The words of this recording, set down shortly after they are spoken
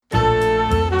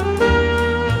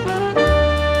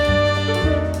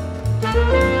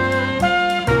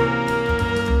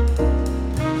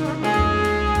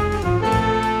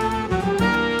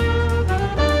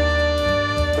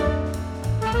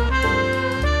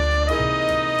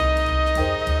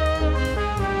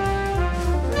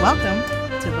Welcome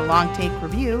to the Long Take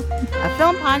Review, a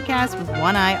film podcast with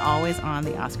one eye always on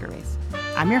the Oscar race.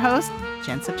 I'm your host,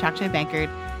 Jen Sobchak-Bankard,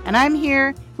 and I'm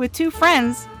here with two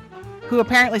friends who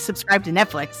apparently subscribe to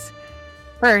Netflix.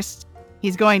 First,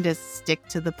 he's going to stick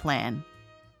to the plan.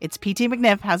 It's PT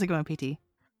McNiff. How's it going, PT?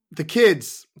 The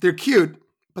kids, they're cute,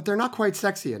 but they're not quite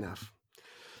sexy enough.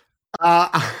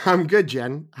 I'm good,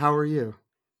 Jen. How are you?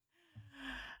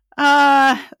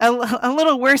 A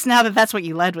little worse now that that's what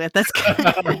you led with. That's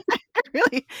good.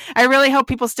 I really hope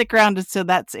people stick around so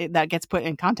that gets put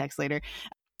in context later.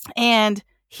 And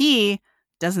he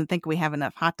doesn't think we have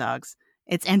enough hot dogs.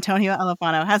 It's Antonio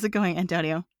Alifano. How's it going,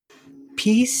 Antonio?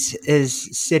 Peace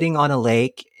is sitting on a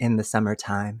lake in the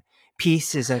summertime.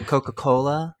 Peace is a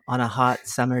Coca-Cola on a hot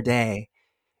summer day.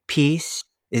 Peace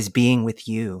is being with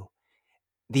you.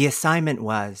 The assignment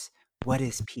was, what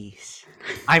is peace?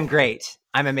 I'm great.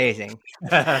 I'm amazing.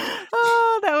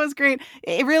 Oh, that was great.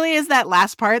 It really is that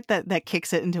last part that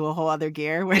kicks it into a whole other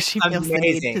gear where she feels the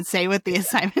need to say what the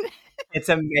assignment is. It's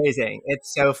amazing.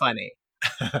 It's so funny.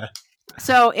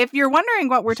 So if you're wondering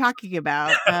what we're talking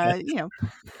about,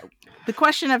 the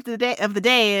question of the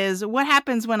day is, what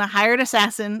happens when a hired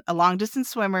assassin, a long-distance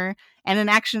swimmer, and an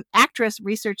actress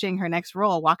researching her next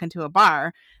role walk into a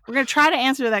bar? We're going to try to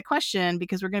answer that question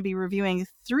because we're going to be reviewing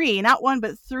not one,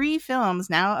 but three films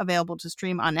now available to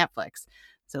stream on Netflix.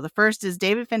 So the first is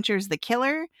David Fincher's The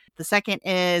Killer. The second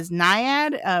is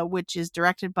Nyad, which is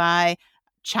directed by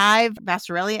Chive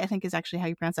Vasarely, I think is actually how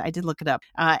you pronounce it. I did look it up.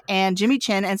 And Jimmy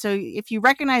Chin. And so if you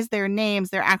recognize their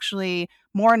names, they're actually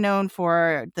more known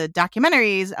for the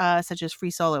documentaries such as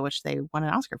Free Solo, which they won an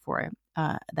Oscar for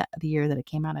the year that it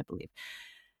came out, I believe.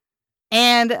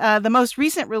 And the most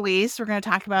recent release we're going to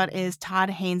talk about is Todd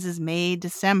Haynes' May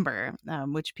December,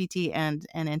 which PT and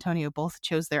Antonio both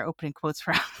chose their opening quotes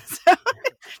from. So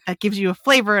that gives you a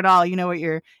flavor at all. You know what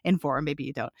you're in for, or maybe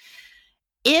you don't.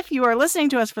 If you are listening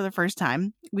to us for the first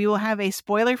time, we will have a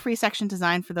spoiler-free section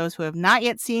designed for those who have not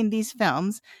yet seen these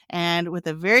films. And with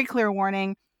a very clear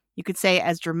warning, you could say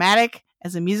as dramatic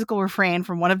as a musical refrain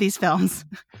from one of these films,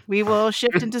 we will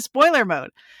shift into spoiler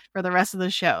mode for the rest of the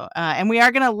show. And we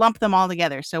are going to lump them all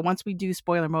together. So once we do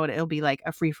spoiler mode, it'll be like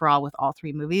a free-for-all with all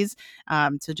three movies.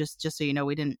 So just so you know,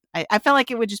 I felt like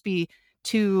it would just be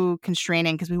too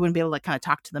constraining because we wouldn't be able to kind of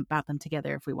talk to them about them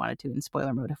together if we wanted to in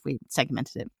spoiler mode if we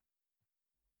segmented it.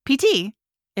 PT,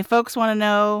 if folks want to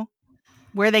know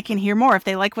where they can hear more, if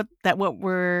they like what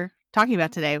we're talking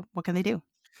about today, what can they do?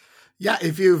 Yeah,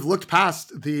 if you've looked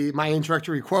past my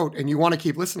introductory quote and you want to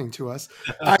keep listening to us,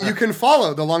 you can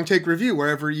follow the Long Take Review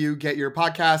wherever you get your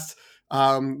podcasts.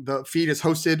 The feed is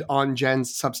hosted on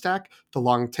Jen's Substack,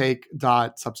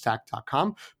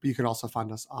 thelongtake.substack.com. But you can also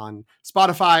find us on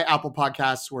Spotify, Apple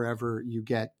Podcasts, wherever you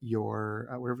get your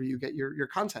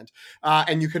content.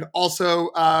 And you can also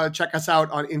check us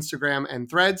out on Instagram and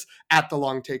Threads at the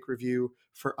Long Take Review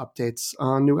for updates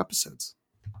on new episodes.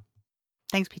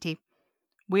 Thanks, PT.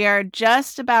 We are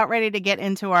just about ready to get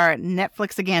into our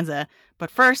Netflixaganza, but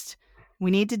first,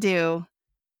 we need to do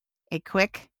a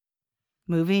quick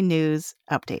movie news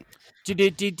update.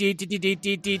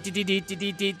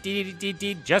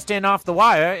 Just in off the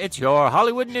wire, it's your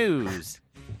Hollywood news.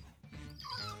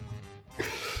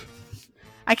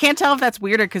 I can't tell if that's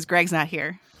weirder because Greg's not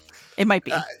here. It might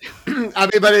be.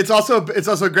 But it's also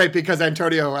great because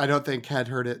Antonio, I don't think, had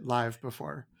heard it live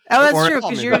before. Oh, that's true,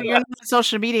 because you're not on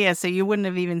social media, so you wouldn't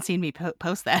have even seen me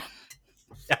post that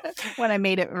when I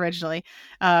made it originally.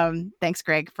 Thanks,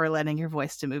 Greg, for lending your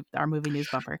voice to move our movie news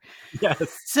bumper.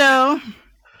 Yes. So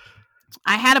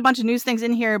I had a bunch of news things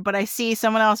in here, but I see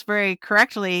someone else very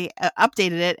correctly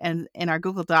updated it, and in our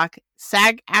Google Doc,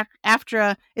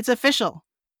 SAG-AFTRA, it's official.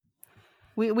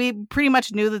 We pretty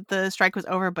much knew that the strike was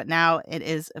over, but now it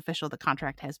is official. The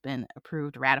contract has been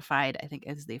approved, ratified, I think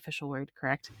is the official word,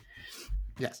 correct?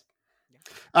 Yes.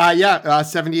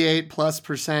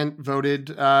 78+% voted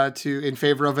in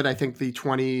favor of it. I think the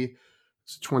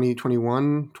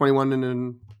 21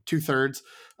 and 2/3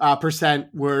 percent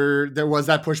there was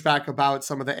that pushback about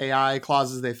some of the AI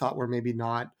clauses they thought were maybe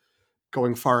not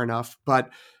going far enough, but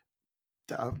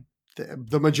the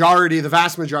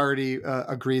vast majority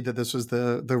agreed that this was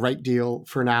the right deal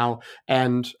for now,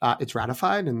 and it's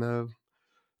ratified, and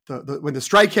when the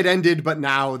strike had ended, but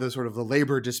now the sort of the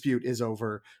labor dispute is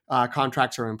over,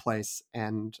 contracts are in place,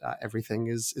 and everything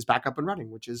is back up and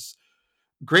running, which is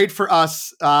great for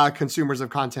us consumers of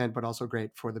content, but also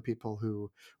great for the people who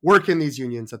work in these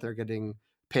unions, that they're getting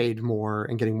paid more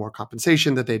and getting more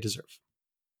compensation that they deserve.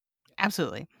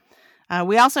 Absolutely.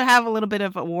 We also have a little bit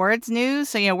of awards news.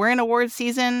 So, we're in awards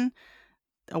season.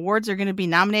 awards are going to be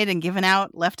nominated and given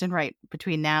out left and right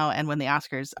between now and when the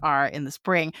Oscars are in the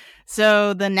spring.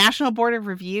 So the National Board of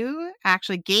Review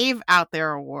actually gave out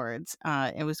their awards.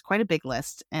 It was quite a big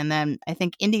list. And then I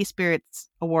think Indie Spirits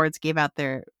Awards gave out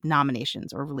their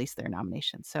nominations or released their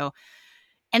nominations. So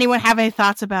anyone have any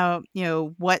thoughts about,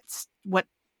 what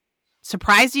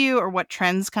surprised you or what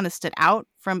trends kind of stood out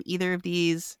from either of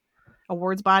these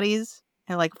awards bodies?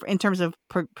 And like in terms of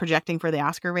projecting for the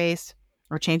Oscar race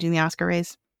or changing the Oscar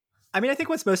race? I mean, I think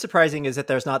what's most surprising is that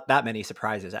there's not that many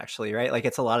surprises, actually, right? Like,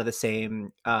 it's a lot of the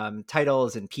same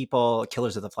titles and people.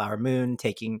 Killers of the Flower Moon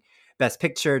taking Best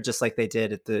Picture, just like they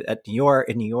did in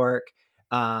New York.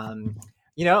 I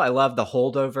love The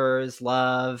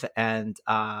Holdovers, and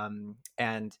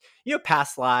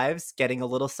Past Lives getting a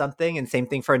little something, and same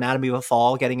thing for Anatomy of a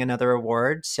Fall getting another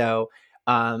award. So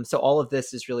all of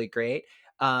this is really great.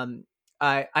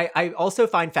 I also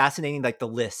find fascinating like the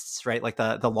lists, right? Like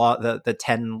the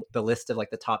list of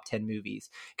like the top 10 movies,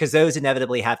 because those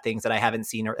inevitably have things that I haven't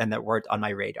seen and that weren't on my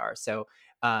radar. So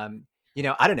I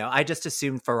don't know. I just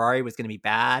assumed Ferrari was going to be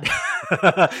bad,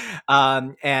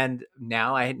 and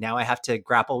now I have to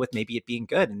grapple with maybe it being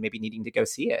good and maybe needing to go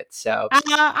see it. So I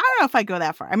don't know if I go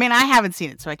that far. I mean, I haven't seen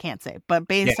it, so I can't say. But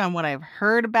based on what I've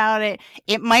heard about it,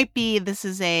 it might be this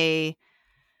is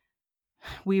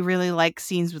we really like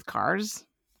scenes with cars,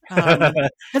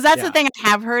 because that's the thing I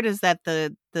have heard is that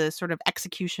the sort of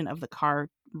execution of the car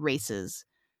races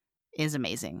is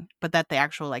amazing, but that the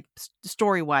actual like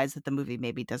story wise that the movie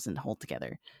maybe doesn't hold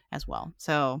together as well.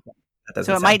 So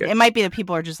it might be that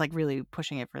people are just like really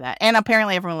pushing it for that, and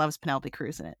apparently everyone loves Penelope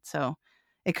Cruz in it. So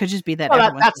it could just be that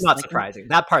that's not surprising.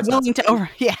 That part's willing to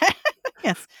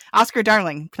yes, Oscar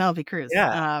darling Penelope Cruz.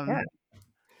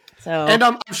 So, and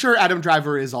I'm sure Adam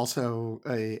Driver is also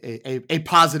a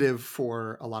positive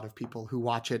for a lot of people who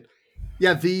watch it.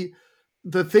 Yeah, the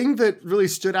thing that really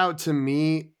stood out to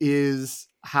me is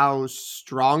how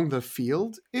strong the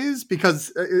field is,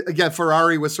 because again,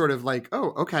 Ferrari was sort of like,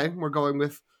 oh, okay, we're going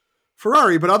with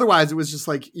Ferrari, but otherwise it was just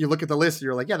like you look at the list and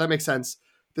you're like, yeah, that makes sense.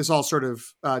 This all sort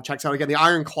of checks out. Again, the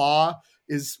Iron Claw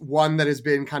is one that has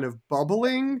been kind of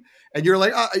bubbling, and you're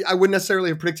like, I wouldn't necessarily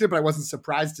have predicted it, but I wasn't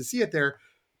surprised to see it there.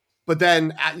 But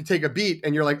then you take a beat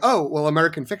and you're like, oh, well,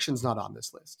 American Fiction's not on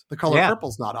this list. The Color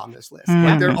Purple's not on this list. Mm-hmm.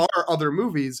 Like there are other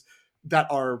movies that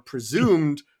are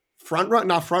presumed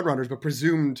not front runners, but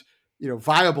presumed,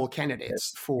 viable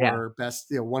candidates for best,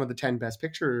 one of the 10 Best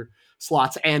Picture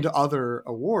slots and other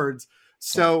awards.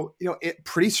 So,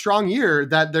 pretty strong year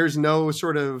that there's no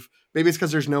sort of, maybe it's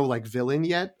because there's no like villain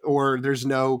yet, or there's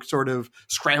no sort of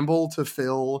scramble to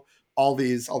fill all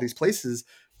these places.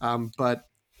 But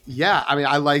yeah, I mean,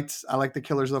 I liked the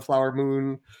Killers of the Flower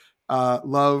Moon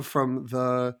love from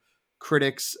the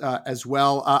critics as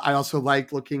well. I also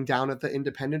liked looking down at the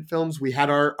independent films. We had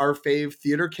our fave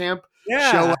theater camp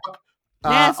show up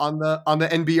on the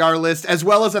NBR list, as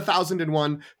well as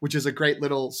 1001, which is a great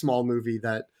little small movie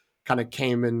that kind of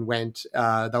came and went.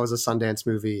 That was a Sundance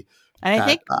movie. And I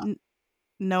think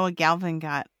Noah Galvin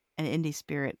got an Indie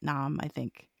Spirit nom. I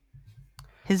think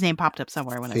his name popped up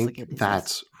somewhere when I was looking at these.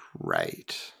 That's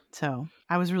right. So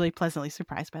I was really pleasantly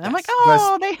surprised by that. I'm like,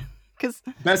 oh, because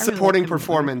best supporting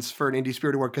performance for an Indie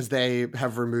Spirit Award, because they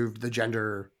have removed the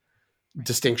gender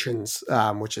distinctions,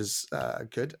 which is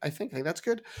good. I think that's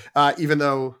good. Even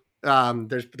though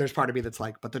there's part of me that's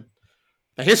like, but the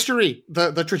history,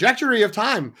 the trajectory of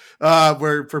time,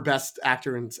 where for best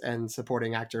actor and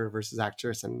supporting actor versus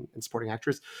actress and supporting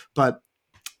actress, but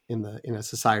in a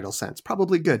societal sense,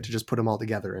 probably good to just put them all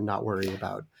together and not worry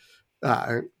about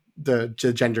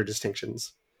the gender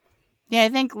distinctions. Yeah, I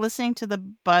think listening to the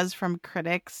buzz from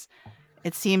critics,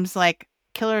 it seems like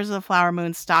Killers of the Flower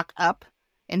Moon stock up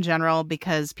in general,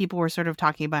 because people were sort of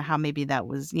talking about how maybe that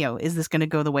was, is this going to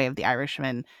go the way of The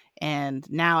Irishman? And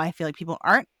now I feel like people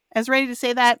aren't as ready to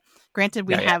say that. Granted,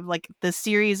 we have like the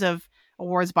series of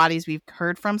awards bodies we've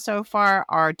heard from so far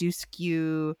do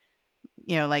skew,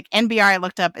 like NBR I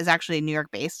looked up is actually New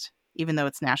York based, even though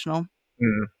it's national.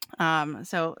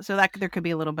 So that there could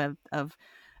be a little bit of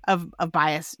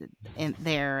bias in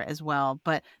there as well.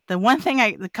 But the one thing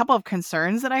a couple of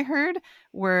concerns that I heard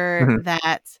were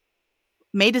that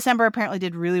December apparently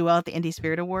did really well at the Indie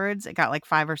Spirit Awards. It got like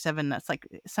 5 or 7. That's like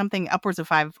something upwards of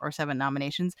 5 or 7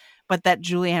 nominations, but that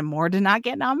Julianne Moore did not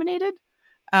get nominated.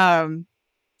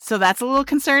 So that's a little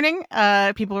concerning.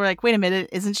 People were like, wait a minute,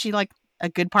 isn't she like a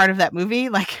good part of that movie?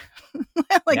 Like,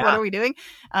 what are we doing?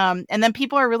 And then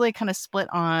people are really kind of split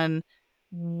on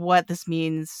what this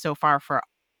means so far for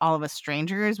All of Us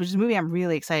Strangers, which is a movie I'm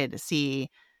really excited to see.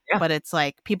 Yeah. But it's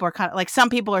like people are kind of like, some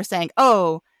people are saying,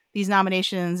 oh, these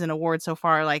nominations and awards so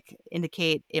far like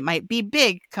indicate it might be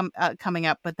big coming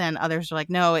up, but then others are like,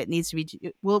 no, it needs to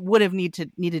be, would have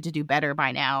needed to do better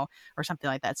by now or something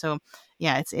like that. So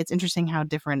yeah, it's interesting how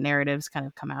different narratives kind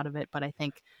of come out of it. But I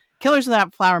think Killers of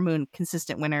the Flower Moon,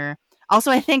 consistent winner. Also,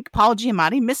 I think Paul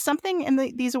Giamatti missed something in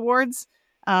these awards.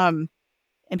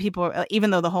 And people,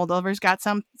 even though the holdovers got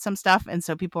some stuff, and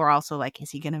so people are also like,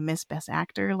 is he going to miss Best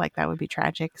Actor? Like that would be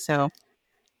tragic. So,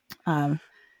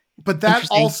 but that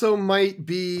also might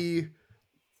be,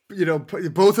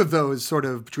 both of those sort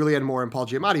of Julianne Moore and Paul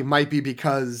Giamatti might be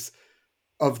because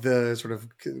of the sort of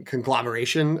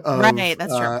conglomeration of right,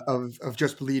 that's true. Of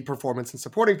just lead performance and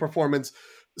supporting performance.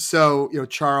 So,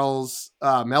 Charles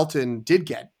Melton did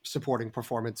get supporting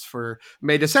performance for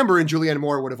May December, and Julianne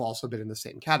Moore would have also been in the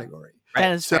same category. Right?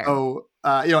 That is so,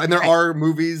 and there are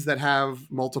movies that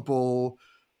have multiple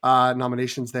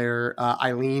nominations there.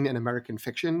 Eileen and American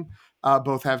Fiction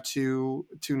both have two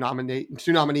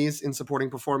nominees in supporting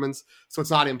performance. So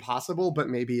it's not impossible, but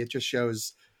maybe it just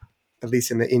shows, at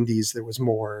least in the indies, there was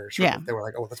more. They were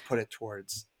like, oh, let's put it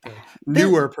towards the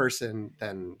newer person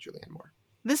than Julianne Moore.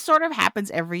 This sort of happens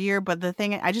every year, but the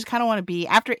thing, I just kind of want to be,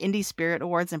 after Indie Spirit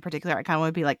Awards in particular, I kind of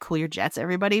want to be like, cool your jets,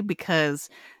 everybody, because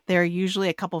there are usually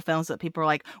a couple films that people are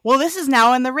like, well, this is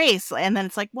now in the race. And then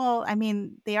it's like, well, I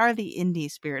mean, they are the Indie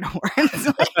Spirit Awards.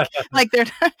 like they're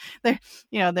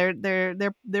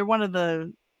one of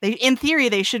the, in theory,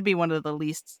 they should be one of the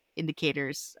least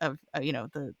indicators of,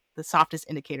 the softest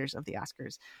indicators of the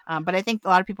Oscars. But I think a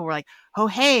lot of people were like, oh,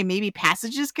 hey, maybe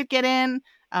Passages could get in.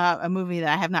 A movie that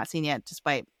I have not seen yet,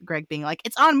 despite Greg being like,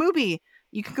 it's on Mubi,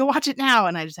 you can go watch it now,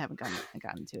 and I just haven't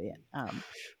gotten to it yet.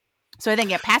 So I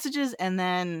think Passages, and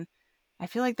then I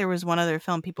feel like there was one other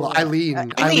film people. Well, Eileen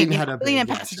had a Eileen and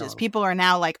Passages. Show. People are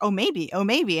now like, oh maybe,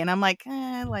 and I'm like,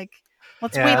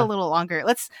 let's wait a little longer.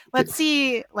 Let's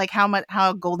see like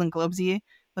how Golden Globesy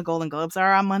the Golden Globes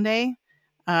are on Monday,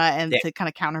 and to kind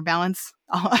of counterbalance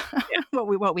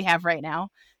what we have right now.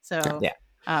 So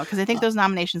because I think those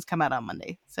nominations come out on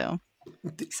Monday. So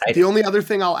the only other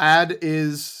thing I'll add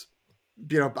is,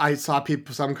 I saw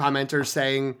some commenters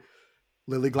saying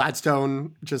Lily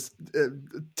Gladstone just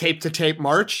tape to tape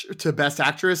march to Best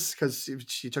Actress because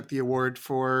she took the award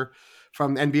from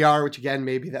NBR, which again,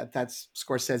 maybe that's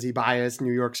Scorsese bias,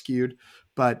 New York skewed,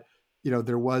 but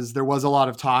there was a lot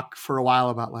of talk for a while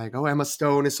about like, oh, Emma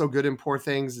Stone is so good in Poor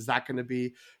Things. Is that going to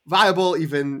be viable?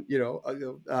 Even,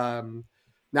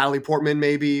 Natalie Portman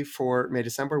maybe for May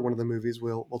December, one of the movies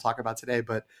we'll talk about today.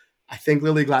 But I think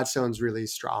Lily Gladstone's really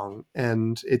strong,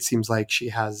 and it seems like she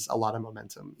has a lot of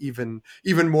momentum, even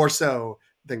more so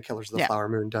than Killers of the Flower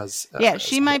Moon does.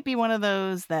 She might be one of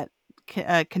those that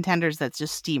contenders that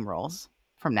just steamrolls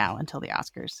from now until the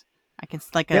Oscars. Like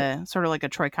it's like a sort of like a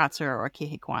Troy Kotsur or a Ke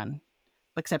Huy Quan,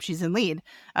 except she's in lead.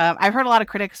 I've heard a lot of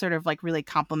critics sort of like really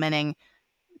complimenting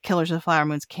Killers of the Flower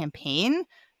Moon's campaign,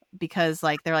 because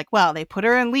like they're like, well, they put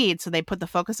her in lead, so they put the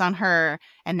focus on her,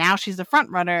 and now she's the front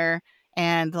runner,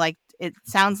 and like it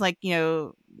sounds like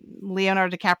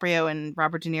Leonardo DiCaprio and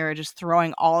Robert De Niro just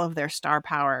throwing all of their star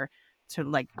power to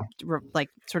like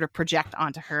sort of project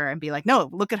onto her and be like, no,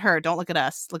 look at her, don't look at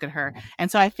us, look at her.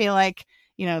 And so I feel like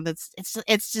it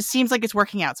just seems like it's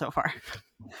working out so far.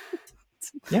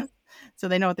 So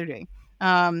they know what they're doing.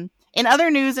 In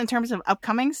other news, in terms of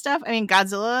upcoming stuff, I mean,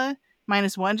 Godzilla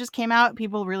 -1 just came out.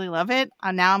 People really love it.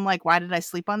 Now I'm like, why did I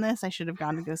sleep on this? I should have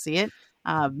gone to go see it.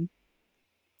 I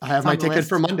have my ticket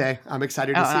for Monday. I'm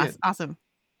excited to see it. Awesome.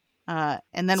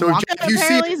 And then Wonka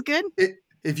apparently is good.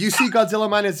 If you see Godzilla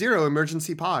 -0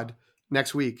 emergency pod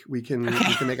next week, we can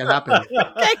make it happen.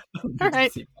 Okay. All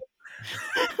right.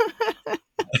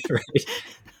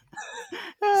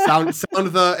 Sound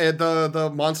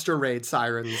the monster raid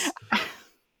sirens.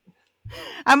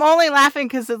 I'm only laughing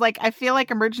because like I feel like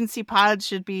emergency pods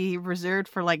should be reserved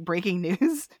for like breaking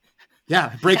news.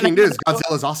 Yeah, breaking news.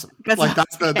 Godzilla's awesome. Like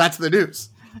that's the news.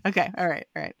 Okay, all right.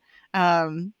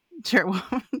 Sure.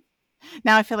 Well,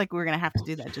 now I feel like we're gonna have to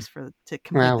do that just to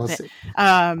complete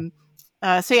the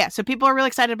bit. So people are really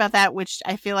excited about that, which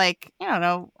I feel like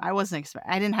I wasn't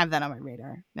expecting. I didn't have that on my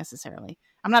radar necessarily.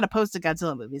 I'm not opposed to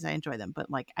Godzilla movies. I enjoy them,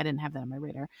 but like I didn't have that on my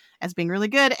radar as being really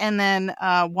good. And then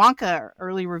Wonka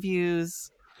early reviews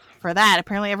for that.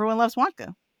 Apparently everyone loves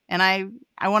Wonka. And I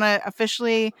want to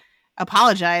officially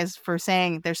apologize for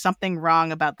saying there's something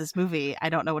wrong about this movie. I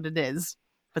don't know what it is,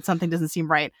 but something doesn't seem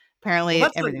right. Apparently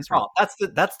everything's wrong.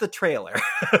 That's the trailer.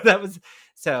 That was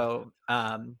so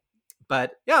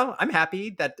but I'm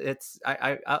happy that it's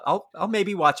I'll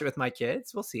maybe watch it with my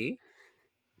kids. We'll see.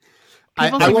 I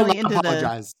will not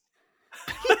apologize.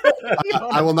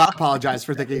 I will not apologize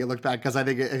for thinking it looked bad because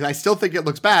I still think it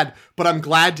looks bad, but I'm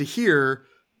glad to hear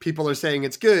people are saying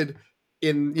it's good.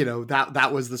 That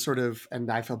was the sort of,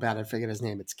 and I feel bad I forget his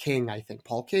name. It's King, I think,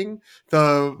 Paul King,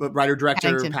 the writer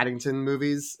director of Paddington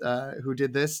movies, who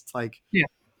did this. It's like, yeah,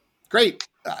 great.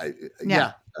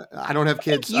 Yeah. I don't have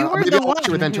kids. You were maybe the I'll watch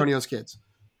it with one Antonio's kids.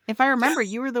 If I remember,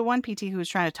 you were the one, PT, who was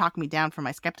trying to talk me down from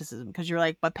my skepticism because you're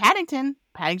like, but Paddington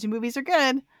movies are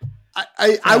good.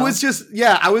 I was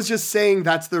just saying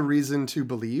that's the reason to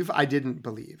believe. I didn't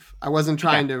believe. I wasn't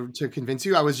trying to convince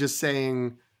you. I was just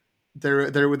saying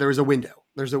there was a window.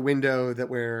 There's a window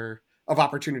of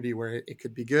opportunity where it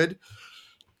could be good.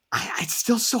 It's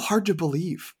still so hard to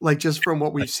believe, like just from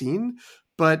what we've seen.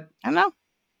 But I don't know.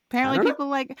 Apparently, people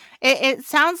like it. It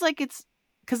sounds like it's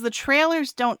because the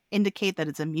trailers don't indicate that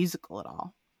it's a musical at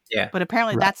all. Yeah. But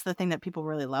apparently that's the thing that people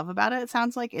really love about it,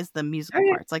 sounds like, is the musical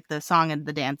parts, like the song and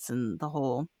the dance and the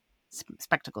whole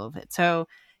spectacle of it. So,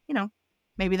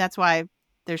 maybe that's why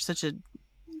there's such a,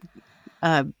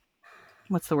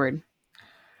 what's the word?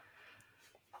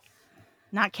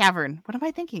 Not cavern. What am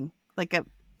I thinking? Like a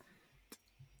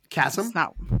chasm? It's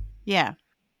not. Yeah.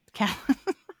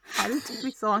 Why did it take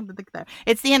me so long to think of that?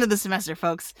 It's the end of the semester,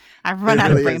 folks. I've run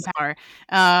out of brain power.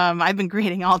 I've been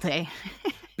grading all day.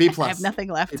 B+. I have nothing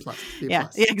left. B+. Yeah,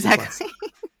 exactly.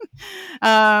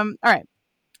 All right.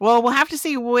 Well, we'll have to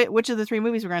see which of the three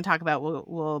movies we're going to talk about.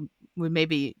 We'll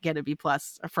maybe get a B+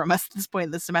 from us at this point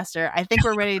in the semester. I think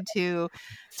we're ready to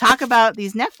talk about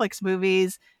these Netflix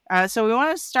movies. So we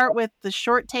want to start with the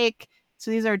short take.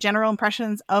 So these are general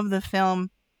impressions of the film.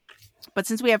 But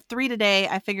since we have 3 today,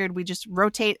 I figured we just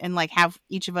rotate and like have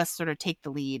each of us sort of take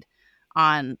the lead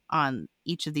on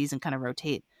each of these and kind of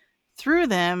rotate through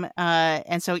them.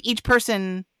 And so each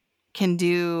person can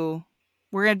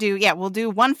we'll do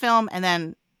one film and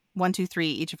then 1, 2, 3,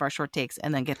 each of our short takes,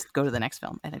 and then go to the next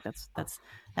film. I think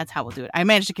that's how we'll do it. I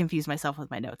managed to confuse myself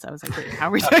with my notes. I was like, wait, how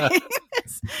are we doing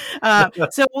this?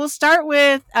 So we'll start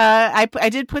with, I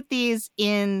did put these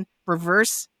in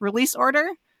reverse release order.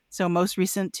 So most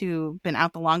recent to been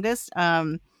out the longest,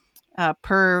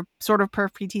 per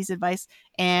PT's advice.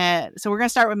 And so we're going to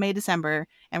start with May, December,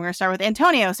 and we're going to start with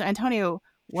Antonio. So Antonio,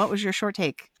 what was your short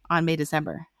take on May,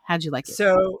 December? How'd you like it?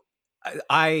 So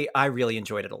I really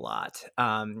enjoyed it a lot.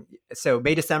 So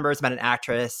May, December is about an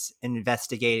actress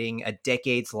investigating a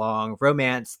decades-long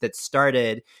romance that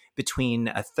started between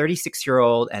a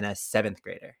 36-year-old and a 7th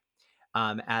grader,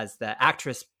 as the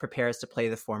actress prepares to play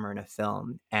the former in a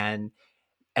film. And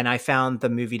I found the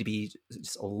movie to be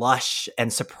just lush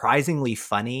and surprisingly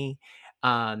funny,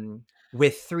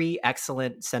 with 3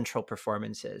 excellent central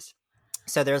performances.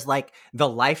 So there's like the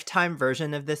Lifetime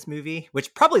version of this movie,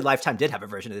 which probably Lifetime did have a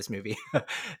version of this movie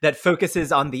that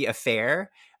focuses on the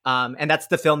affair. And that's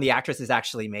the film the actress is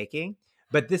actually making.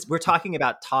 But we're talking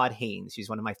about Todd Haynes, who's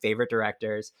one of my favorite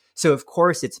directors. So of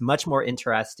course, it's much more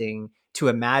interesting to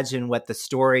imagine what the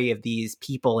story of these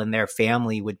people and their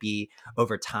family would be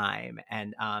over time.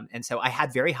 And so I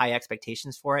had very high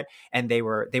expectations for it, and they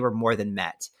were more than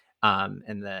met.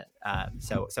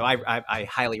 So I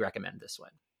highly recommend this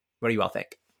one. What do you all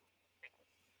think?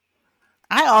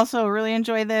 I also really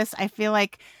enjoy this. I feel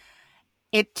like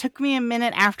it took me a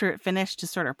minute after it finished to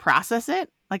sort of process it.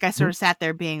 Like I sort of sat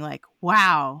there being like,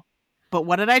 wow, but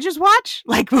what did I just watch?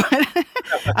 Like, what?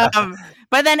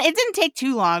 But then it didn't take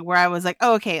too long where I was like,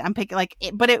 oh, okay, I'm picking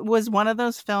but it was one of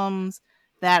those films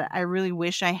that I really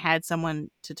wish I had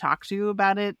someone to talk to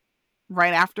about it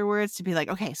right afterwards, to be like,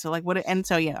 okay, so like what, and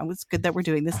so yeah, it was good that we're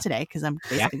doing this today because I'm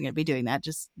basically going to be doing that,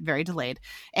 just very delayed.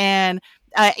 And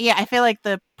I feel like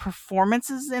the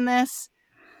performances in this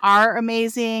are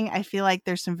amazing. I feel like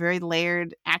there's some very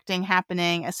layered acting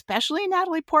happening, especially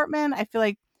Natalie Portman. I feel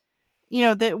like,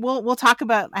 that we'll talk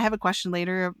about, I have a question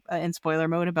later in spoiler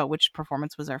mode about which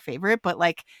performance was our favorite, but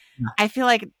like, I feel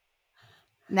like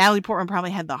Natalie Portman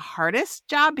probably had the hardest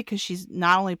job because she's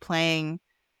not only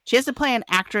she has to play an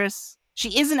actress.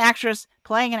 She is an actress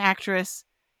playing an actress,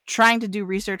 trying to do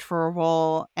research for a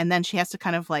role. And then she has to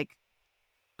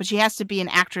but she has to be an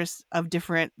actress of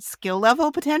different skill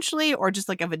level potentially, or just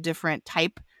like of a different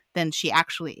type than she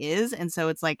actually is. And so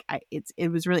it's like, it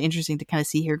was really interesting to kind of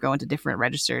see her go into different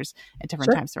registers at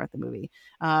different times throughout the movie.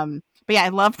 But yeah, I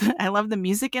love the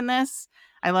music in this.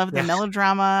 I love the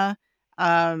melodrama.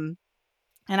 And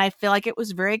I feel like it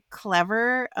was very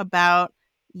clever about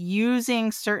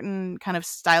using certain kind of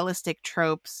stylistic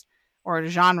tropes or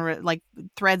genre, like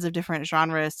threads of different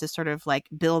genres, to sort of like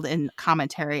build in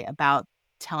commentary about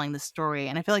telling the story.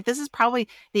 And I feel like this is probably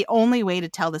the only way to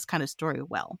tell this kind of story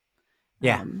well.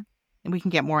 Yeah. And we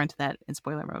can get more into that in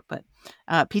spoiler mode. But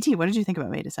PT, what did you think about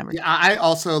May December? Yeah, I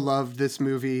also love this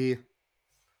movie.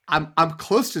 I'm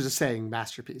close to just saying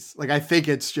masterpiece. Like, I think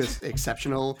it's just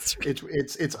exceptional.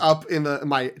 It's up in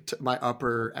my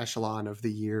upper echelon of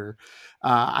the year.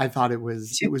 I thought it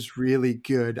was really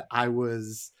good. I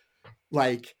was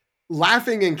like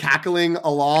laughing and cackling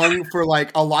along for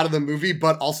like a lot of the movie,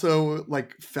 but also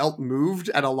like felt moved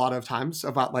at a lot of times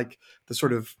about like the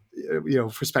sort of, for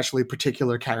especially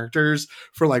particular characters,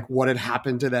 for like what had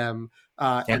happened to them,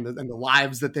 and the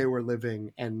lives that they were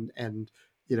living, and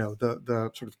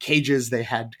the sort of cages they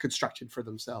had constructed for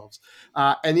themselves.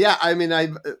 And yeah, I mean, I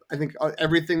think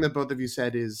everything that both of you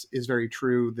said is very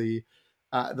true. The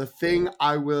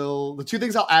two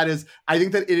things I'll add is I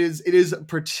think that it is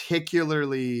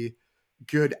particularly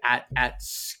good at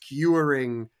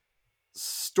skewering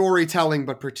storytelling,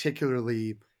 but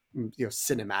particularly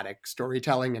cinematic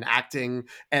storytelling and acting,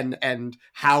 and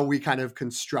how we kind of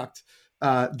construct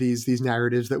these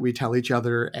narratives that we tell each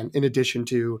other, and in addition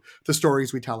to the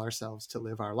stories we tell ourselves to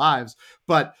live our lives.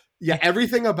 But yeah,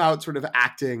 everything about sort of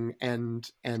acting and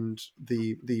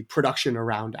the production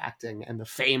around acting and the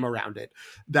fame around it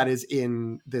that is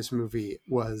in this movie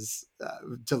was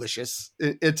delicious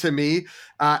to me.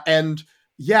 And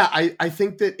yeah, I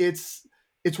think that it's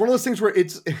one of those things where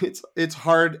it's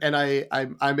hard, and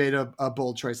I made a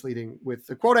bold choice leading with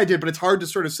the quote I did, but it's hard to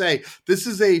sort of say this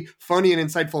is a funny and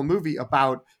insightful movie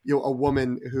about a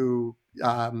woman who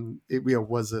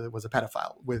was a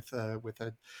pedophile with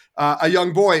a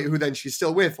young boy who then she's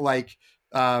still with, like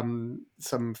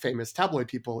some famous tabloid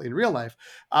people in real life,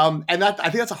 and that I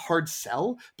think that's a hard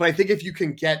sell. But I think if you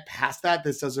can get past that,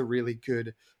 this does a really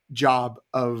good job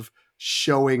of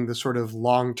showing the sort of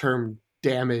long-term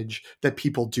damage that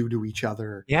people do to each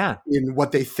other in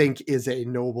what they think is a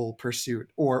noble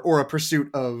pursuit, or a pursuit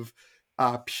of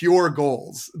pure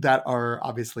goals that are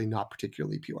obviously not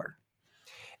particularly pure.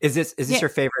 Is this your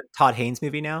favorite Todd Haynes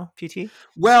movie now, PT?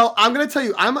 Well, I'm going to tell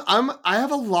you, I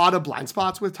have a lot of blind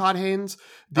spots with Todd Haynes.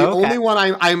 The only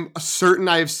one I'm certain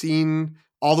I have seen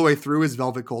all the way through is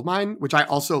Velvet Goldmine, which I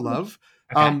also love.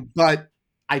 Okay. But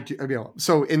I do,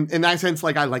 so in that sense,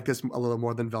 like I like this a little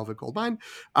more than Velvet Goldmine.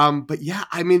 But yeah,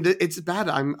 I mean, it's bad.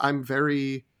 I'm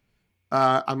very,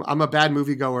 I'm a bad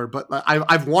moviegoer, but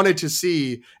I've wanted to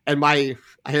see, and I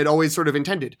had always sort of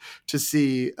intended to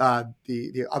see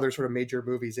the other sort of major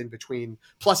movies in between,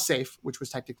 plus Safe, which was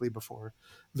technically before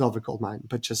Velvet Goldmine,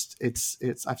 but just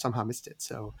I've somehow missed it.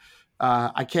 So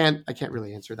I can't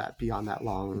really answer that beyond that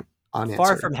long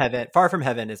unanswered. Far from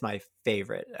Heaven is my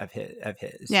favorite of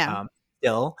his. Yeah.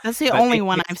 Still, that's the only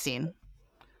one I've seen.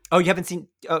 Oh, you haven't seen?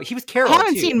 Oh, he was Carol. I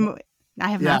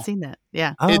have not seen that.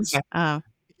 Yeah.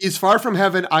 He's Far From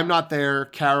Heaven, I'm Not There,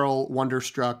 Carol,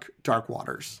 Wonderstruck, Dark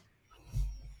Waters.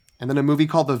 And then a movie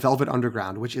called The Velvet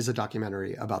Underground, which is a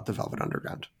documentary about the Velvet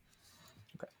Underground.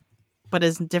 Okay. But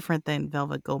is different than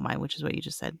Velvet Goldmine, which is what you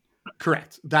just said.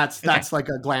 Correct. That's like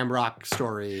a glam rock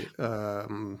story,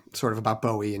 sort of about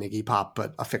Bowie and Iggy Pop,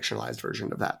 but a fictionalized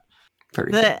version of that.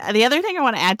 The other thing I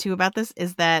want to add to about this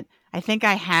is that I think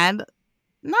I had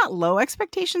not low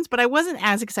expectations, but I wasn't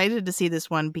as excited to see this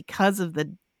one because of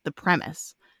the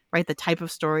premise, right? The type of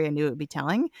story I knew it would be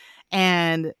telling.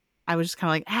 And I was just kind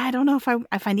of like, I don't know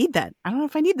if I need that. I don't know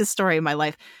if I need this story in my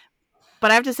life.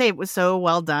 But I have to say it was so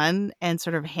well done and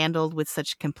sort of handled with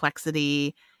such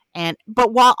complexity,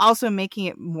 but while also making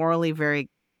it morally very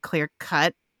clear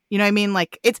cut. You know what I mean?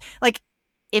 Like, it's like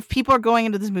if people are going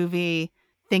into this movie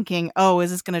thinking, oh,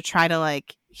 is this going to try to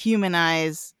like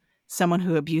humanize someone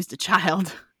who abused a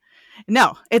child?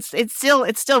 No, it's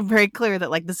still very clear that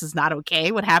like this is not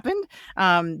okay what happened.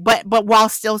 But while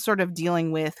still sort of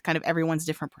dealing with kind of everyone's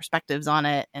different perspectives on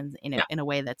it, and in a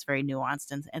way that's very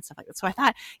nuanced and stuff like that. So I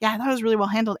thought it was really well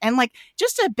handled, and like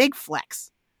just a big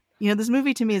flex. This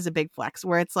movie to me is a big flex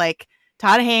where it's like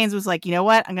Todd Haynes was like, you know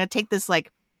what, I'm going to take this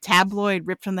like tabloid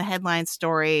ripped from the headline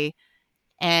story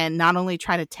and not only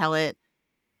try to tell it,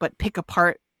 but pick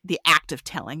apart the act of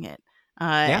telling it.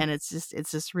 And it's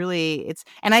just really,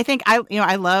 and I think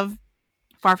I love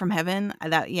Far From Heaven.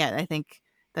 I think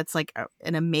that's like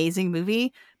an amazing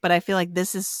movie, but I feel like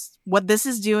what this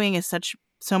is doing is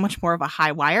so much more of a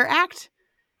high wire act.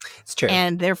 It's true.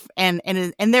 And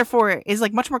therefore is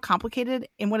like much more complicated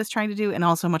in what it's trying to do, and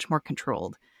also much more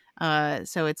controlled.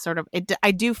 So it's sort of,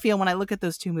 I do feel when I look at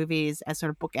those two movies as sort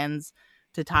of bookends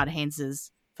to Todd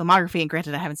Haynes's filmography, and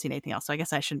granted I haven't seen anything else, so I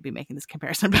guess I shouldn't be making this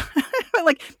comparison,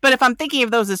 but if I'm thinking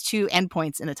of those as two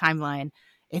endpoints in a timeline,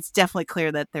 it's definitely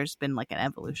clear that there's been like an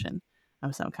evolution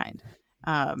of some kind.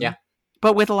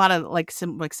 But with a lot of like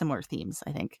similar themes,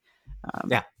 I think.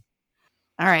 All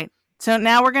right, so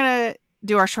now we're gonna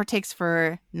do our short takes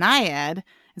for Nyad,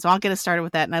 and so I'll get us started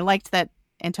with that. And I liked that,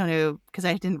 Antonio, because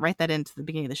I didn't write that into the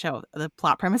beginning of the show, the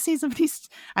plot premises of these.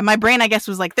 My brain, I guess,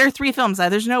 was like, there are 3 films.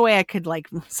 There's no way I could like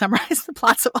summarize the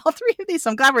plots of all 3 of these. So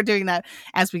I'm glad we're doing that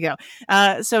as we go.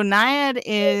 So Nyad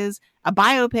is a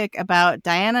biopic about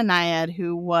Diana Nyad,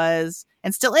 who was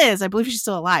and still is, I believe she's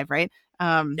still alive, right?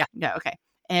 Yeah.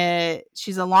 Okay.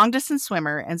 She's a long distance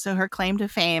swimmer, and so her claim to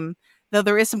fame, though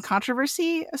there is some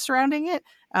controversy surrounding it,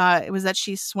 it was that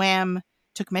she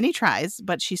took many tries,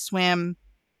 but she swam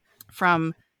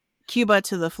from Cuba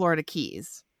to the Florida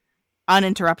Keys,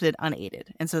 uninterrupted,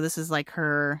 unaided. And so this is like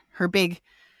her big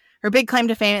claim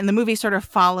to fame. And the movie sort of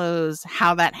follows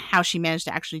how she managed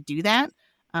to actually do that.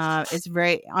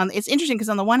 It's interesting because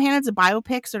on the one hand, it's a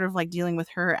biopic sort of like dealing with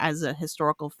her as a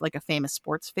historical, like a famous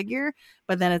sports figure,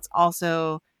 but then it's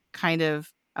also kind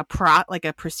of a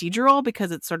procedural,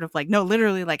 because it's sort of like, no,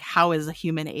 literally, like, how is a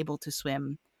human able to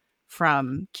swim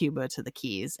from Cuba to the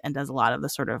Keys, and does a lot of the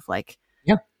sort of like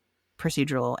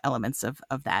procedural elements of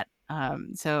that.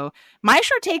 So my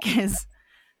short take is,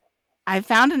 I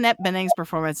found Annette Bening's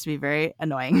performance to be very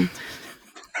annoying.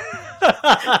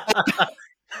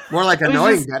 More like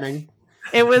annoying Benning.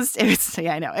 It was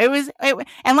yeah, I know.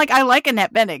 And like, I like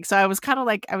Annette Bening, so I was kind of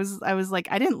like, I was like,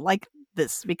 I didn't like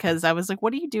this because I was like,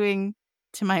 what are you doing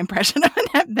to my impression of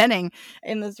Annette Bening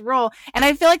in this role? And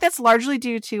I feel like that's largely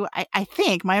due to, I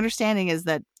think my understanding is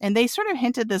that, and they sort of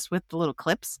hinted this with the little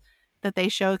clips that they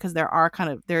show, because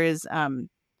there is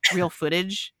real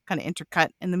footage kind of intercut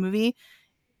in the movie,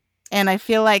 and I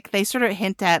feel like they sort of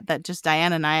hint at that just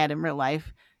Diana Nyad in real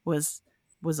life was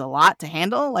a lot to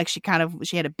handle. Like, she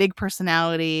had a big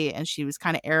personality, and she was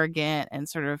kind of arrogant and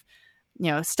sort of,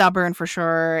 stubborn for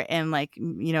sure, and like,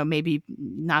 maybe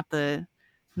not the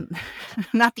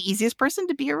easiest person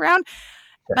to be around.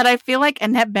 But I feel like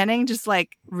Annette Bening just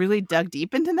like really dug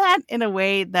deep into that in a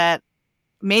way that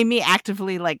made me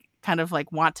actively like kind of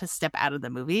like want to step out of the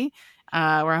movie,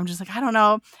 where I'm just like, I don't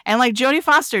know. And like Jodie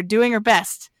Foster doing her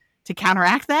best to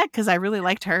counteract that, because I really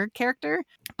liked her character.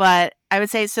 But I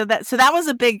would say, so that was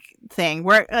a big thing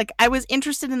where like I was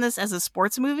interested in this as a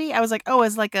sports movie. I was like, oh,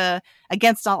 as like a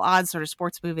against all odds sort of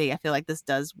sports movie, I feel like this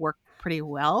does work pretty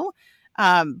well.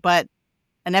 But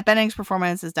Annette Bening's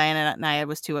performance as Diana Nyad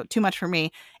was too much for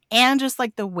me. And just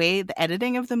like the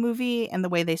editing of the movie and the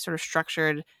way they sort of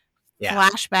structured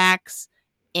flashbacks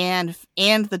and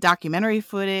the documentary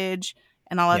footage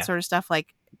and all that sort of stuff,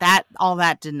 like that, all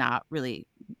that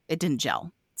didn't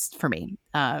gel for me.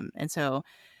 And so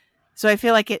I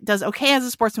feel like it does okay as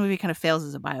a sports movie, kind of fails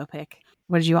as a biopic.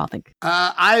 What did you all think?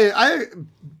 I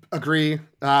agree.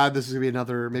 This is gonna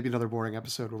be maybe another boring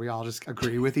episode where we all just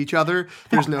agree with each other.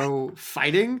 There's no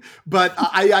fighting, but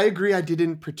I agree. I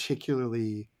didn't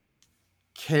particularly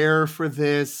care for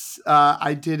this.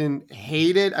 I didn't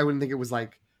hate it. I wouldn't think it was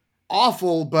like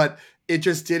awful, but it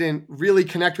just didn't really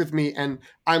connect with me. And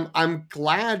I'm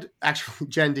glad, actually,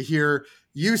 Jen, to hear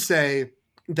you say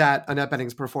that Annette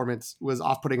Bening's performance was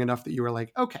off-putting enough that you were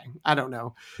like, okay, I don't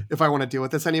know if I want to deal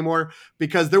with this anymore.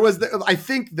 Because I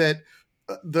think that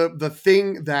the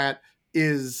thing that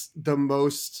is the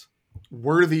most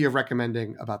worthy of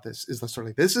recommending about this is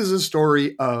this is a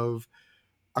story of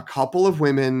a couple of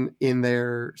women in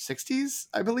their 60s,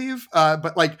 I believe,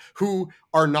 but like who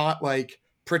are not like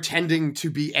pretending to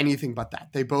be anything but that.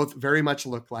 They both very much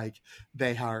look like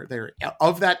they're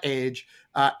of that age.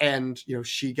 And,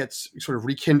 she gets sort of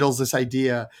rekindles this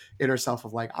idea in herself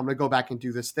of like, I'm going to go back and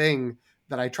do this thing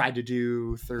that I tried to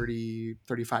do 30,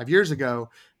 35 years ago.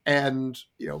 And,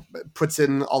 puts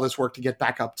in all this work to get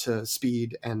back up to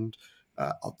speed and,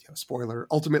 spoiler,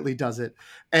 ultimately does it.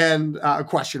 And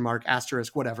question mark,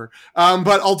 asterisk, whatever.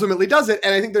 But ultimately does it.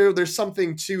 And I think there's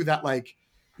something to that, like,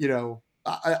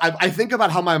 I think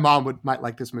about how my mom might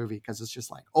like this movie, because it's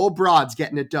just like old broads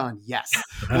getting it done. Yes.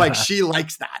 Like she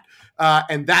likes that.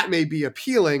 And that may be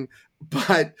appealing,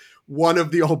 but one of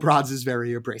the old broads is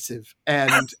very abrasive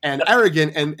and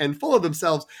arrogant and full of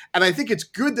themselves. And I think it's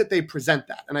good that they present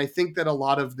that. And I think that a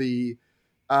lot of the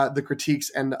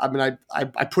critiques, and I mean,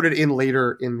 I put it in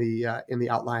later in the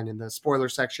outline in the spoiler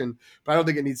section, but I don't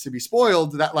think it needs to be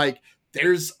spoiled, that like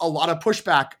there's a lot of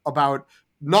pushback about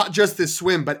not just this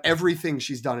swim, but everything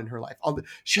she's done in her life.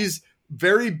 She's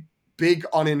very big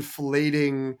on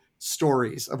inflating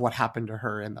stories of what happened to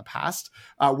her in the past,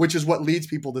 which is what leads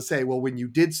people to say, well, when you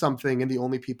did something and the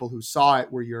only people who saw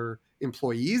it were your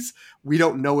employees, we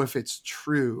don't know if it's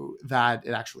true that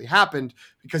it actually happened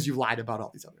because you lied about all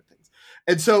these other things.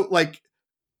 And so like,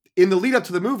 in the lead up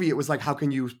to the movie, it was like, how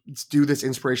can you do this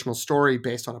inspirational story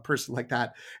based on a person like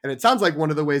that? And it sounds like one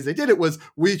of the ways they did it was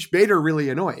we made her really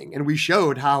annoying, and we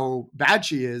showed how bad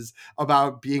she is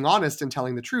about being honest and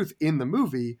telling the truth in the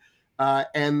movie.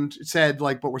 And said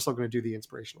like, but we're still going to do the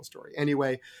inspirational story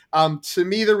anyway. To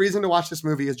me, the reason to watch this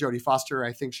movie is Jodie Foster.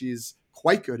 I think she's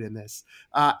quite good in this,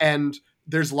 and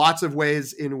there's lots of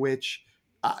ways in which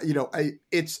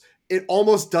it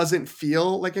almost doesn't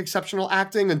feel like exceptional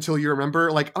acting until you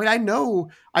remember, like, I mean, I know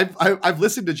I've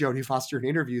listened to Jodie Foster in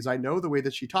interviews. I know the way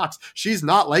that she talks. She's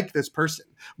not like this person,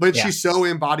 but she so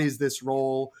embodies this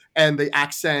role and the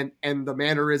accent and the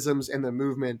mannerisms and the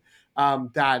movement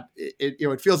that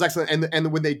it feels excellent.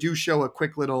 And when they do show a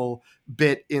quick little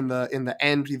bit in the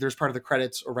end, either as part of the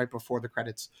credits or right before the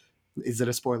credits, is it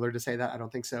a spoiler to say that? I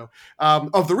don't think so.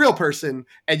 Of the real person,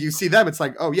 and you see them, it's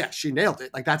like, oh yeah, she nailed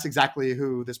it. Like that's exactly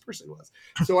who this person was.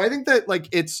 So I think that like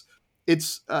it's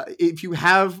if you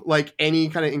have like any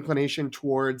kind of inclination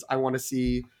towards, I want to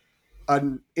see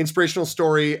an inspirational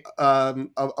story,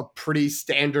 a pretty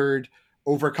standard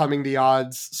overcoming the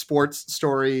odds sports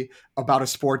story about a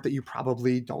sport that you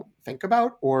probably don't think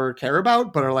about or care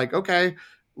about, but are like, okay,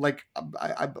 like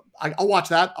I'll watch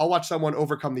that. I'll watch someone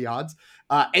overcome the odds.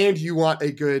 And you want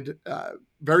a good,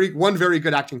 very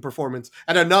good acting performance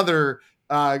and another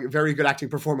very good acting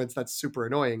performance that's super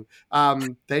annoying.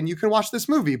 Then you can watch this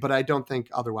movie, but I don't think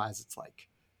otherwise. It's like,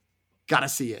 gotta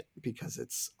see it because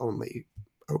it's only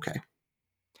okay.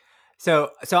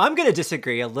 So I'm going to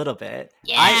disagree a little bit.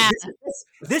 Yeah.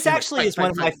 This actually is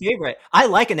one of my favorite. I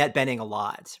like Annette Bening a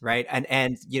lot, right? And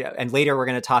and later we're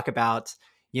going to talk about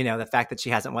the fact that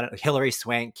she hasn't won it. Hilary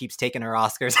Swank keeps taking her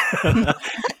Oscars.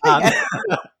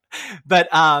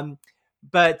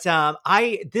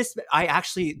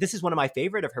 This is one of my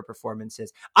favorite of her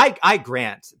performances. I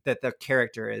grant that the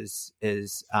character is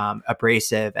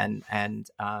abrasive and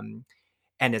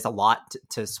is a lot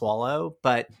to swallow,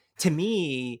 but to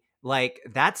me, like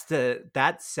that's a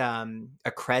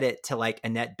credit to like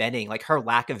Annette Bening, like her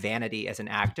lack of vanity as an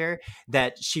actor,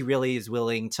 that she really is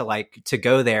willing to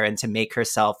go there and to make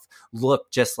herself look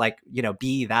just like,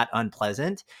 be that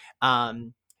unpleasant.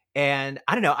 And I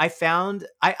don't know, I found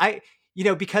I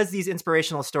because these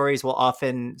inspirational stories will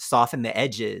often soften the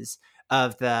edges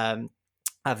of the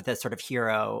sort of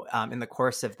hero in the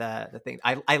course of the thing.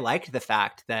 I liked the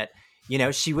fact that,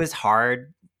 she was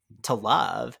hard to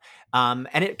love. And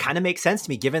it kind of makes sense to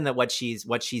me, given that what she's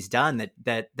done,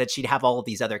 that she'd have all of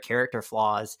these other character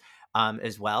flaws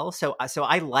as well. So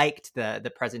I liked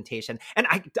the presentation, and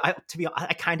to be honest,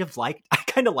 I kind of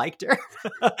liked her.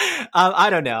 I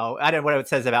don't know what it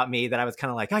says about me that I was kind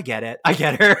of like, I get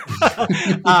her.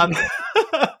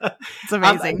 It's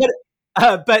amazing.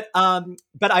 But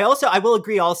I will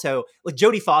agree also, like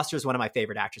Jodie Foster is one of my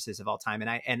favorite actresses of all time.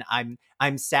 And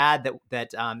I'm sad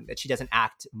that she doesn't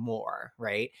act more.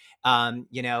 Right.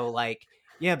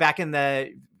 Back in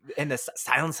the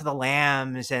Silence of the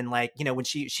Lambs, and when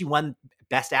she won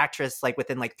Best Actress, like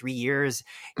within like 3 years,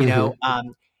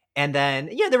 and then,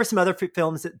 there were some other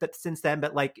films that since then,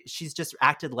 but like she's just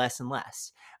acted less and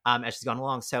less as she's gone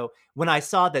along. So when I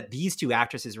saw that these two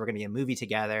actresses were going to be in a movie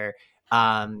together,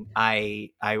 I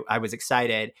was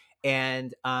excited,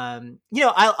 and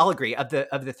I'll agree, of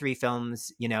the three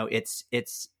films, it's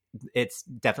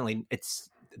definitely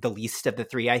the least of the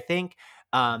three, I think.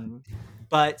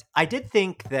 But I did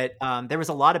think that there was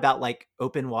a lot about like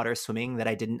open water swimming that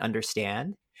I didn't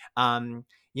understand.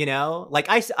 Like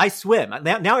I swim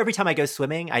now. Every time I go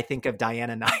swimming, I think of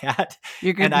Diana Nyad.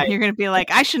 You're gonna be like,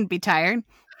 I shouldn't be tired.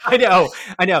 I know.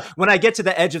 When I get to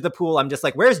the edge of the pool, I'm just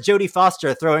like, where's Jodie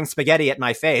Foster throwing spaghetti at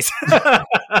my face? But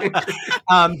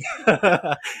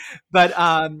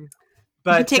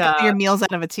you take your meals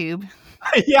out of a tube.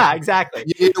 Yeah, exactly.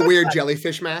 You need a weird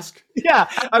jellyfish mask. Yeah,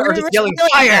 I'm just yelling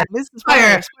fire,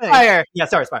 fire. Yeah,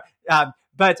 sorry, it's fire.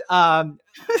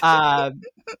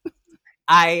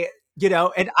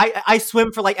 I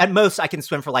swim for like, at most I can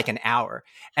swim for like an hour,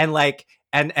 and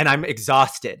I'm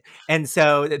exhausted. And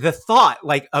so the thought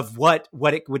like of what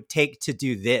it would take to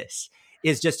do this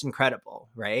is just incredible.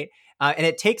 Right. And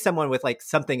it takes someone with like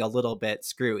something a little bit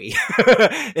screwy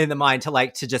in the mind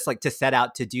to set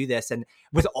out to do this, and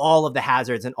with all of the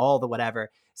hazards and all the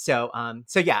whatever. So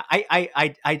yeah,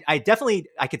 I definitely,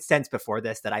 I could sense before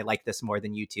this that I like this more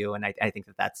than you two. And I think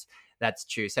that's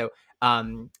true. So,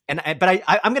 I'm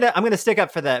gonna stick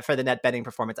up for the Annette Bening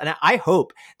performance. And I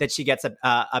hope that she gets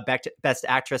a Best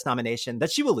Actress nomination that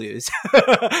she will lose.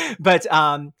 But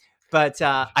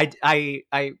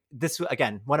this,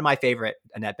 again, one of my favorite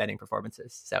Annette Bening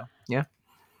performances. So yeah.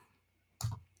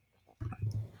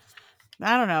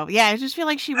 I don't know. Yeah, I just feel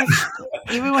like she was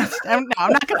even when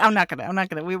I'm not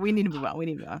gonna. We need to move on. We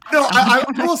need to move on. No, I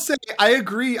will say I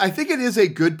agree. I think it is a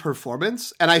good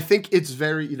performance, and I think it's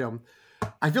very,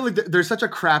 I feel like there's such a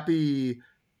crappy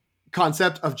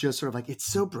concept of just sort of like, it's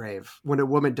so brave when a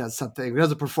woman does something, does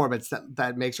a performance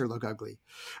that makes her look ugly.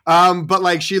 But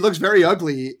like, she looks very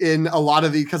ugly in a lot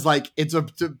of because like it's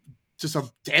just a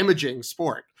damaging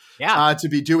sport to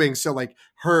be doing. So like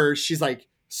she's like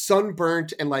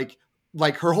sunburnt and like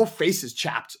her whole face is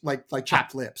chapped, like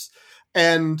chapped lips.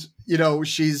 And,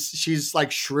 she's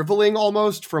like shriveling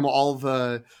almost from all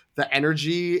the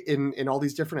energy in all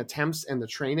these different attempts and the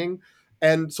training.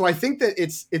 And so I think that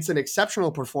it's an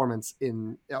exceptional performance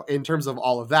in terms of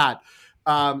all of that.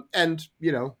 And,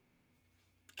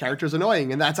 character's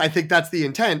annoying. And I think that's the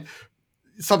intent.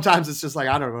 Sometimes it's just like,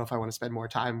 I don't know if I want to spend more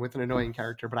time with an annoying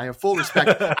character, but I have full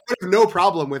respect. I have no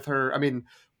problem with her. I mean,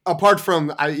 apart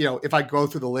from, if I go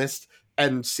through the list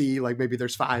and see like maybe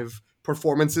there's 5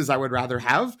 performances I would rather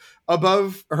have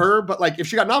above her. But like, if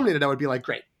she got nominated, I would be like,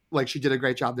 great. Like, she did a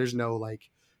great job. There's no like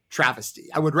travesty.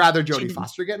 I would rather Jodie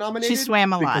Foster get nominated. She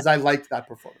swam a lot because I liked that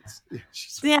performance.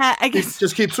 Yeah, I guess.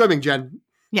 Just keep swimming, Jen.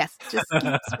 Yes, just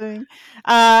keep swimming.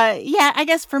 Yeah, I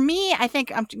guess for me, I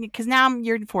think because now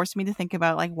you're forcing me to think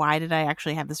about like, why did I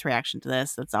actually have this reaction to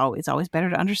this? It's always better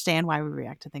to understand why we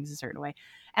react to things a certain way.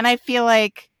 And I feel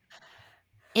like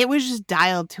it was just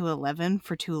dialed to 11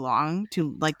 for too long,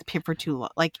 too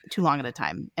long at a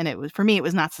time. And it was, for me, it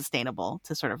was not sustainable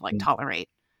to sort of like tolerate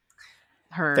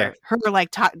her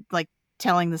like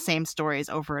telling the same stories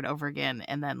over and over again.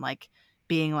 And then like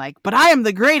being like, but I am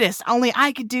the greatest. Only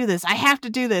I could do this. I have to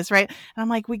do this. Right. And I'm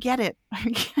like, we get it.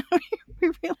 We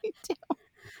really do.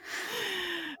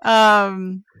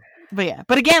 But yeah,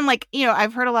 but again, like,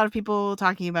 I've heard a lot of people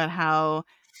talking about how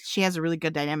she has a really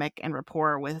good dynamic and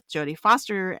rapport with Jodie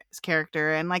Foster's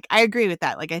character. And like, I agree with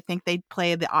that. Like, I think they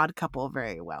play the odd couple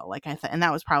very well. Like and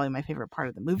that was probably my favorite part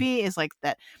of the movie is like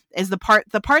that is the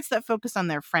parts that focus on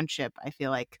their friendship. I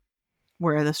feel like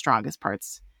were the strongest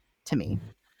parts to me.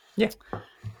 Yeah.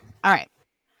 All right.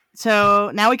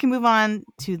 So now we can move on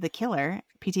to The Killer.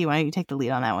 PT, why don't you take the lead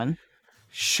on that one?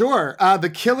 Sure. The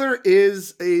Killer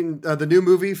is the new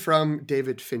movie from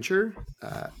David Fincher.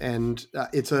 And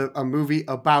it's a movie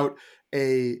about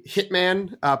a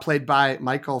hitman played by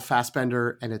Michael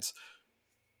Fassbender. And it's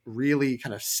really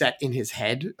kind of set in his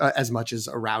head as much as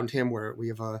around him, where we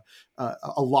have a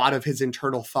lot of his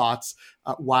internal thoughts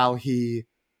while he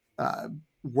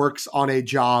works on a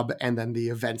job and then the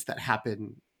events that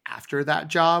happen after that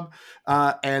job.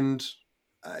 It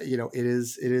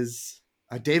is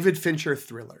a David Fincher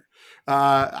thriller.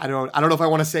 I don't know if I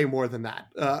want to say more than that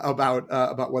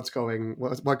about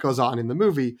what goes on in the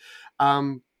movie.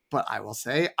 But I will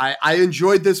say I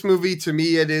enjoyed this movie. To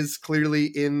me, it is clearly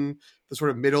in the sort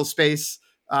of middle space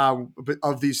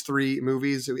of these 3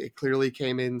 movies. It clearly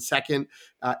came in second.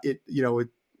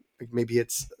 Maybe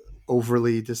it's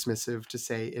overly dismissive to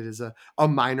say it is a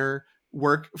minor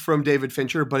work from David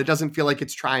Fincher, but it doesn't feel like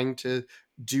it's trying to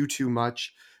do too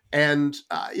much. And,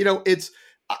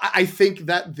 I think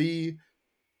that the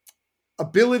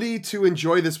ability to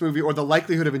enjoy this movie, or the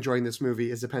likelihood of enjoying this movie,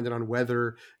 is dependent on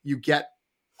whether you get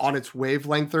on its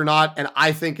wavelength or not. And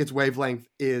I think its wavelength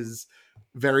is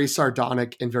very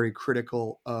sardonic and very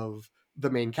critical of the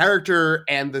main character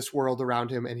and this world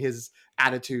around him and his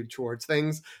attitude towards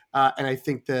things. And I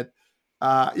think that,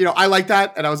 I like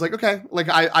that. And I was like, okay, like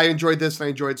I enjoyed this, and I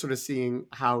enjoyed sort of seeing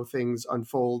how things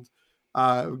unfold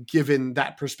given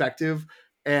that perspective.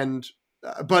 And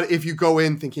but if you go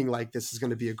in thinking like this is going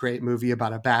to be a great movie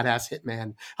about a badass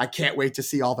hitman, I can't wait to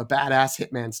see all the badass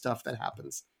hitman stuff that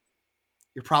happens,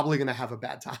 you're probably going to have a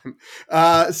bad time.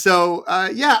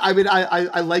 I mean,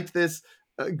 I liked this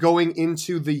going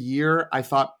into the year. I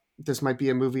thought this might be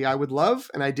a movie I would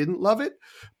love, and I didn't love it,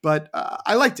 but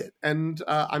I liked it. And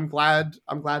I'm glad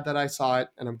that I saw it,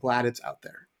 and I'm glad it's out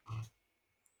there.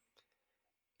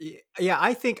 Yeah,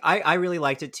 I think I really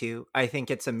liked it too. I think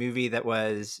it's a movie that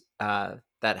was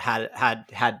that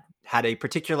had a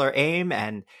particular aim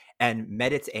and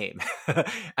met its aim.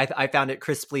 I found it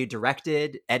crisply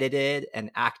directed, edited,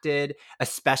 and acted,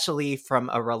 especially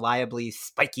from a reliably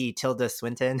spiky Tilda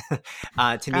Swinton. To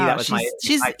me, that was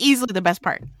she's easily the best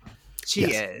part. She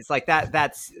is like that.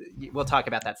 That's we'll talk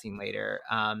about that scene later.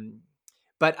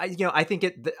 But I think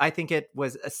it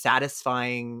was a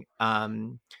satisfying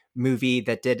movie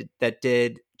that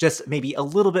did just maybe a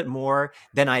little bit more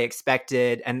than I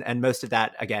expected, and most of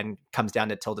that again comes down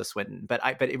to Tilda Swinton. But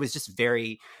it was just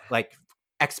very like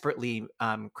expertly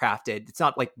crafted. It's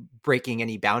not like breaking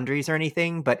any boundaries or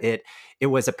anything, but it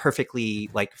was a perfectly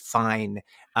like fine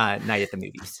night at the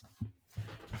movies.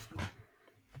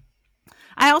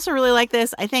 I also really like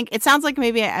this. I think it sounds like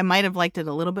maybe I might have liked it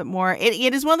a little bit more.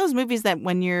 It is one of those movies that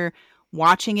when you're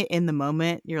watching it in the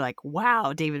moment, you're like,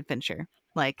 wow, David Fincher.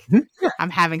 Like, I'm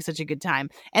having such a good time.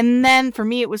 And then for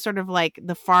me, it was sort of like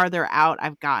the farther out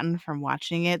I've gotten from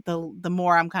watching it, the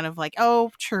more I'm kind of like,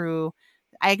 oh, true.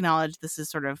 I acknowledge this is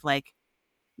sort of like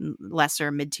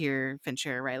lesser mid-tier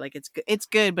Fincher, right? Like it's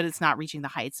good, but it's not reaching the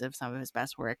heights of some of his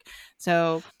best work.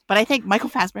 So, but I think Michael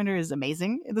Fassbender is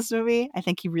amazing in this movie. I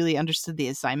think he really understood the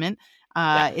assignment.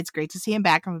 It's great to see him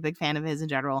back. I'm a big fan of his in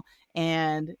general,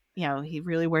 and he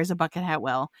really wears a bucket hat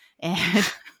well.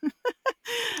 And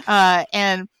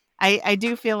and I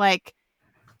do feel like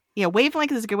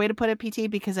wavelength is a good way to put it,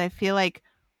 PT, because I feel like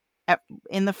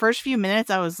in the first few minutes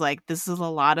I was like, this is a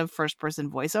lot of first person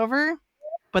voiceover.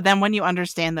 But then when you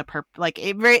understand the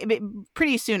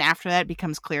pretty soon after that, it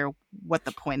becomes clear what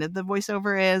the point of the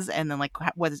voiceover is, and then like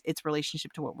what is its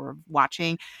relationship to what we're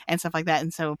watching and stuff like that.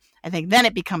 And so I think then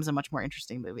it becomes a much more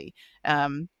interesting movie.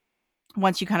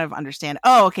 Once you kind of understand,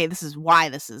 oh, okay, this is why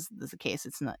this is the case.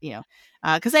 It's not,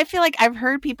 because I feel like I've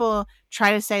heard people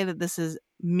try to say that this is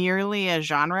merely a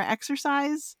genre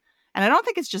exercise. And I don't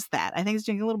think it's just that. I think it's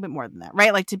doing a little bit more than that,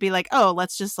 right? Like to be like, oh,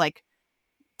 let's just like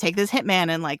take this hitman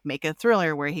and like make a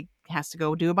thriller where he has to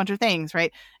go do a bunch of things,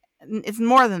 right? It's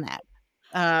more than that.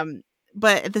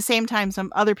 But at the same time,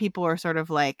 some other people are sort of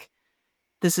like,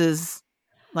 this is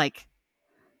like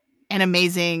an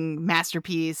amazing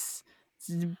masterpiece.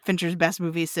 Fincher's best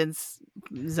movie since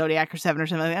Zodiac or Seven or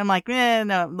something. I'm like,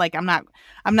 no, like I'm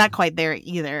not quite there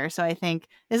either. So I think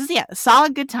this is a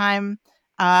solid good time.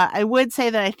 I would say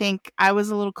that I think I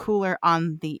was a little cooler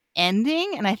on the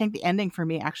ending, and I think the ending for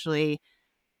me actually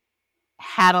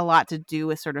had a lot to do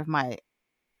with sort of my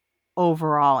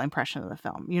overall impression of the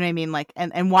film. You know what I mean? Like,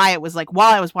 and why it was like,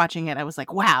 while I was watching it, I was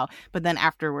like, wow. But then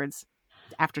afterwards,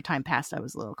 after time passed, I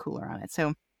was a little cooler on it.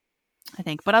 So I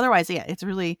think, but otherwise, I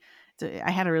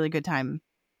had a really good time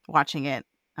watching it.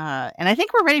 And I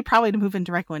think we're ready probably to move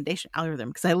into recommendation algorithm,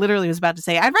 because I literally was about to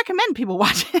say, I'd recommend people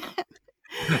watch it.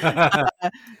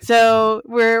 So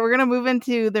we're going to move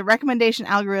into the recommendation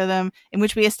algorithm, in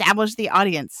which we establish the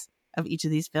audience of each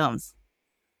of these films.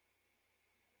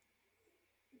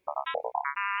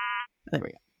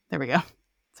 There we go.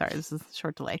 Sorry, this is a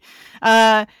short delay.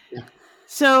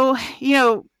 So,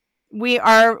 we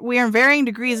are in varying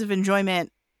degrees of enjoyment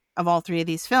of all three of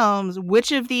these films.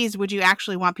 Which of these would you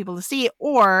actually want people to see?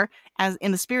 Or, as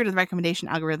in the spirit of the recommendation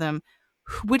algorithm,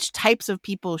 which types of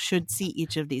people should see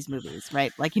each of these movies,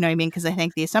 right? Like, you know what I mean? Because I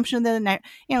think the assumption that,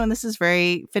 and this is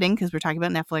very fitting because we're talking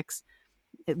about Netflix,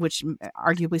 which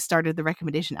arguably started the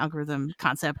recommendation algorithm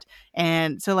concept.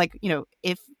 And so, like,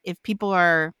 if people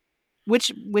are,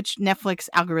 which Netflix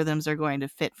algorithms are going to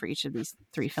fit for each of these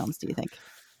three films, do you think?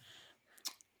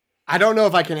 I don't know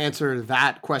if I can answer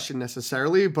that question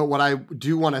necessarily, but what I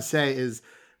do want to say is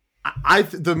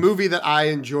the movie that I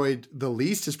enjoyed the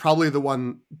least is probably the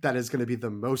one that is going to be the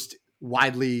most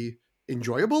widely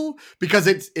enjoyable, because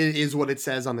it is what it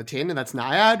says on the tin, and that's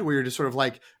Nyad, where you're just sort of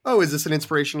like, oh, is this an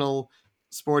inspirational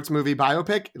sports movie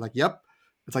biopic? You're like, yep.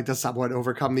 It's like, does someone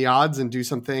overcome the odds and do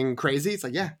something crazy? It's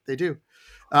like, yeah, they do.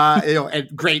 And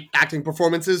great acting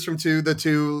performances from the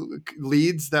two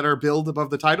leads that are billed above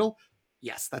the title.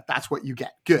 Yes, that's what you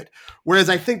get. Good. Whereas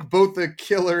I think both The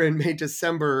Killer and May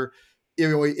December,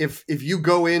 if you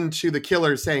go into The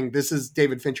Killer saying this is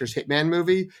David Fincher's Hitman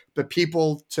movie, the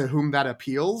people to whom that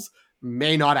appeals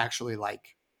may not actually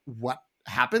like what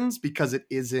happens, because it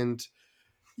isn't,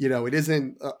 it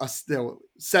isn't a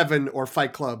Seven or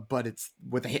Fight Club, but it's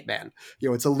with a hitman.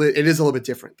 It is a little bit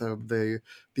different.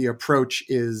 The approach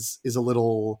is a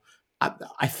little,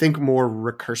 I think, more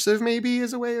recursive, maybe,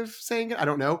 is a way of saying it. I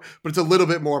don't know, but it's a little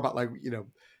bit more about, like,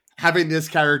 having this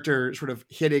character sort of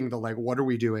hitting the, like, what are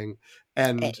we doing,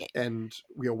 and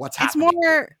what's happening.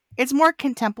 It's more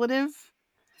contemplative.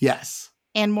 Yes.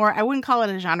 And more, I wouldn't call it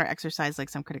a genre exercise like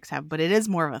some critics have, but it is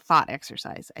more of a thought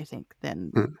exercise, I think,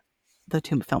 than the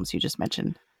two films you just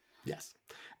mentioned. Yes.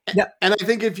 And I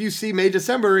think if you see May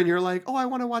December and you're like, oh, I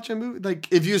want to watch a movie,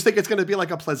 like, if you think it's going to be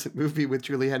like a pleasant movie with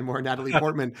Julianne Moore and Natalie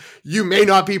Portman, you may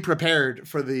not be prepared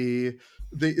for the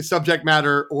subject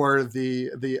matter or the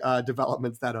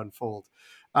developments that unfold.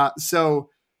 So,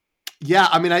 yeah,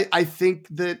 I mean, I think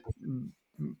that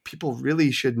people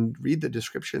really shouldn't read the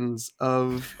descriptions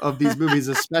of these movies,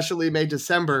 especially May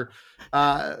December,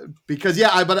 because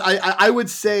I would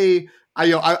say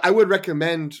I would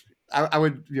recommend. I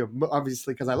would,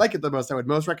 obviously, because I like it the most, I would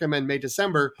most recommend May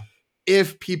December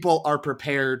if people are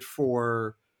prepared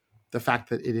for the fact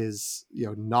that it is,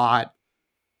 not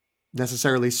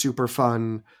necessarily super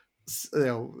fun,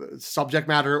 subject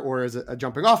matter or as a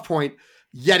jumping off point.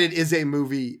 Yet it is a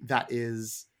movie that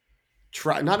is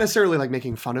not necessarily like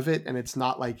making fun of it, and it's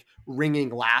not like wringing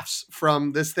laughs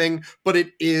from this thing, but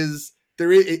it is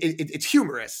it's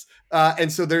humorous,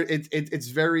 and so it's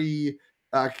very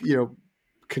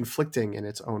conflicting in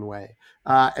its own way,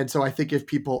 and so I think if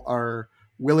people are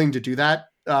willing to do that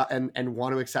and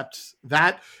want to accept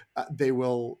that, they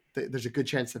will. There's a good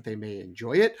chance that they may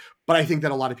enjoy it, but I think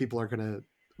that a lot of people are going to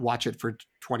watch it for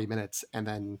 20 minutes and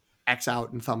then X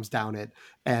out and thumbs down it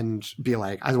and be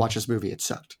like, I watched this movie, it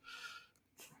sucked.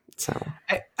 So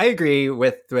I agree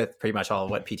with pretty much all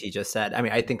of what PT just said. I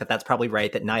mean, I think that that's probably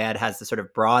right, that Nyad has the sort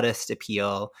of broadest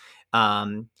appeal,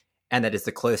 and that is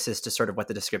the closest to sort of what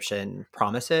the description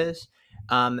promises.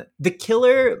 The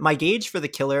killer, my gauge for the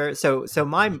killer. So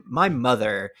my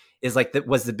mother is like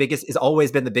is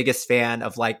always been the biggest fan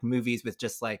of like movies with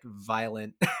just like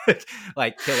violent,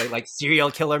 like killer, like serial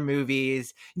killer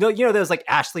movies. You know those like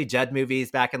Ashley Judd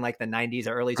movies back in like the 90s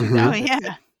or early 2000s. Oh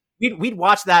yeah. We'd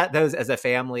watch those as a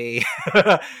family,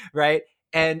 right?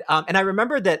 And I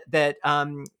remember that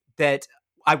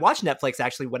I watched Netflix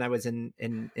actually when I was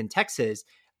in Texas,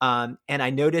 and I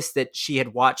noticed that she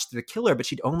had watched The Killer, but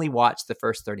she'd only watched the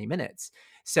first 30 minutes.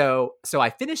 So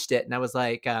I finished it, and I was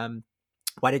like,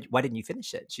 why didn't you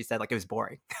finish it? She said like it was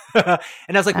boring, and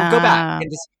I was like, well, go back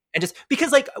and just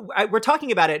because like we're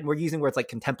talking about it and we're using words like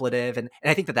contemplative, and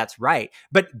I think that that's right,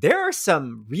 but there are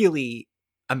some really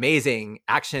amazing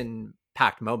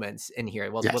action-packed moments in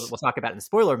here. We'll talk about it in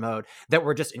spoiler mode, that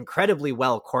were just incredibly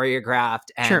well choreographed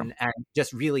and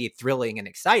just really thrilling and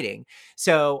exciting.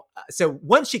 So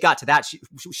once she got to that,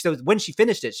 so when she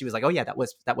finished it, she was like, "Oh yeah, that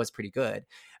was pretty good."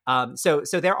 So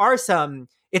there are some.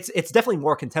 It's definitely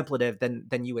more contemplative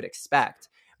than you would expect,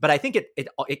 but I think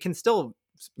it can still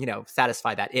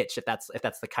satisfy that itch if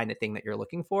that's the kind of thing that you're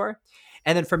looking for.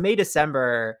 And then for May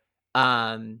December.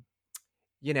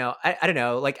 I don't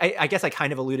know, like, I guess I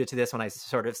kind of alluded to this when I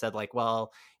sort of said like,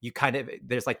 well,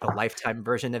 there's like the Lifetime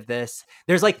version of this.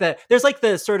 There's like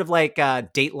the sort of like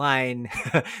Dateline,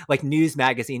 like news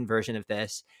magazine version of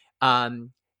this,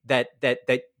 that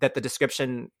the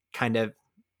description kind of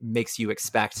makes you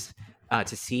expect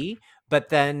to see. But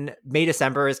then May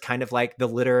December is kind of like the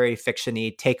literary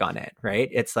fiction-y take on it, right?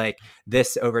 It's like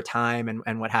this over time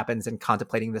and what happens, and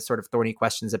contemplating the sort of thorny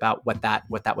questions about what that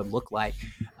would look like.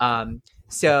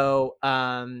 So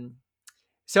I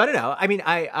don't know. I mean,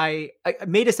 I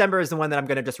May December is the one that I'm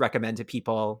going to just recommend to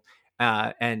people.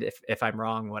 And if I'm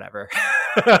wrong, whatever.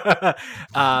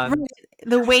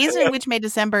 The ways in which May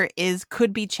December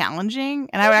could be challenging,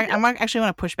 and I actually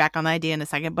want to push back on the idea in a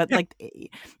second, but like,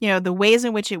 the ways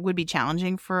in which it would be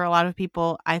challenging for a lot of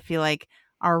people, I feel like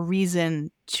are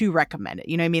reason to recommend it.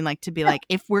 You know what I mean? Like, to be like,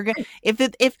 if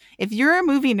you're a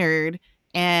movie nerd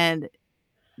and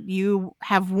you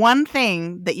have one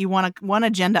thing that you one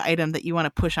agenda item that you want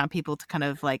to push on people to kind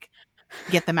of like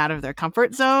get them out of their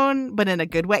comfort zone, but in a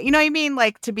good way. You know what I mean?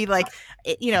 Like, to be like,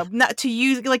 not to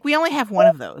use, like, we only have one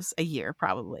of those a year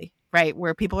probably, right?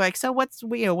 Where people are like, so what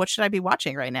should I be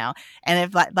watching right now? And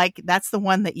if like, that's the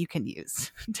one that you can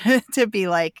use to be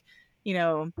like,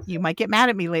 you might get mad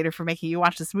at me later for making you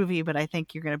watch this movie, but I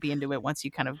think you're going to be into it once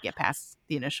you kind of get past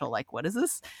the initial, like, what is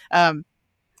this?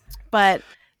 But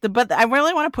I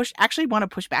really want to push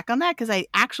back on that, because I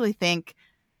actually think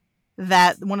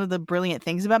that one of the brilliant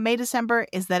things about May December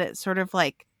is that it sort of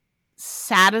like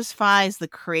satisfies the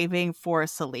craving for a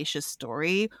salacious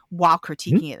story while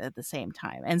critiquing it at the same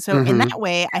time. And so in that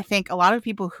way, I think a lot of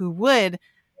people who would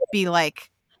be like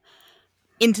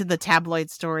into the tabloid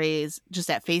stories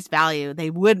just at face value, they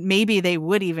would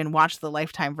even watch the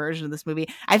Lifetime version of this movie.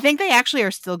 I think they actually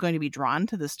are still going to be drawn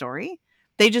to the story.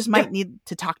 They just might need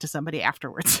to talk to somebody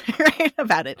afterwards, right,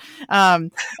 about it.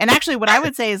 And actually, what I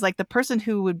would say is like the person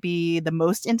who would be the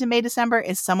most into May December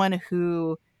is someone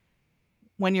who,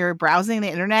 when you're browsing the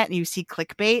internet and you see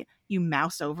clickbait, you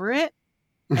mouse over it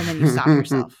and then you stop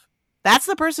yourself. That's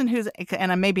the person who's,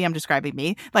 and maybe I'm describing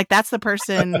me, like that's the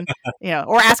person,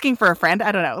 or asking for a friend.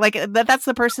 I don't know. Like that's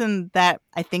the person that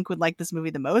I think would like this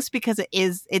movie the most, because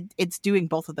it's doing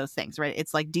both of those things, right?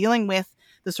 It's like dealing with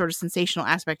the sort of sensational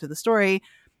aspect of the story,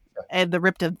 and the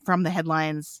ripped from the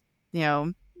headlines,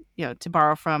 to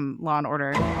borrow from Law and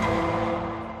Order.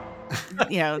 I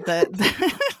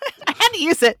had to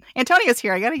use it. Antonio's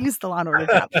here. I got to use the Law and Order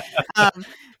job.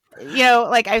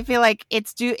 Like I feel like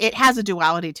it has a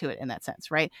duality to it in that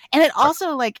sense, right? And it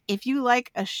also, like, if you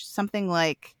like something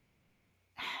like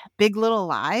Big Little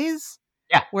Lies,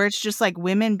 where it's just like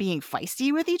women being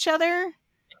feisty with each other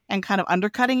and kind of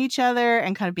undercutting each other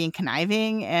and kind of being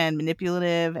conniving and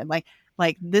manipulative and like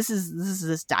like this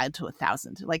dialed to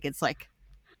 1,000.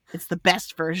 It's the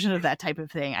best version of that type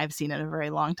of thing I've seen in a very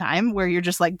long time, where you're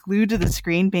just like glued to the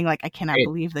screen being like, I cannot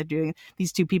believe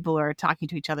these two people are talking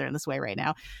to each other in this way right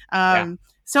now.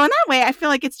 So in that way, I feel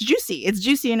like it's juicy. It's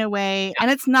juicy in a way, and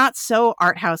it's not so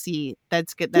art housey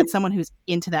that's good that someone who's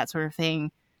into that sort of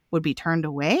thing would be turned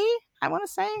away, I want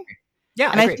to say.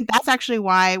 Yeah. And I think that's actually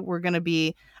why we're going to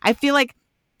be, I feel like,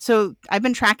 so I've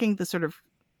been tracking the sort of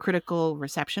critical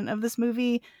reception of this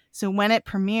movie. So when it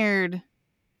premiered,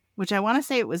 which I want to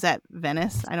say it was at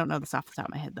Venice. I don't know this off the top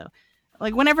of my head, though.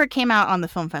 Like, whenever it came out on the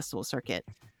film festival circuit,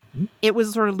 it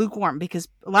was sort of lukewarm because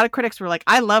a lot of critics were like,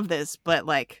 I love this, but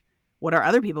like, what are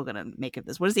other people going to make of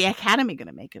this? What is the Academy going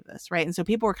to make of this? Right. And so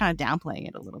people were kind of downplaying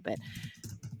it a little bit.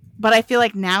 But I feel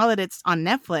like now that it's on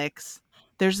Netflix,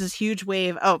 there's this huge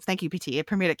wave. Oh, thank you, PT. It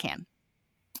premiered at Cannes.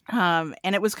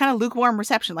 And it was kind of lukewarm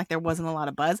reception, like there wasn't a lot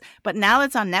of buzz. But now that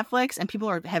it's on Netflix and people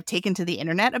have taken to the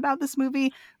internet about this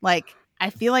movie, like, I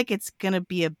feel like it's going to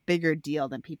be a bigger deal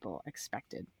than people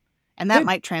expected. And that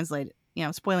might translate,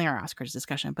 spoiling our Oscars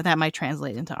discussion, but that might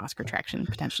translate into Oscar traction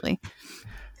potentially.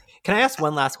 Can I ask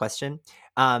one last question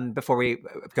before we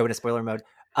go into spoiler mode?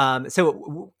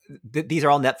 So these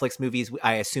are all Netflix movies.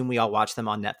 I assume we all watch them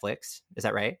on Netflix. Is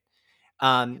that right?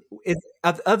 Of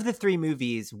the three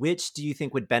movies, which do you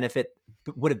think would have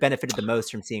benefited the most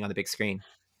from seeing on the big screen?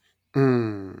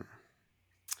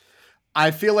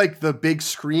 I feel like the big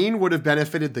screen would have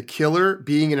benefited The Killer.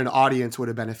 Being in an audience would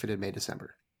have benefited May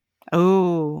December.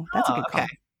 Oh, that's a good call.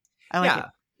 I like it.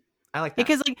 I like that.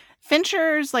 Because like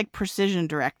Fincher's like precision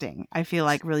directing, I feel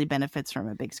like really benefits from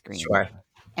a big screen. Sure.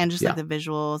 And just like the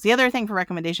visuals. The other thing for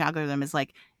recommendation algorithm is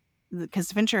like,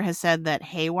 because Fincher has said that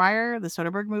Haywire, the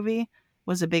Soderbergh movie,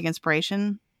 was a big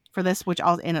inspiration for this,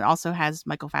 and it also has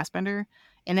Michael Fassbender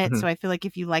in it. So I feel like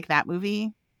if you like that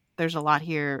movie, there's a lot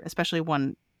here, especially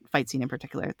one fight scene in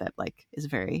particular that like is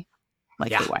very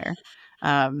like Haywire.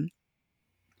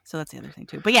 So that's the other thing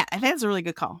too. But yeah, I think it's a really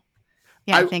good call.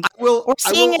 Yeah, I think I will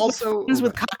also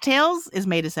with cocktails is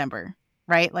May December,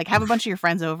 right? Like have a bunch of your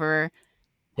friends over,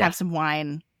 have some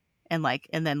wine, and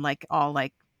then all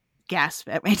like gasp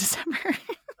at May December.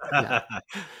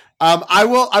 I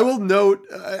will note,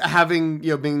 having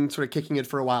been sort of kicking it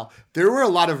for a while, there were a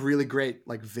lot of really great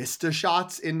like vista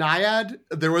shots in Nyad.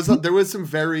 There was some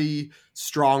very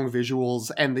strong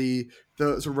visuals, and the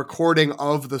sort of recording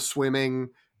of the swimming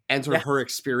and sort of her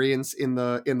experience in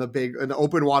the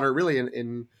open water, really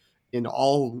in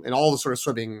all the sort of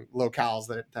swimming locales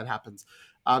that happens.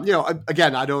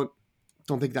 Again, I don't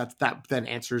think that then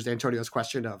answers Antonio's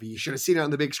question of you should have seen it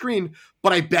on the big screen,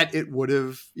 but I bet it would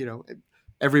have.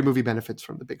 Every movie benefits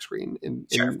from the big screen in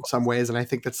some ways, and I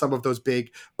think that some of those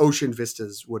big ocean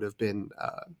vistas would have been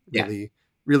really,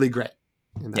 really great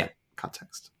in that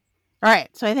context. All right,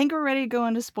 so I think we're ready to go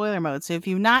into spoiler mode. So if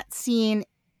you've not seen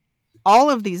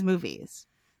all of these movies,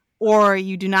 or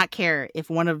you do not care if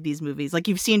one of these movies, like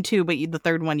you've seen two, but the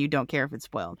third one you don't care if it's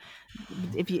spoiled,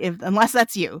 unless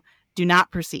that's you, do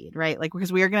not proceed, right? Like,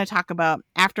 because we are going to talk about,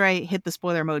 after I hit the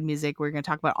spoiler mode music, we're going to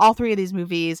talk about all three of these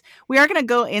movies. We are going to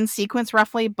go in sequence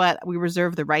roughly, but we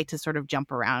reserve the right to sort of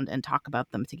jump around and talk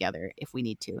about them together if we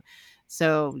need to.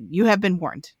 So you have been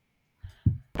warned.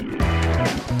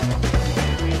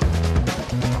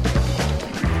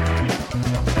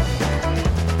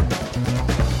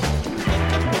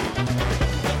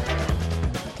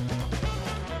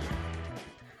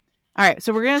 All right,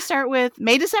 so we're going to start with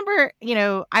May December.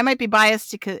 I might be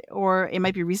biased or it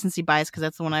might be recency bias because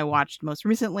that's the one I watched most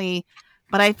recently.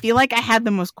 But I feel like I had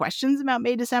the most questions about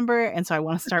May December, and so I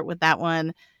want to start with that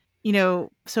one.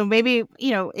 So maybe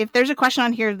if there's a question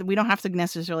on here, we don't have to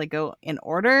necessarily go in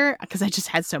order because I just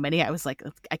had so many. I was like,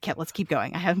 let's keep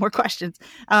going. I have more questions.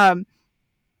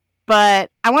 But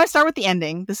I want to start with the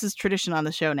ending. This is tradition on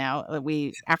the show now.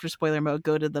 We, after spoiler mode,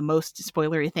 go to the most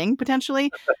spoilery thing,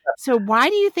 potentially. So why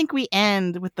do you think we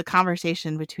end with the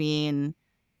conversation between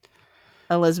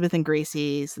Elizabeth and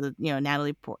Gracie,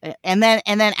 Natalie Portman, and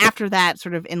then after that,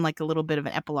 sort of in like a little bit of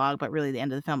an epilogue, but really the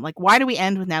end of the film? Like, why do we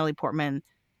end with Natalie Portman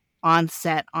on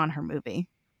set on her movie?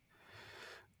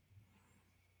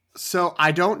 So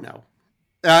I don't know.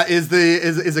 Is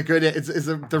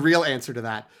the real answer to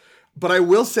that? But I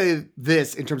will say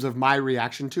this in terms of my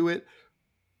reaction to it,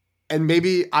 and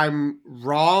maybe I'm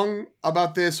wrong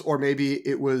about this, or maybe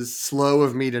it was slow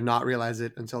of me to not realize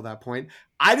it until that point.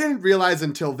 I didn't realize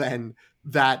until then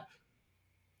that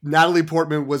Natalie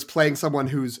Portman was playing someone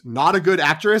who's not a good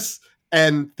actress,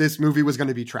 and this movie was going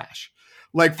to be trash.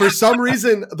 Like, for some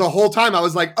reason, the whole time I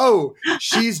was like, oh,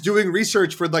 she's doing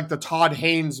research for like the Todd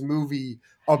Haynes movie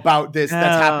about this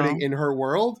that's happening in her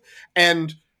world.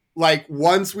 And like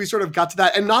once we sort of got to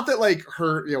that, and not that like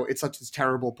her, it's such this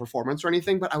terrible performance or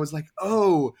anything, but I was like,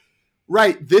 oh,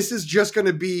 right, this is just going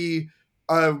to be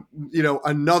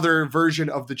another version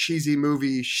of the cheesy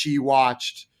movie she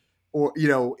watched, or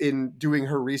in doing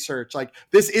her research. Like,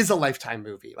 this is a Lifetime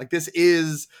movie. Like, this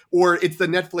is, or it's the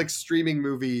Netflix streaming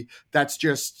movie that's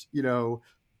just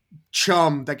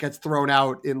chum that gets thrown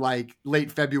out in like late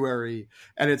February,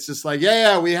 and it's just like,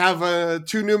 yeah, we have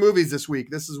 2 new movies this week,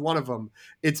 this is one of them.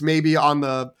 It's maybe on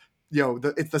the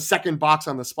it's the second box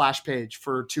on the splash page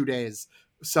for 2 days,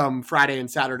 some Friday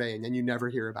and Saturday, and then you never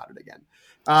hear about it again.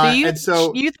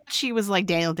 So you thought she was like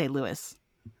Daniel Day-Lewis,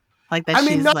 like that? I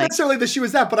mean, not like, necessarily that she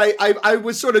was that, but I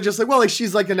was sort of just like, well, like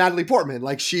she's like a Natalie Portman,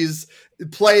 like she's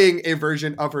playing a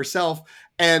version of herself,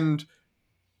 and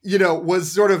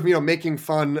was sort of, making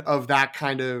fun of that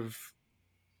kind of,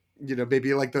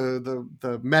 maybe like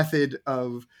the method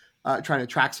of trying to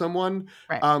track someone.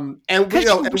 Right. And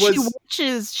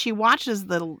she watches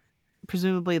the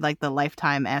presumably like the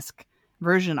Lifetime-esque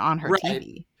version on her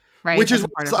TV. Right. Which is,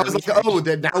 so I was like, oh,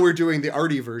 that now we're doing the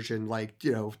arty version, like,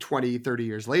 20, 30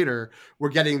 years later, we're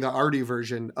getting the arty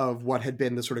version of what had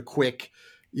been the sort of quick,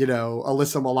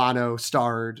 Alyssa Milano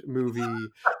starred movie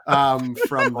from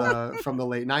the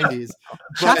late 90s.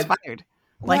 Shots fired.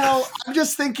 Like, well, I'm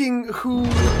just thinking who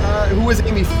was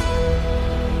Amy.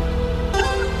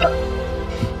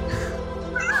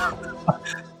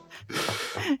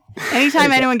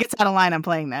 Anytime anyone gets out of line, I'm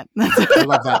playing that. I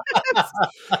love that.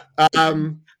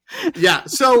 Yeah.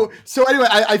 So anyway,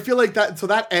 I feel like that. So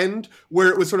that end where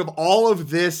it was sort of all of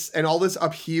this and all this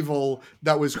upheaval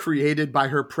that was created by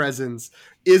her presence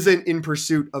isn't in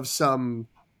pursuit of some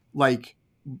like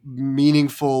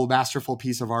meaningful, masterful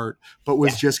piece of art, but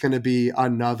was just going to be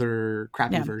another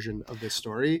crappy version of this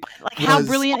story. Like, how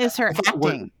brilliant is her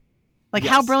acting? Like,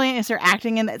 how brilliant is her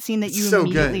acting in that scene that you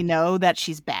immediately know that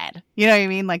she's bad? You know what I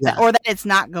mean? Like that, or that it's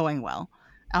not going well.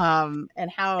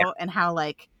 And how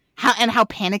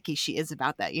panicky she is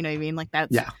about that. You know what I mean? Like,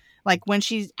 that's like when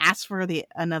she's asked for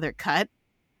another cut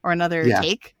or another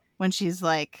take, when she's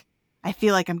like, I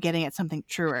feel like I'm getting at something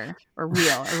truer or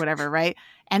real or whatever. Right.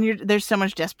 And there's so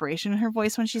much desperation in her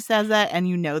voice when she says that. And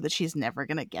you know that she's never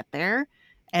going to get there.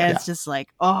 And it's just like,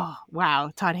 oh,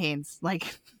 wow. Todd Haynes,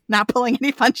 like, not pulling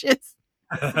any punches.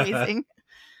 It's amazing.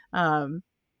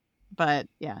 But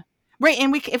yeah. Right.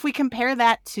 And if we compare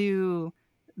that to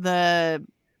the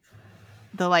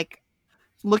like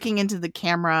looking into the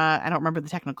camera, I don't remember the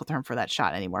technical term for that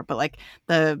shot anymore, but like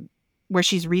where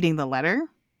she's reading the letter,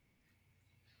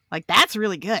 like, that's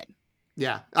really good.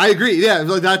 Yeah, I agree. Yeah,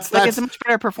 that's it's a much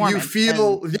better performance.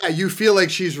 You feel like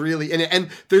she's really in it, and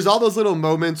there's all those little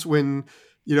moments when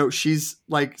she's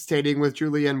like staying with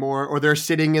Julianne Moore, or they're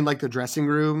sitting in like the dressing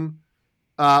room.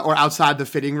 Or outside the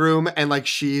fitting room, and like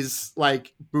she's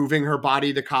like moving her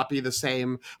body to copy the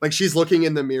same, like she's looking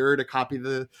in the mirror to copy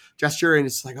the gesture, and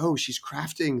it's like, oh, she's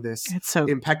crafting this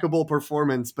impeccable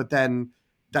performance. But then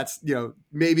that's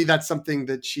maybe that's something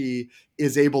that she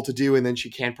is able to do, and then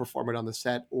she can't perform it on the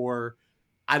set. Or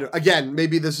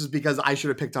maybe this is because I should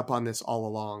have picked up on this all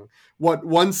along.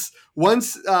 Once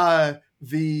the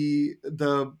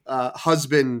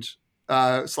husband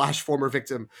 / former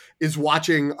victim is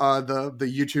watching the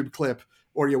YouTube clip,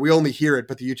 or we only hear it,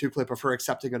 but the YouTube clip of her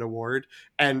accepting an award,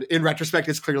 and in retrospect,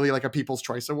 it's clearly like a People's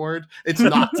Choice Award. It's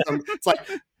not it's like,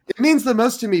 it means the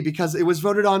most to me because it was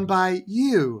voted on by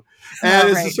you, and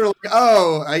it's just sort of like,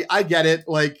 oh, I get it.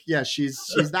 Like, yeah, she's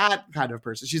that kind of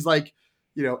person. She's like,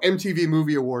 MTV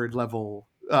Movie Award level,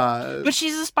 but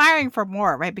she's aspiring for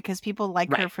more, right? Because people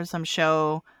like her for some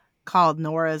show called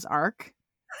Nora's Ark.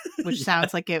 Which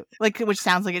sounds like it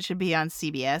should be on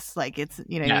CBS. Like, it's, what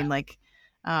I mean? Like,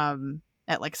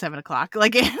 at like 7:00.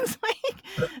 Like, it's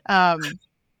like,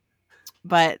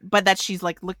 but that she's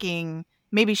like looking,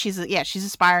 maybe she's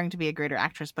aspiring to be a greater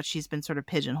actress, but she's been sort of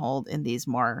pigeonholed in these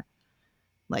more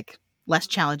like less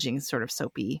challenging sort of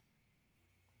soapy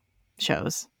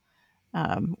shows,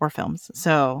 or films.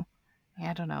 So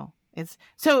I don't know.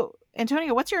 So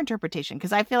Antonio, what's your interpretation?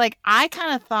 Because I feel like I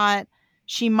kind of thought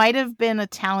she might have been a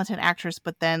talented actress,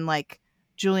 but then like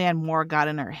Julianne Moore got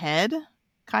in her head,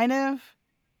 kind of.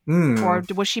 Or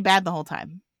was she bad the whole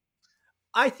time?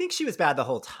 I think she was bad the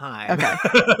whole time. Okay.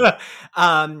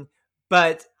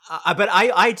 But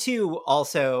I too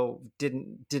also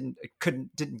didn't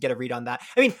get a read on that.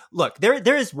 I mean, look,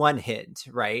 there is one hint,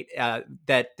 right?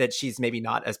 That she's maybe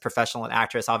not as professional an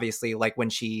actress. Obviously, like when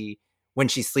she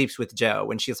sleeps with Joe,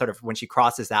 when she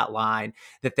crosses that line,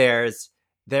 that there's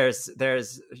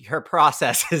her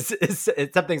process is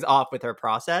something's off with her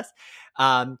process.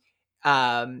 But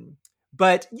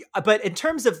but in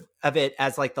terms of it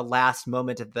as like the last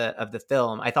moment of the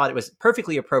film, I thought it was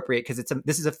perfectly appropriate because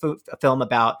this is a film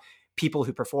about people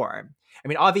who perform. I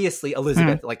mean, obviously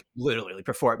Elizabeth like literally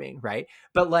performing, right?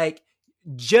 But like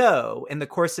Joe in the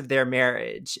course of their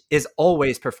marriage is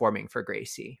always performing for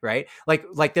Gracie, right?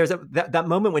 Like there's that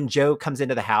moment when Joe comes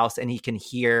into the house and he can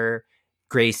hear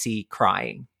Gracie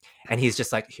crying, and he's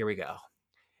just like, here we go.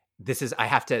 This is, I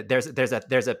have to,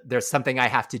 there's something I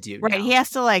have to do Right. now. He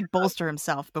has to like bolster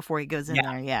himself before he goes in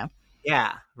there. Yeah.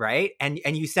 Yeah. Right. And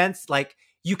you sense like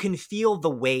you can feel the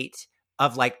weight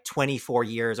of like 24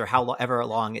 years or however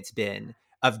long it's been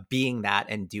of being that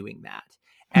and doing that.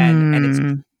 And it's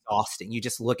exhausting. You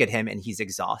just look at him and he's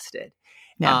exhausted.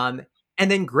 Yeah.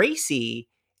 And then Gracie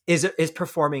is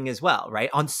performing as well,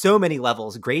 right? On so many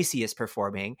levels, Gracie is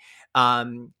performing.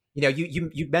 You know,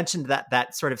 you mentioned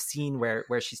that sort of scene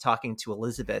where she's talking to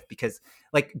Elizabeth, because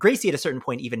like Gracie at a certain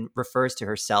point even refers to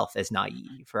herself as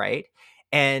naive, right?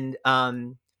 And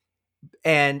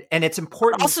it's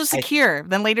important. Also secure.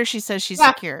 Then later she says she's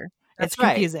Yeah, secure. that's It's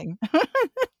confusing. Right.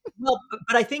 Well,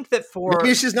 but I think that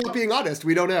maybe she's not being honest.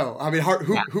 We don't know. I mean,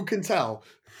 who can tell?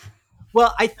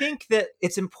 Well, I think that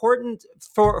it's important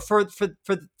for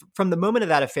from the moment of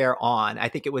that affair on. I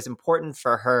think it was important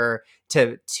for her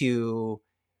to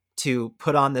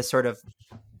put on this sort of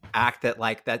act that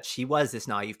like that she was this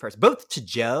naive person, both to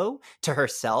Joe, to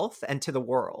herself, and to the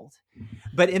world.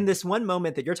 But in this one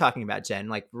moment that you're talking about, Jen,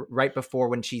 like right before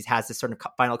when she has this sort of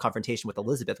final confrontation with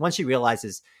Elizabeth, once she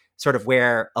realizes sort of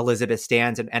where Elizabeth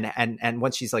stands, and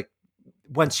once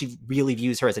she really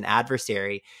views her as an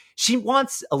adversary, she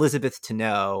wants Elizabeth to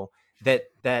know that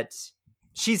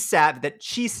she's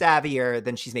savvier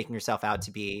than she's making herself out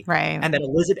to be, Right. and that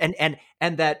Elizabeth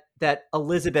and that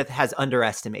Elizabeth has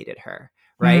underestimated her,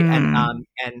 right?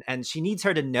 And she needs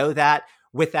her to know that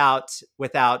without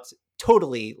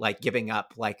totally like giving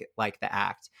up like the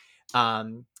act.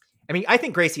 I mean, I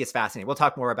think Gracie is fascinating. We'll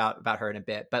talk more about her in a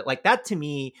bit, but like that to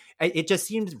me, it just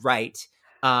seemed right.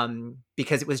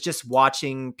 Because it was just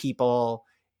watching people,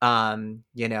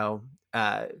 you know,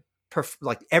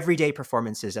 like everyday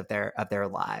performances of their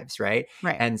lives, right?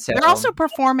 Right. And so they're also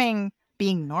performing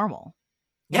being normal.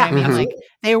 You know what I mean? Like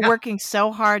they were working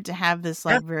so hard to have this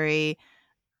like very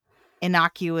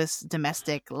innocuous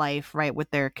domestic life, right,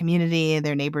 with their community,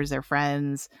 their neighbors, their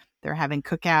friends. They're having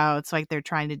cookouts, like they're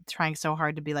trying so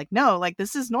hard to be like, no, like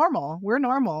this is normal. We're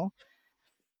normal.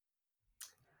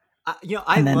 You know,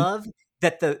 I love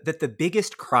that the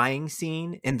biggest crying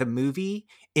scene in the movie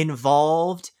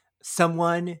involved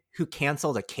someone who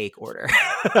canceled a cake order.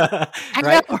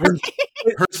 Right?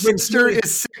 Her sister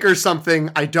is sick or something.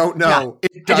 I don't know. Yeah,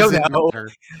 it doesn't matter.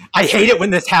 I hate it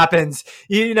when this happens.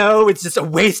 You know, it's just a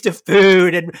waste of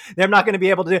food and they're not going to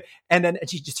be able to do it. And then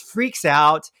she just freaks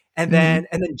out. And then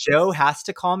Joe has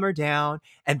to calm her down.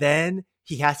 And then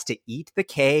he has to eat the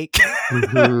cake.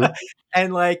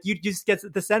 And like, you just get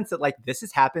the sense that like, this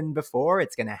has happened before.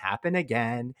 It's going to happen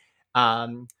again. Yeah,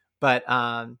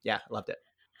 loved it.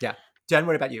 Yeah. Jen,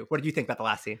 what about you? What did you think about the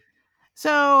last scene?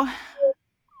 So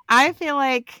I feel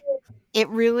like it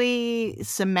really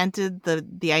cemented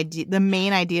the idea. The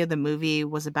main idea of the movie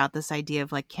was about this idea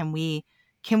of like, can we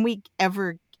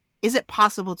ever, is it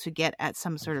possible to get at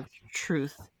some sort of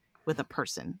truth with a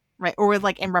person, right? Or with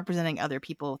like, and representing other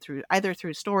people through either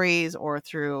through stories or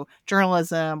through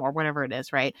journalism or whatever it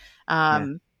is. Right.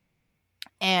 And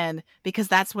because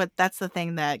that's the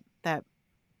thing that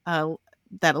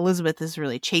Elizabeth is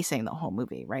really chasing the whole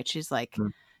movie, right? She's like,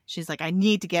 I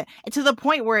need to get to the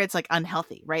point where it's like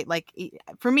unhealthy, right? Like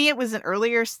for me, it was an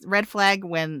earlier red flag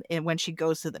when she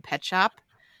goes to the pet shop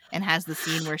and has the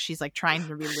scene where she's like trying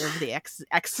to relive the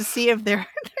ecstasy of their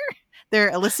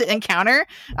illicit encounter.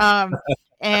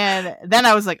 And then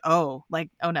I was like, oh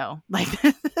no, like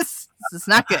this is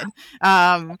not good.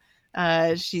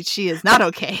 She is not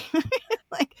okay.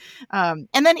 Like,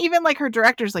 and then even like her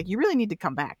director's like, you really need to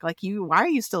come back. Like why are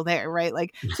you still there? Right.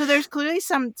 Like, so there's clearly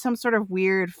some sort of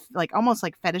weird, like almost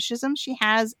like fetishism she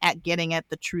has at getting at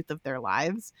the truth of their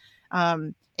lives,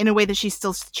 in a way that she's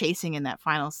still chasing in that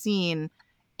final scene.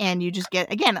 And you just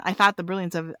get, again, I thought the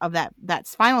brilliance of that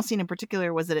final scene in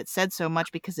particular was that it said so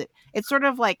much because it's sort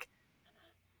of like,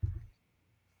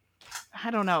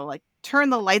 I don't know, like turn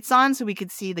the lights on so we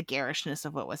could see the garishness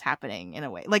of what was happening in a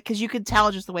way. Like, cause you could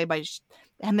tell just the way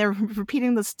and they're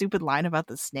repeating the stupid line about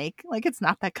the snake. Like it's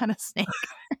not that kind of snake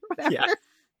or whatever. Yeah.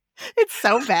 It's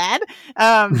so bad.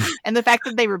 And the fact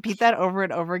that they repeat that over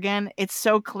and over again, it's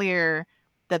so clear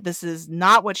that this is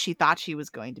not what she thought she was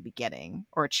going to be getting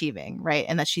or achieving. Right.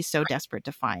 And that she's so desperate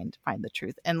to find the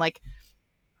truth. And like,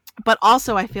 but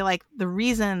also I feel like the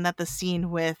reason that the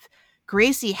scene with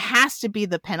Gracie has to be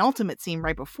the penultimate scene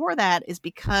right before that, is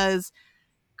because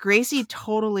Gracie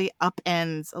totally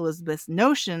upends Elizabeth's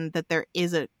notion that there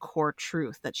is a core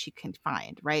truth that she can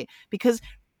find, right? Because,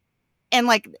 and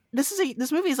like,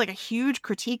 this movie is like a huge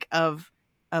critique of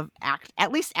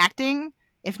at least acting,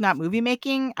 if not movie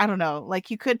making. I don't know.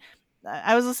 Like, you could,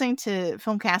 I was listening to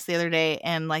Filmcast the other day,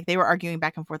 and like they were arguing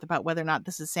back and forth about whether or not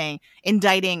this is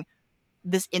indicting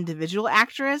this individual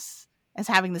actress as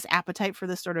having this appetite for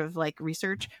this sort of like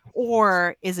research,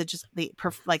 or is it just the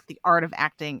art of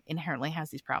acting inherently has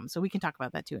these problems? So we can talk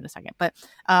about that too in a second. But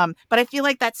I feel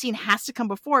like that scene has to come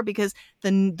before, because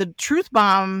the truth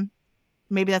bomb,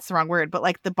 maybe that's the wrong word, but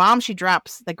like the bomb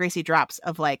that Gracie drops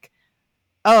of like,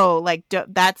 oh, like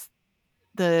that's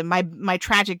my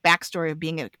tragic backstory of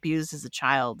being abused as a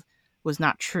child was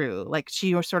not true. Like,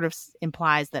 she sort of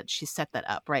implies that she set that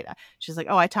up, right? She's like,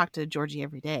 oh, I talk to Georgie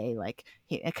every day, like,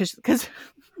 because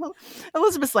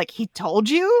Elizabeth's like, he told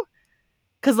you,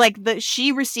 because like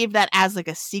she received that as like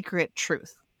a secret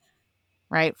truth,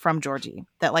 right, from Georgie,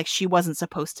 that like she wasn't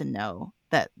supposed to know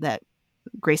that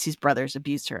Gracie's brothers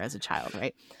abused her as a child,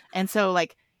 right? And so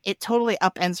like it totally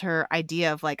upends her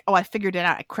idea of like, oh, I figured it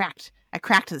out, I cracked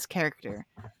this character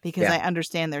because I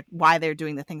understand why they're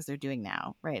doing the things they're doing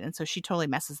now, right? And so she totally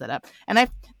messes that up. And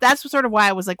that's sort of why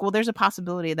I was like, well, there's a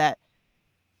possibility that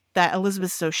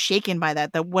Elizabeth's so shaken by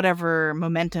that whatever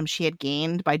momentum she had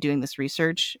gained by doing this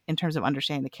research in terms of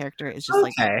understanding the character is just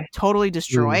like totally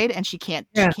destroyed, and she can't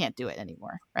do it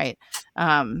anymore, right?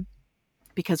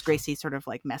 Because Gracie sort of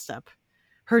like messed up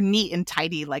her neat and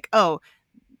tidy, like, oh,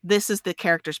 this is the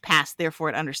character's past, therefore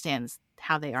it understands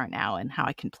how they are now and how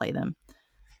I can play them.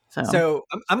 So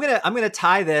I'm gonna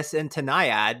tie this into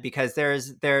Nyad, because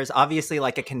there's obviously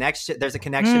like a connection. There's a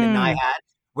connection in Nyad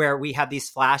where we have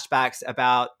these flashbacks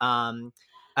about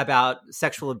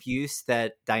sexual abuse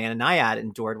that Diana Nyad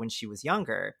endured when she was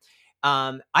younger.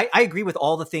 I agree with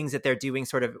all the things that they're doing,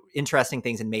 sort of interesting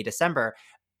things in May, December.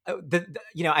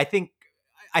 I think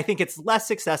it's less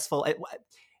successful.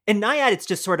 In Nyad, it's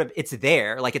just sort of, it's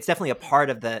there, like it's definitely a part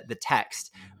of the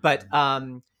text, but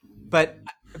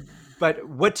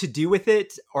what to do with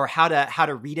it, or how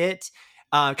to read it,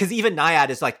 because even Nyad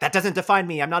is like, that doesn't define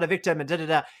me, I'm not a victim, and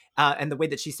and the way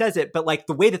that she says it, but like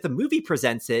the way that the movie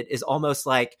presents it is almost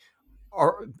like,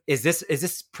 or is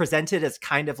this presented as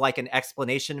kind of like an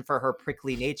explanation for her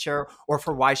prickly nature, or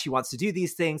for why she wants to do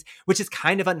these things, which is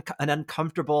kind of an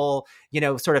uncomfortable,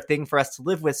 sort of thing for us to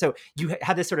live with. So you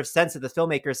had this sort of sense of the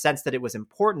filmmaker's sense that it was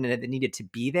important and it needed to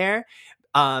be there.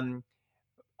 But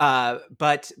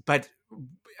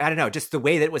I don't know, just the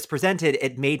way that it was presented,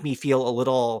 it made me feel a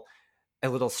little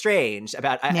strange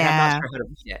about, and I'm not sure how to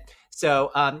read it.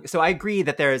 So I agree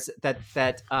that there's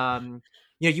that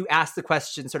you ask the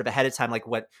question sort of ahead of time, like,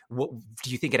 what do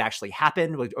you think it actually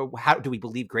happened? Or how do we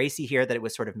believe Gracie here that it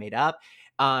was sort of made up?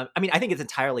 I mean, I think it's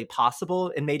entirely possible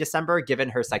in May, December, given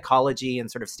her psychology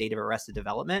and sort of state of arrested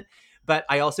development. But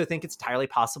I also think it's entirely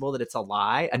possible that it's a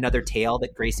lie, another tale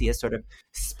that Gracie has sort of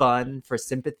spun for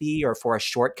sympathy or for a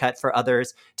shortcut for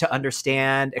others to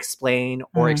understand, explain,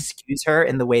 or excuse her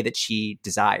in the way that she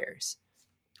desires.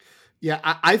 Yeah,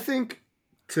 I think,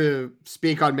 to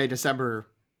speak on May, December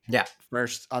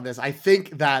first on this, I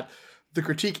think that the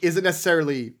critique isn't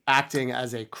necessarily acting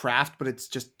as a craft, but it's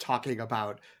just talking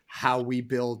about how we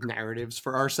build narratives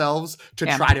for ourselves to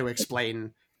try to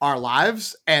explain our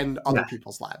lives and other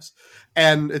people's lives.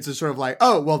 And it's a sort of like,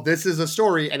 oh, well, this is a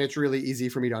story and it's really easy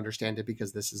for me to understand it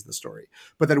because this is the story.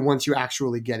 But then once you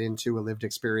actually get into a lived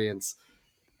experience,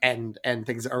 and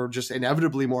things are just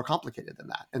inevitably more complicated than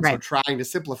that. And so trying to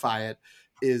simplify it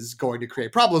is going to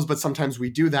create problems. But sometimes we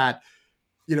do that,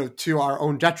 to our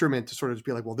own detriment, to sort of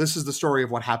be like, well, this is the story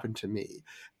of what happened to me.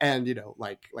 And,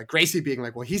 like Gracie being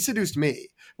like, well, he seduced me.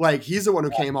 Like, he's the one who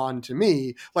came on to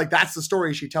me. Like, that's the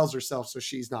story she tells herself. So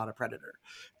she's not a predator.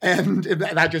 And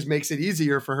that just makes it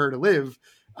easier for her to live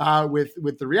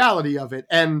with the reality of it.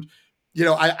 And,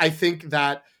 I think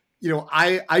that,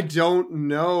 I don't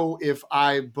know if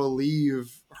I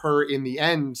believe her in the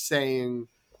end saying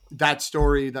that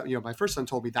story that, my first son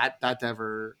told me that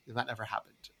never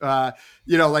happened.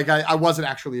 Like I wasn't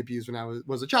actually abused when I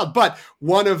was a child. But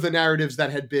one of the narratives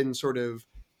that had been sort of,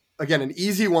 again, an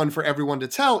easy one for everyone to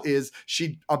tell is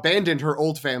she abandoned her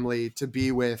old family to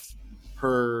be with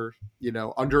her,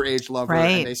 underage lover,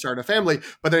 and they start a family.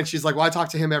 But then she's like, well, I talk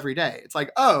to him every day. It's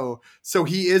like, oh, so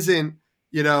he isn't,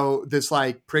 this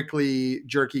like prickly,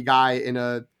 jerky guy in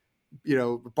a,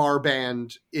 bar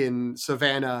band in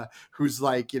Savannah who's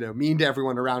like, mean to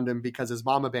everyone around him because his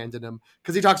mom abandoned him,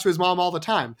 because he talks to his mom all the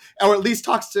time, or at least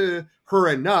talks to her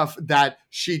enough that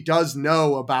she does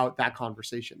know about that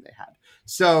conversation they had.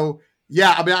 So,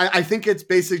 Yeah, I mean, I think it's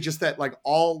basically just that, like,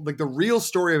 all like the real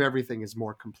story of everything is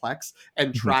more complex,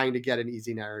 and trying to get an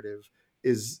easy narrative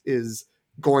is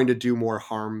going to do more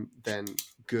harm than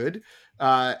good.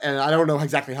 And I don't know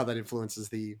exactly how that influences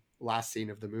the last scene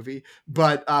of the movie,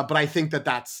 but I think that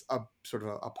that's a sort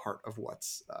of a part of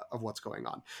what's going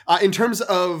on in terms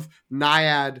of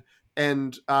Nyad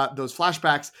and those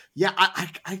flashbacks. Yeah,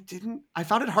 I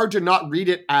found it hard to not read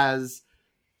it as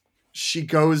she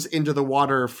goes into the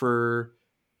water for,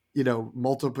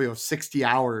 multiple, 60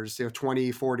 hours,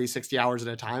 20, 40, 60 hours at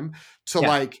a time to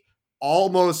like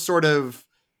almost sort of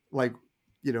like,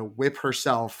 whip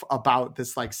herself about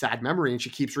this like sad memory. And she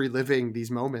keeps reliving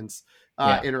these moments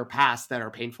in her past that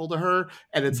are painful to her.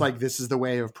 And it's like, this is the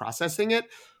way of processing it.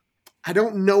 I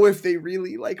don't know if they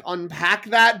really like unpack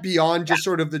that beyond just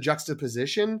sort of the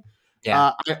juxtaposition.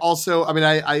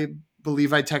 I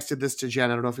believe I texted this to Jen.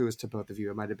 I don't know if it was to both of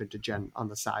you. It might have been to Jen on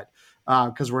the side,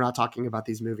 because we're not talking about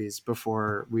these movies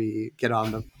before we get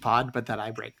on the pod, but that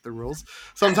I break the rules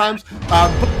sometimes. But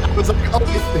I was like,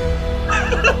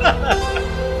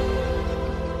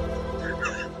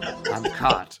 I'm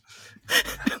caught.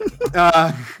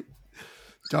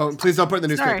 Please don't put in the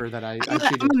newspaper that I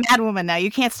cheated. I'm a mad woman now.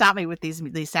 You can't stop me with these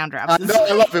sound drops. No,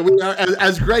 I love it. We are,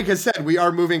 as Greg has said, we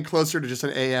are moving closer to just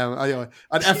an AM,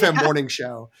 an FM morning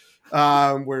show.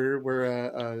 We're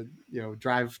a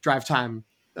drive time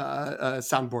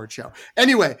soundboard show.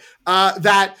 Anyway,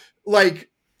 that like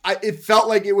it felt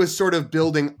like it was sort of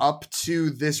building up to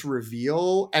this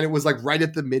reveal, and it was like right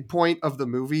at the midpoint of the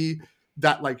movie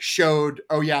that like showed,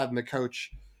 oh yeah, and the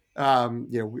coach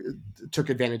took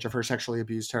advantage of her, sexually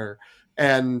abused her,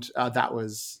 and that's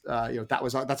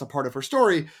a part of her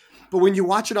story. But when you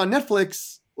watch it on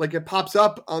Netflix, like it pops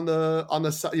up on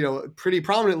the pretty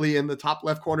prominently in the top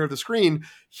left corner of the screen.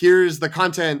 Here's the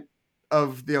content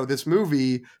of this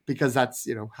movie, because that's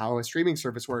how a streaming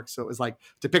service works. So it was like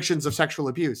depictions of sexual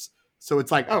abuse. So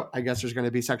it's like, oh, I guess there's going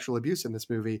to be sexual abuse in this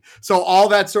movie. So all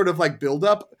that sort of like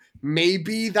buildup,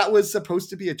 maybe that was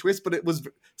supposed to be a twist, but it was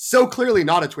so clearly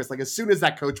not a twist. Like as soon as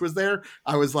that coach was there,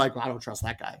 I was like, well, I don't trust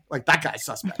that guy. Like that guy's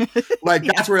suspect. Like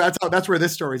that's where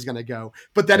this story is going to go.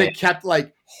 But then it kept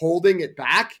like holding it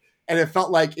back, and it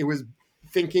felt like it was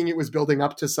thinking it was building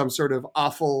up to some sort of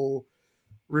awful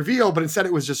reveal, but instead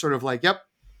it was just sort of like, yep,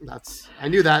 I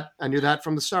knew that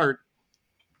from the start.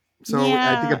 So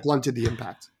I think it blunted the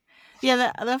impact.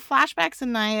 Yeah, the flashbacks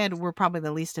in Nyad were probably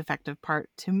the least effective part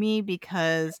to me,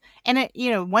 because, and it,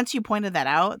 once you pointed that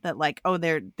out, that like, oh,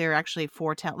 they're actually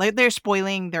like they're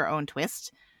spoiling their own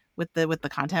twist with the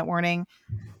content warning,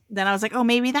 then I was like, oh,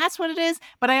 maybe that's what it is.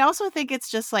 But I also think it's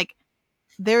just like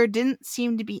there didn't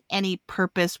seem to be any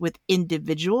purpose with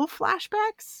individual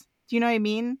flashbacks. Do you know what I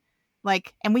mean?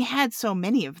 Like, and we had so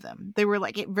many of them. They were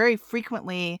like it very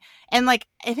frequently, and like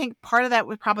I think part of that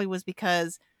was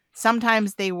because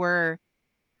sometimes they were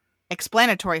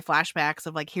explanatory flashbacks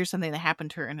of like, here's something that happened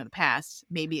to her in the past,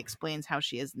 maybe explains how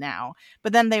she is now.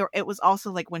 But then it was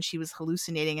also like when she was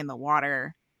hallucinating in the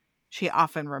water, she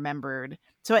often remembered.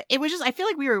 So it was just, I feel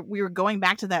like we were going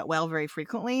back to that well very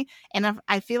frequently. And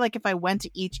I feel like if I went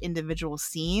to each individual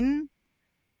scene,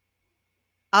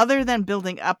 other than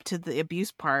building up to the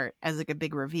abuse part as like a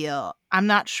big reveal, I'm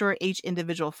not sure each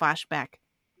individual flashback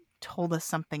told us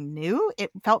something new.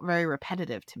 It felt very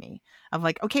repetitive to me, of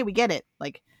like, okay, we get it.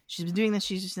 Like she's been doing this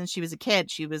since she was a kid.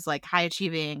 She was like high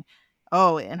achieving.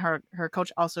 Oh, and her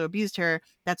coach also abused her.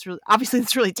 That's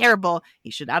really terrible. He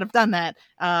should not have done that.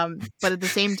 But at the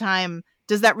same time,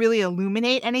 does that really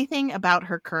illuminate anything about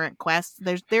her current quest?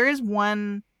 There is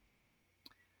one,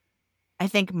 I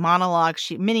think,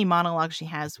 mini monologue she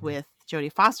has with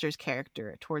Jodie Foster's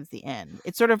character towards the end.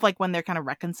 It's sort of like when they're kind of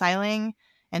reconciling,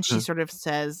 and she sort of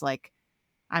says like,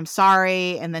 I'm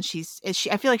sorry. And then I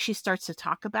feel like she starts to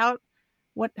talk about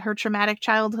what her traumatic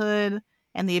childhood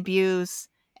and the abuse.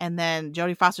 And then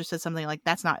Jodie Foster says something like,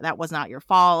 that was not your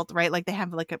fault. Right. Like they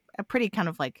have like a pretty kind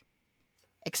of like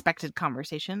expected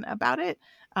conversation about it.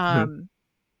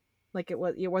 Like it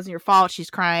wasn't your fault. She's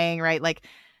crying. Right. Like,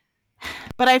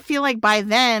 but I feel like by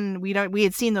then we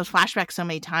had seen those flashbacks so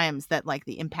many times that like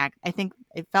the impact, I think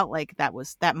it felt like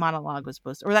that monologue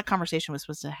was or that conversation was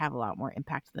supposed to have a lot more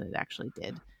impact than it actually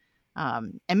did.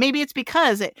 And maybe it's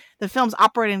because the film's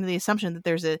operating under the assumption that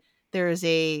there is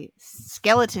a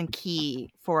skeleton key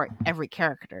for every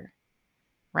character,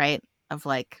 right? Of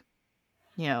like,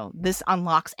 this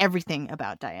unlocks everything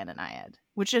about Diana Nyad,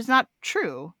 which is not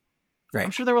true. Right.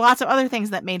 I'm sure there were lots of other things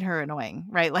that made her annoying,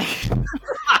 right? Like,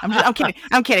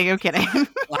 I'm kidding.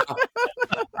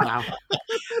 Wow.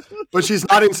 But she's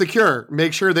not insecure.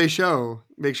 Make sure they show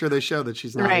that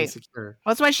she's not insecure.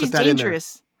 Well, that's why she's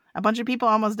dangerous. A bunch of people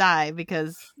almost die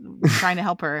because trying to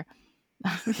help her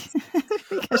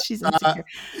because she's insecure.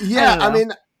 Yeah, I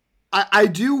mean, I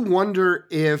do wonder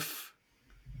if,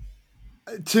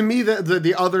 to me,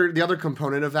 the other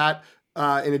component of that,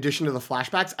 in addition to the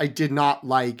flashbacks, I did not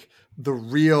like the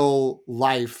real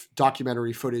life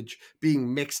documentary footage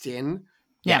being mixed in.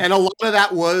 Yeah. And a lot of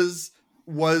that was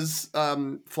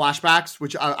flashbacks,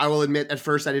 which I will admit at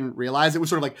first I didn't realize. It was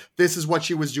sort of like, this is what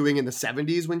she was doing in the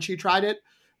 70s when she tried it.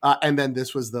 And then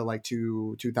this was the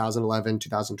 2011,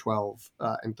 2012,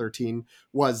 and 13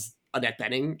 was Annette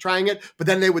Bening trying it. But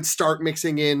then they would start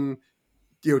mixing in,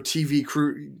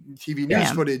 TV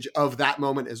news footage of that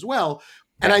moment as well.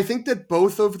 And I think that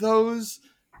both of those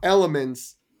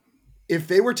elements, if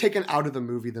they were taken out of the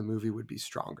movie would be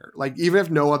stronger. Like, even if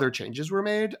no other changes were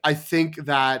made, I think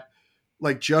that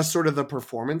just sort of the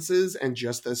performances and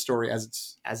just the story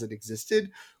as it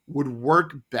existed would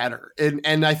work better.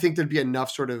 And I think there'd be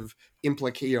enough sort of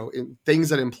things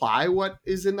that imply what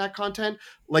is in that content.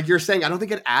 Like you're saying, I don't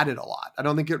think it added a lot. I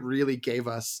don't think it really gave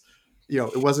us,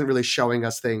 it wasn't really showing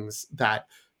us things that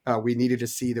we needed to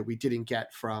see that we didn't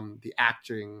get from the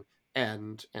acting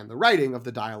and the writing of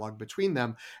the dialogue between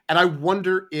them. And I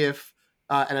wonder if,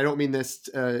 and I don't mean this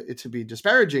to be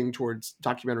disparaging towards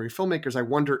documentary filmmakers, I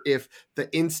wonder if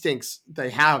the instincts they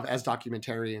have as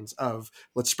documentarians of,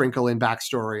 let's sprinkle in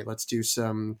backstory, let's do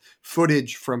some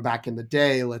footage from back in the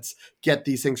day, let's get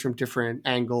these things from different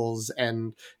angles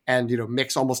and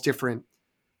mix almost different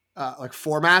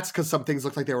formats, because some things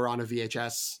look like they were on a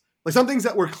VHS. Like some things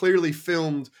that were clearly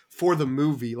filmed for the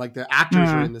movie, like the actors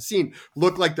are in the scene,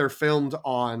 look like they're filmed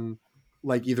on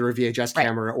either a VHS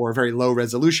camera or a very low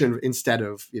resolution instead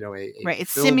of, a right. It's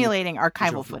simulating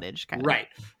archival footage. Kind of. Right.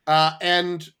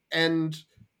 And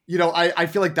I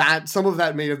feel like that some of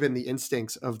that may have been the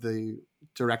instincts of the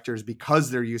directors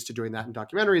because they're used to doing that in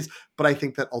documentaries. But I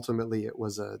think that ultimately it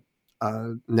was a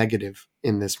negative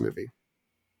in this movie.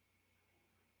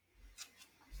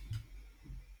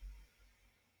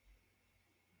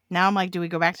 Now I'm like, do we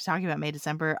go back to talking about May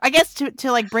December? I guess to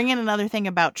bring in another thing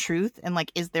about truth and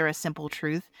is there a simple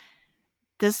truth?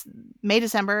 This May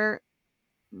December,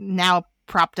 now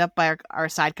propped up by our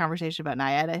side conversation about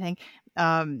Nyad, I think,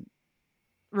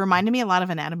 reminded me a lot of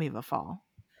Anatomy of a Fall.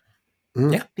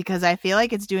 Yeah. Because I feel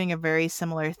like it's doing a very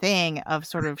similar thing of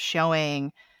sort of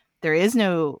showing there is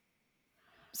no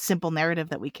simple narrative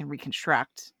that we can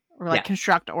reconstruct or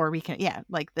construct, or we can,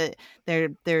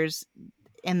 there's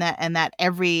and that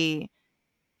every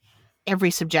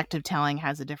subjective telling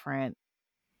has a different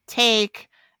take,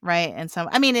 right? And so,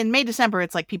 I mean, in May December,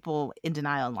 it's people in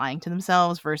denial and lying to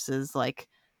themselves versus I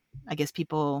guess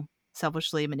people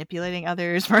selfishly manipulating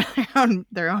others for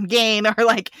their own gain, or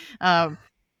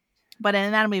but in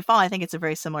Anatomy of Fall, I think it's a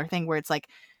very similar thing where it's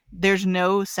there's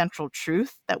no central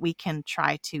truth that we can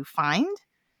try to find.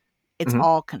 It's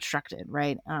all constructed,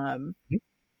 right?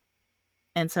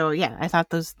 And so, I thought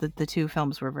the two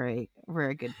films were very,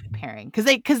 very good pairing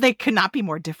because they could not be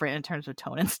more different in terms of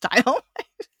tone and style.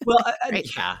 Well,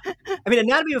 yeah. I mean,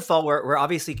 Anatomy of a Fall, we're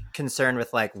obviously concerned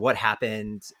with what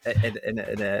happened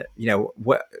in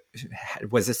what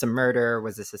was this a murder?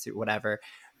 Was this a whatever?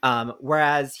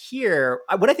 Whereas here,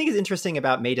 what I think is interesting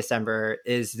about May December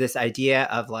is this idea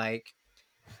of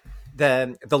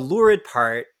the lurid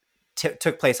part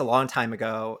took place a long time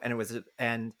ago, and it was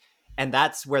and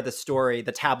that's where the story,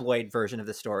 the tabloid version of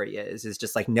the story is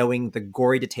just knowing the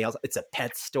gory details. It's a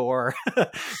pet store,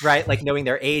 right? Knowing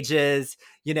their ages,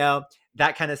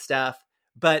 that kind of stuff.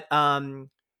 But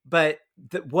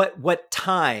what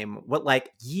time, what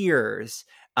years,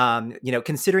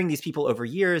 considering these people over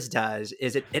years does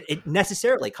is it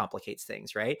necessarily complicates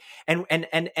things, right? And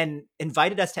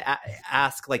invited us to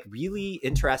ask really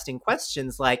interesting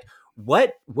questions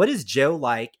what is Joe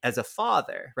like as a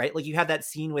father, right? You have that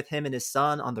scene with him and his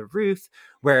son on the roof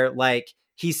where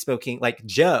he's smoking,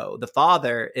 Joe, the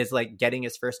father, is getting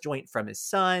his first joint from his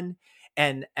son,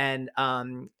 and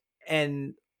the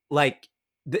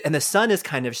son is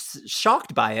kind of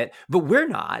shocked by it, but we're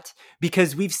not,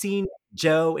 because we've seen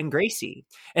Joe and Gracie.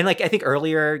 And I think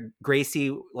earlier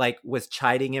Gracie was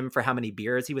chiding him for how many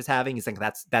beers he was having. He's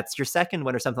that's your second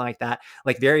one or something like that,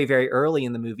 very, very early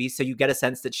in the movie. So you get a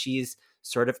sense that she's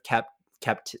sort of kept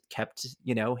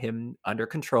him under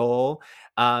control.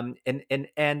 And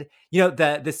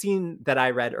the scene that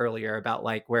I read earlier about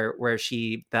where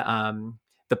she, the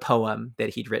poem that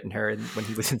he'd written her when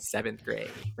he was in 7th grade,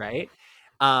 right?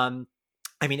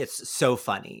 I mean, it's so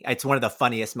funny. It's one of the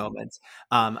funniest moments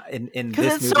in this movie.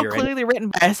 Because it's so clearly written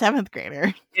by a 7th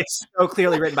grader. It's so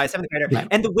clearly written by a 7th grader.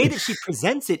 And the way that she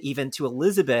presents it even to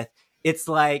Elizabeth it's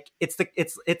like it's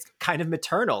kind of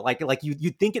maternal. Like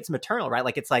you think it's maternal, right?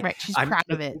 Like it's like Right. She's proud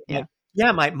of it. Yeah.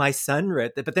 Yeah, my son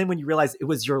wrote that. But then when you realize it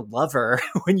was your lover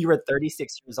when you were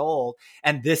 36 years old,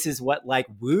 and this is what like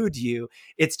wooed you,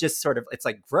 it's just sort of, it's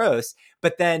like gross.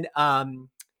 But then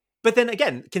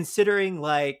again, considering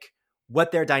like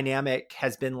what their dynamic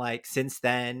has been like since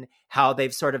then, how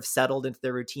they've sort of settled into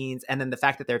their routines, and then the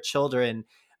fact that their children,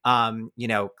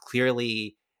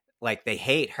 clearly like they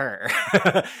hate her,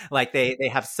 like they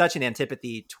have such an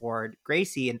antipathy toward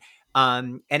Gracie, and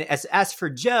as for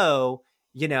Joe,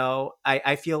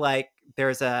 I feel like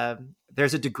there's a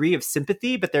degree of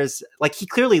sympathy, but there's like, he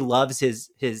clearly loves his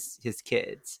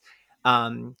kids.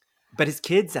 But his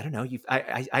kids, I don't know,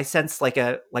 I sense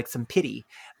like some pity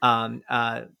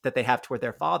that they have toward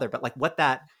their father, but like what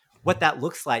that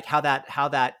looks like, how that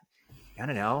I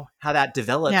don't know, how that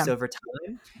develops over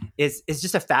time is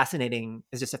just a fascinating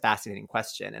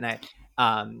question. And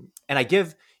I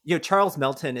give, Charles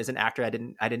Melton is an actor I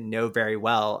didn't know very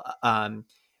well. And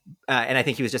I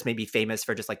think he was just maybe famous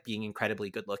for just like being incredibly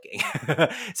good looking.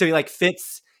 So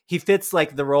he fits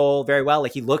like the role very well.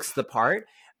 Like he looks the part.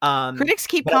 Critics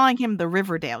keep calling him the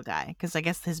Riverdale guy because I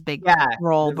guess his big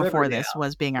role before this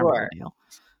was being on Riverdale.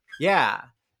 Yeah.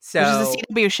 So, which is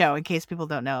a CW show, in case people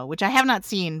don't know, which I have not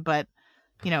seen, but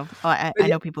I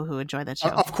know people who enjoy that show.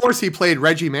 Of course, he played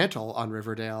Reggie Mantle on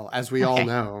Riverdale, as we all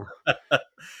know.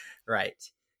 Right.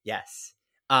 Yes.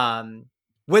 I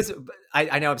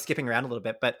know I'm skipping around a little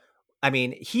bit, but I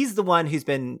mean, he's the one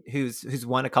who's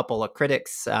won a couple of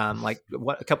critics, a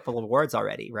couple of awards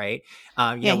already, right?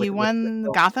 He won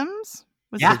Gotham's.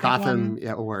 Gotham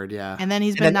award, yeah. And then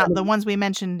he's been the ones we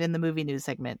mentioned in the movie news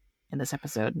segment in this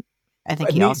episode. I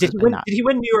think he also did he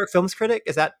win New York Films Critic?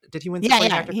 Did he win?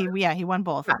 He won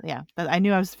both. Yeah, but I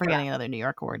knew I was forgetting another New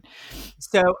York award.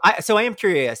 So I am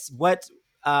curious what.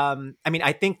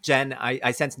 I think Jen,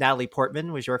 I sense Natalie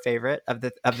Portman was your favorite of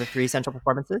the three central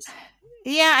performances.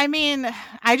 Yeah, I mean,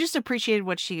 I just appreciated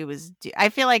what she was. I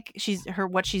feel like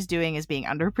what she's doing is being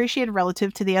underappreciated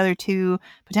relative to the other two,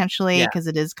 potentially, because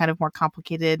it is kind of more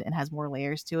complicated and has more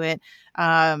layers to it.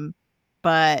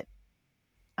 But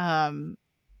I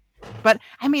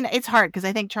mean, it's hard because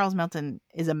I think Charles Melton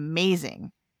is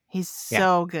amazing. He's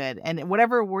so good, and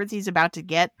whatever awards he's about to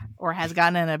get or has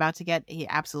gotten and about to get, he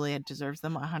absolutely deserves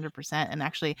them 100%. And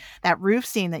actually, that roof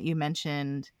scene that you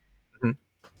mentioned.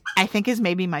 I think is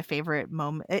maybe my favorite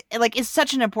moment. It's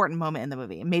such an important moment in the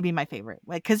movie. Maybe my favorite,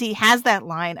 because he has that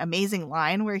amazing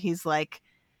line where he's like,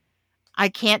 "I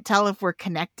can't tell if we're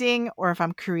connecting or if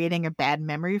I'm creating a bad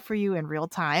memory for you in real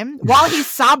time," while he's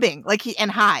sobbing,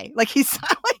 and high, it's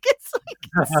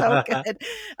so good.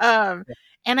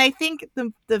 And I think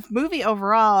the movie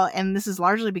overall, and this is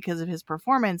largely because of his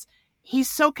performance, he's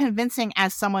so convincing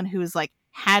as someone who is like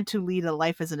had to lead a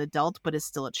life as an adult but is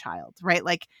still a child, right?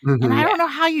 And I don't know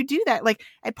how you do that.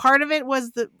 Part of it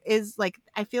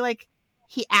I feel like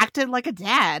he acted like a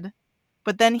dad,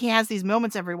 but then he has these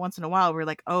moments every once in a while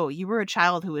where oh, you were a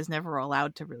child who was never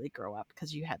allowed to really grow up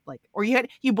because you had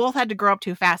you both had to grow up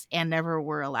too fast and never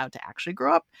were allowed to actually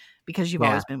grow up because you've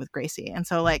always been with Gracie. And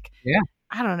so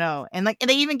I don't know. And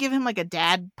they even give him a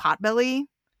dad potbelly.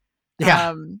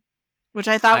 Which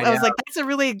I thought I was that's a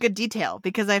really good detail,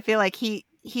 because I feel like he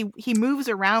moves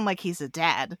around like he's a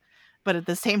dad, but at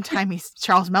the same time he's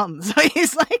Charles Melton, so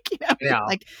he's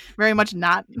very much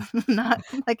not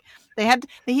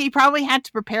he probably had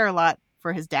to prepare a lot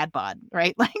for his dad bod,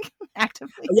 right?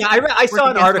 Actively. Yeah, I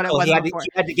saw an article. He had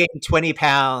to gain 20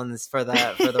 pounds for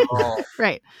the role,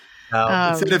 right?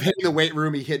 Instead of hitting the weight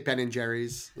room, he hit Ben and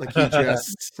Jerry's. He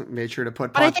just made sure to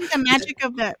put. But I think the magic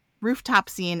of that rooftop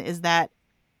scene is that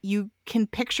you can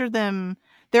picture them.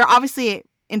 They're obviously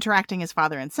interacting as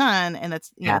father and son, and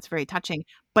that's it's very touching.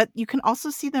 But you can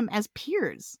also see them as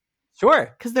peers,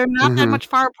 sure, because they're not that much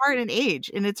far apart in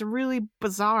age, and it's really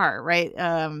bizarre, right?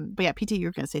 But yeah, PT, you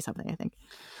were going to say something, I think.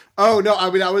 Oh no, I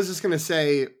mean, I was just going to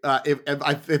say, if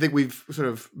I think we've sort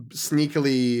of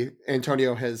sneakily,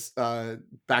 Antonio has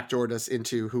backdoored us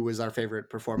into who was our favorite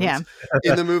performance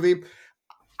in the movie.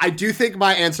 I do think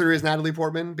my answer is Natalie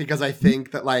Portman, because I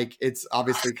think that it's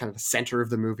obviously kind of the center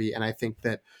of the movie. And I think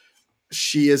that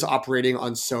she is operating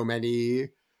on so many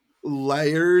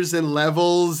layers and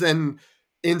levels, and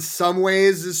in some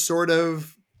ways is sort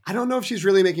of, I don't know if she's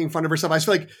really making fun of herself. I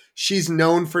feel like she's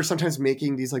known for sometimes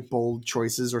making these bold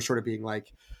choices, or sort of being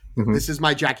this is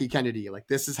my Jackie Kennedy.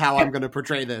 This is how I'm going to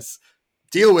portray this.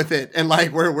 Deal with it, and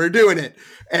we're doing it,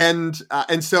 and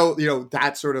so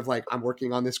that's sort of I'm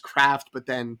working on this craft, but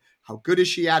then how good is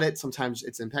she at it? Sometimes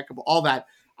it's impeccable. All that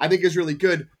I think is really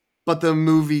good, but the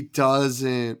movie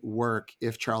doesn't work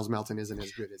if Charles Melton isn't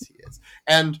as good as he is.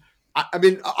 And I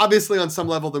mean, obviously, on some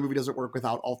level, the movie doesn't work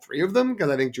without all three of them, because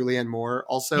I think Julianne Moore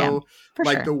also, for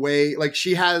like, sure. the way, like,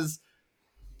 she has,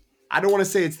 I don't want to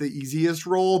say it's the easiest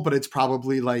role, but it's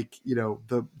probably, like, you know,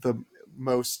 the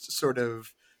most sort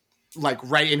of, like,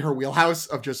 right in her wheelhouse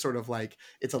of just sort of, like,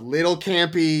 it's a little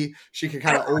campy. She can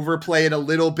kind of overplay it a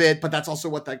little bit, but that's also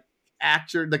what the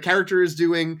character is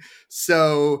doing.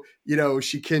 So, you know,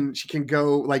 she can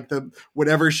go, like,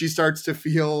 whenever she starts to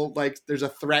feel like there's a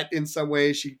threat in some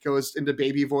way, she goes into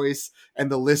baby voice and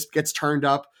the lisp gets turned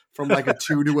up from, like, a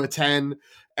 2 to a 10.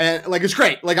 And, like, it's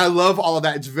great. Like, I love all of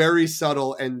that. It's very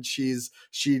subtle, and she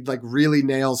like really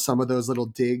nails some of those little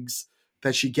digs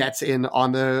that she gets in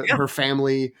on her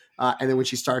family. And then when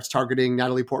she starts targeting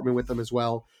Natalie Portman with them as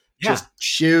well, just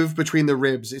shiv between the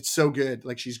ribs. It's so good.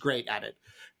 Like, she's great at it.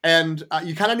 And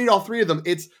you kind of need all three of them.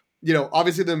 It's, you know,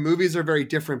 obviously the movies are very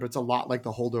different, but it's a lot like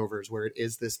The Holdovers, where it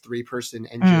is this 3-person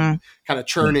engine kind of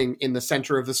churning in the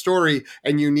center of the story.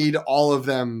 And you need all of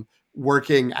them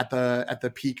working at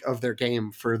the peak of their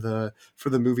game for the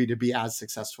movie to be as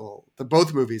successful,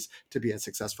 both movies to be as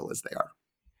successful as they are.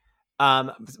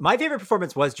 My favorite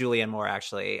performance was Julianne Moore,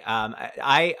 actually.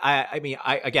 I mean,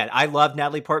 I love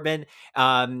Natalie Portman.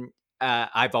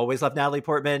 I've always loved Natalie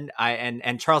Portman.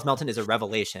 And Charles Melton is a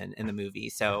revelation in the movie.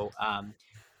 So,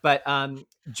 but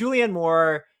Julianne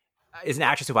Moore is an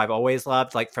actress who I've always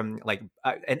loved, like,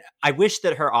 and I wish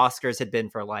that her Oscars had been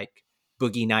for, like,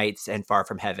 Boogie Nights and Far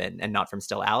From Heaven and not from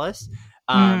Still Alice.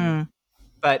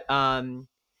 But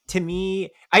to me,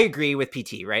 I agree with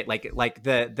PT, right? Like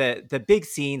the big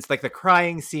scenes, like the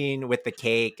crying scene with the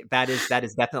cake, that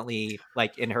is definitely,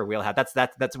 like, in her wheelhouse.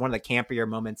 That's one of the campier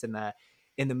moments in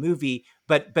the movie.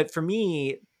 But for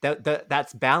me,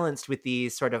 that's balanced with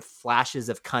these sort of flashes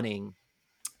of cunning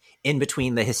in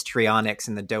between the histrionics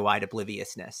and the doe-eyed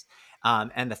obliviousness.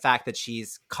 And the fact that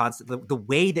she's constant, the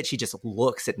way that she just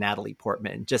looks at Natalie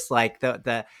Portman, just like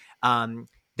that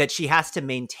she has to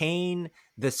maintain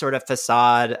this sort of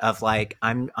facade of, like,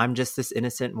 I'm just this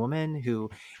innocent woman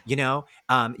who,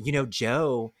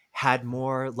 Joe had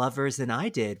more lovers than I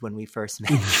did when we first met,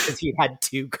 because he had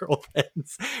 2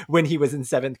 girlfriends when he was in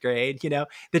 7th grade,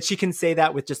 that she can say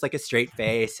that with just, like, a straight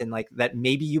face, and, like, that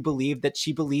maybe you believe that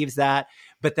she believes that,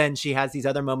 but then she has these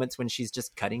other moments when she's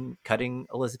just cutting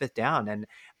Elizabeth down. And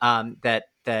that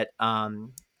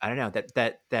I don't know,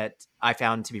 that I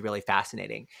found to be really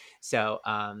fascinating. So,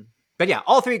 but yeah,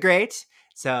 all 3 great.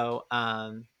 So,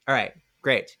 all right,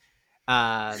 great.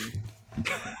 What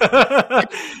about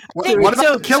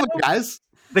the killer, guys?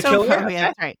 The killer? Oh,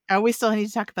 yeah, that's right. We still need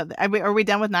to talk about that. Are we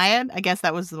done with Nyad? I guess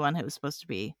that was the one who was supposed to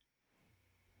be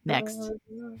next.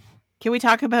 Can we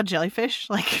talk about jellyfish,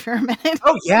 like, for a minute?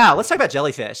 Oh yeah, let's talk about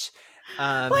jellyfish.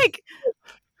 Like,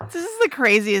 this is the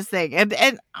craziest thing,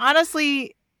 and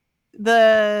honestly,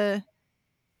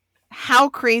 how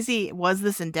crazy was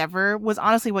this endeavor was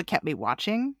honestly what kept me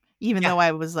watching, even though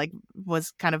I was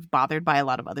kind of bothered by a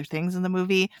lot of other things in the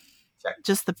movie. Sure.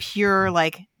 Just the pure,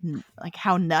 like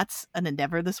how nuts an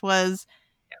endeavor this was.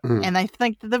 And I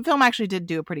think the film actually did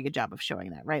do a pretty good job of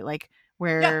showing that, right? Like,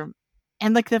 and,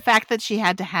 like, the fact that she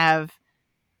had to have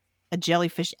a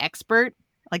jellyfish expert,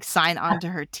 like, sign on to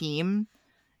her team,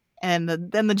 and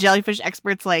then the jellyfish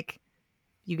expert's like,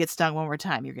 you get stung one more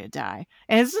time, you're gonna die.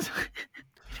 And it's just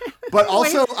but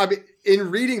also, I mean, in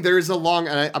reading, there is a long,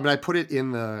 and I put it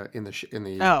in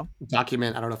the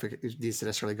document. I don't know if it needs to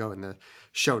necessarily go in the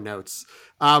show notes,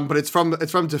 but it's from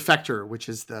Defector, which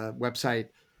is the website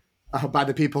by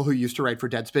the people who used to write for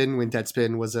Deadspin when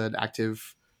Deadspin was an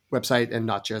active website and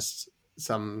not just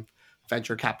some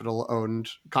venture capital owned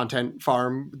content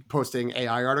farm posting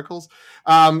AI articles.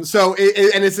 So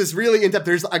it's this really in depth.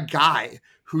 There's a guy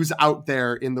who's out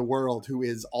there in the world who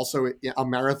is also a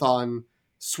marathon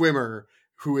swimmer,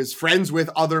 who is friends with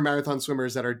other marathon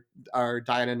swimmers that are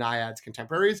Diana Nyad's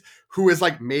contemporaries, who has,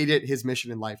 like, made it his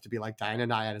mission in life to be like, Diana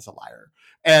Nyad is a liar,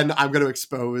 and I'm going to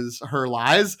expose her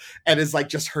lies, and is, like,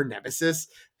 just her nemesis.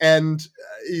 And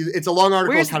it's a long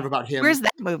article kind of about him. Where's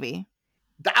that movie?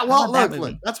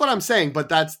 Look, that's what I'm saying. But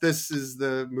this is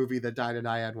the movie that Diana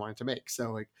Nyad wanted to make.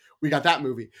 So, like, we got that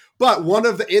movie. But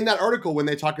in that article, when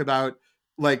they talk about,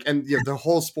 like, and the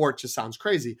whole sport just sounds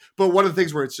crazy. But one of the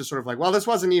things where it's just sort of like, well, this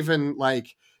wasn't even,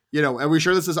 like, are we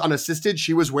sure this is unassisted?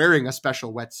 She was wearing a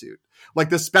special wetsuit. Like,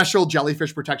 the special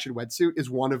jellyfish protection wetsuit is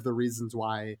one of the reasons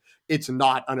why it's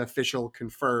not an official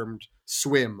confirmed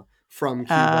swim from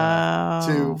Cuba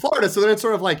to Florida. So then it's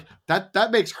sort of like,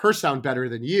 that makes her sound better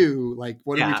than you. Like,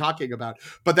 what are we talking about?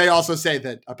 But they also say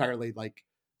that apparently, like,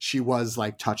 she was,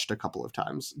 like, touched a couple of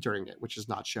times during it, which is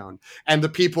not shown. And the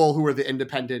people who were the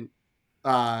independent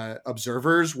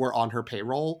observers were on her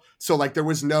payroll. So, like, there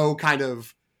was no kind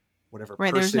of whatever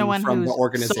Right. There's no person one from the whose sole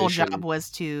organization. job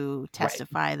was to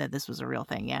testify that this was a real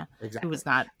thing. Yeah. Exactly. Who was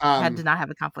not, did not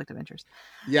have a conflict of interest.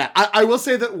 Yeah. I will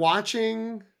say that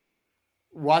watching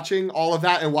all of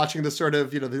that and watching the sort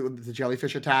of, the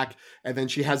jellyfish attack, and then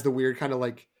she has the weird kind of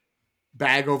like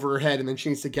bag over her head, and then she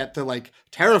needs to get the like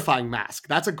terrifying mask.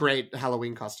 That's a great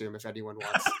Halloween costume if anyone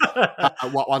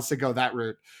wants to go that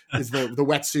route, is the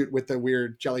wetsuit with the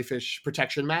weird jellyfish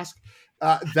protection mask.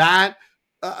 All of that,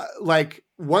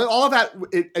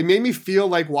 it made me feel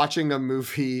like watching a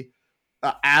movie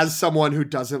as someone who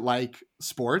doesn't like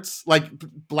sports, like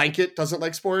Blanket doesn't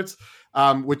like sports,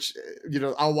 which,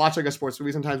 I'll watch like a sports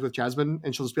movie sometimes with Jasmine,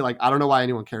 and she'll just be like, I don't know why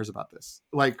anyone cares about this.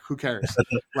 Like, who cares?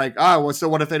 Like, so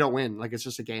what if they don't win? Like, it's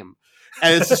just a game.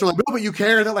 And it's just like, no, but you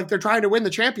care that like they're trying to win the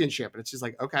championship. And it's just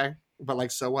like, okay, but like,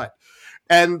 so what?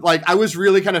 And like, I was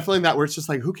really kind of feeling that, where it's just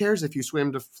like, who cares if you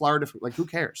swim to Florida? Like, who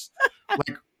cares?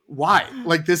 Like, why?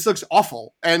 Like, this looks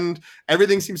awful and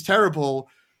everything seems terrible.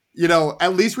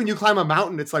 At least when you climb a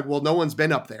mountain, it's like, well, no one's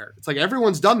been up there. It's like,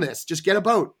 everyone's done this. Just get a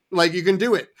boat. Like, you can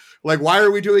do it. Like, why are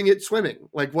we doing it swimming?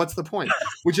 Like, what's the point?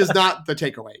 Which is not the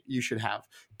takeaway you should have.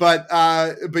 But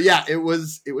yeah, it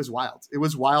was wild. It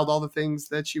was wild. All the things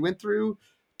that she went through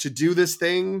to do this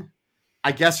thing,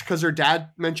 I guess, because her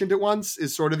dad mentioned it once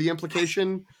is sort of the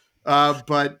implication.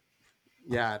 But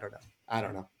yeah, I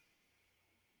don't know.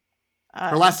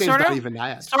 Her last name's not even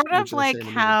Nyad. Sort of like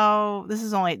how this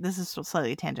is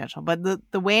slightly tangential, but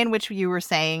the way in which you were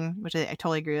saying, which I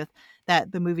totally agree with, that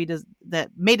that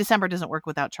May December doesn't work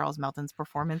without Charles Melton's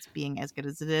performance being as good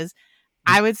as it is.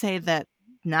 I would say that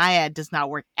Nyad does not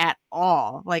work at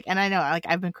all. Like, and I know, like,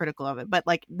 I've been critical of it, but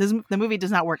like the movie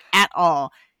does not work at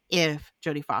all if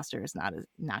Jodie Foster is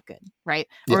not good, right?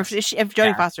 Yes. Or if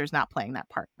Jodie Foster is not playing that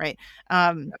part, right?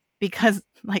 Because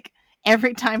like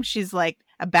every time she's like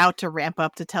about to ramp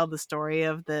up to tell the story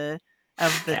of Nyad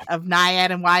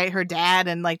and why her dad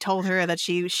and like told her that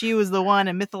she was the one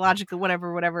and mythologically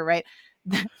whatever, right?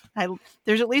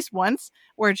 There's at least once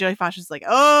where Jodie Foster's like,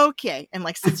 okay, and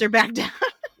like sits her back down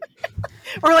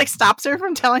or like stops her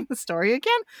from telling the story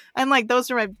again. And like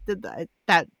those are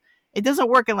that it doesn't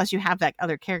work unless you have that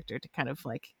other character to kind of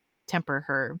like temper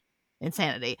her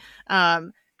insanity. I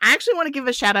actually want to give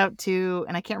a shout out to,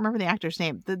 and I can't remember the actor's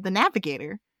name, the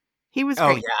navigator. He was great.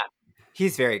 Oh yeah,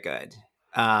 he's very good.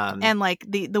 And like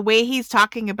the way he's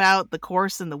talking about the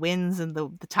course and the winds and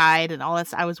the tide and all that,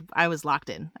 I was locked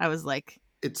in. I was like,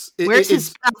 where's his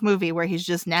spin-off movie where he's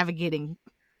just navigating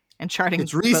and charting?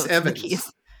 It's Rhys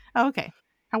Evans. Oh, okay.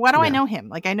 And why do I know him?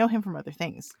 Like, I know him from other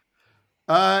things.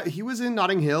 He was in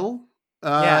Notting Hill.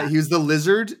 He was the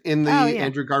lizard in the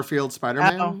Andrew Garfield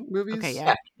Spider-Man movies.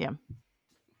 Okay, yeah.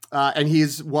 And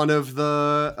he's one of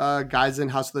the guys in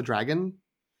House of the Dragon.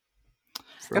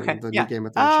 The new Game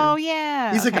of Thrones. Oh,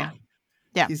 yeah. He's a guy.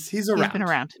 Yeah. He's around. He's been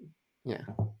around. Yeah.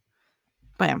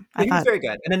 But yeah, he was very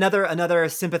good. And another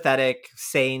sympathetic,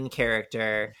 sane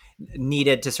character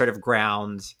needed to sort of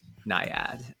ground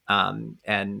Nyad.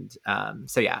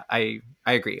 So yeah, I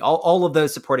agree. All of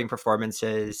those supporting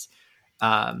performances,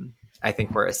 I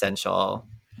think were essential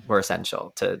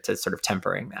to sort of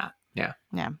tempering that. Yeah.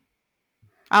 Yeah.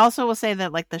 I also will say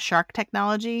that like the shark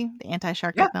technology, the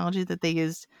anti-shark technology that they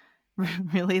used,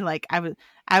 really like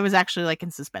I was actually like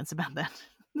in suspense about that.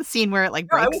 The scene where it like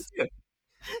breaks.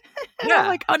 I'm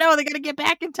like, oh no, they got to get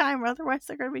back in time, or otherwise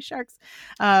they're going to be sharks.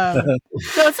 So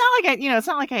it's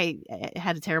not like I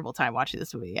had a terrible time watching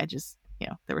this movie. I just,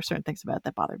 there were certain things about it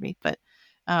that bothered me. But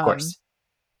of course.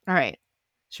 All right,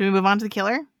 should we move on to the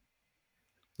killer?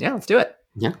 Yeah, let's do it.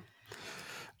 Yeah.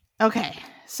 Okay,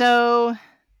 so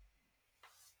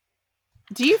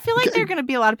do you feel like there are going to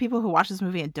be a lot of people who watch this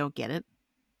movie and don't get it?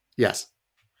 Yes.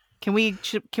 Can we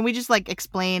just like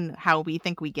explain how we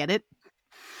think we get it?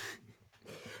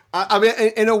 I mean,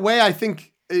 in a way, I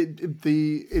think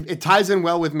it ties in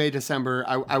well with May December.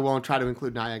 I won't try to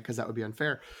include Nyad because that would be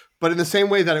unfair. But in the same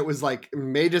way that it was like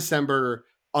May December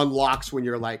unlocks when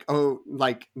you're like, oh,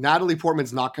 like Natalie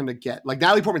Portman's not going to get, like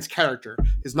Natalie Portman's character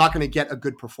is not going to get a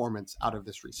good performance out of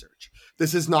this research.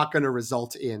 This is not going to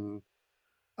result in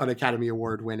an Academy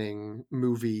Award winning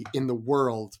movie within the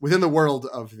world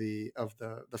of the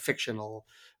fictional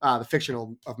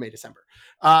of May December.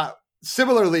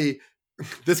 Similarly,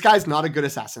 this guy's not a good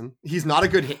assassin. He's not a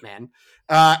good hitman.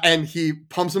 And he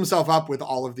pumps himself up with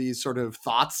all of these sort of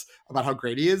thoughts about how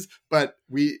great he is. But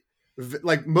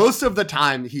like most of the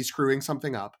time he's screwing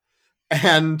something up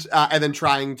and then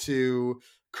trying to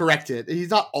correct it.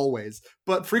 He's not always,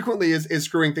 but frequently is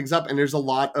screwing things up. And there's a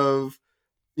lot of,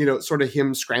 sort of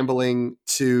him scrambling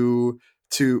to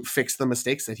fix the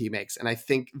mistakes that he makes. And I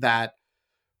think that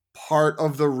part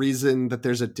of the reason that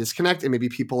there's a disconnect and maybe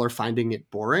people are finding it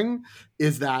boring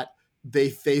is that they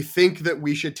think that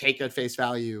we should take at face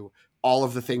value all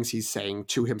of the things he's saying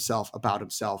to himself, about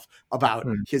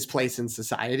his place in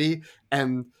society.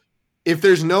 And if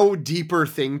there's no deeper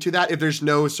thing to that, if there's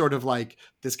no sort of like,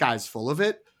 this guy's full of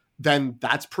it, then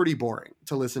that's pretty boring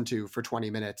to listen to for 20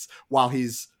 minutes while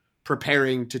he's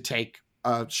preparing to take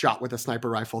a shot with a sniper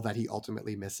rifle that he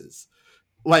ultimately misses.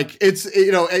 Like, it's,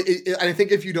 I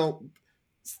think if you don't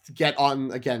get on,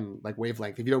 again, like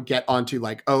wavelength, if you don't get onto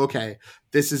like, oh, okay,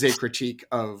 this is a critique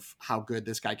of how good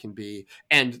this guy can be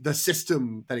and the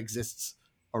system that exists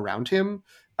around him,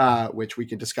 which we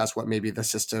can discuss what maybe the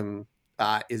system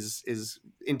is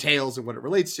entails and what it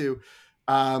relates to.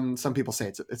 Some people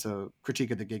say it's a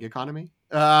critique of the gig economy,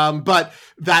 but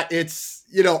that it's,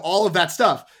 all of that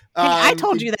stuff. I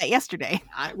told you that yesterday.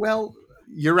 Well,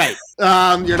 you're right.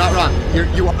 You're not wrong.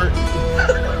 You are.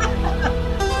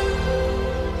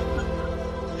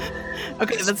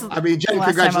 Okay, that's. I mean, Jen,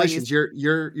 congratulations.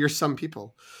 You're some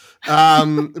people.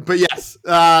 But yes,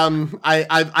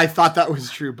 I thought that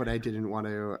was true, but I didn't want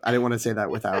to say that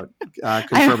without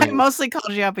confirming. I mostly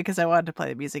called you out because I wanted to play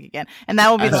the music again, and that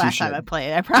will be the last time I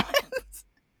play it. I promise.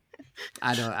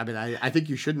 I think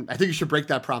you shouldn't. I think you should break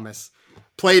that promise.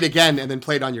 Play it again and then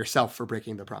play it on yourself for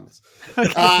breaking the promise.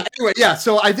 Okay. Anyway, yeah.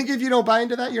 So I think if you don't buy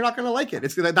into that, you're not going to like it.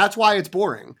 That's why it's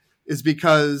boring. Is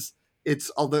because it's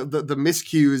all the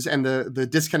miscues and the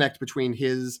disconnect between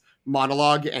his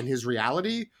monologue and his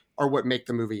reality are what make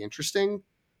the movie interesting,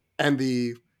 and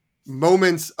the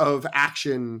moments of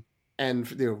action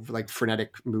and like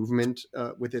frenetic movement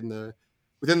within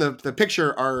the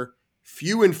picture are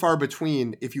few and far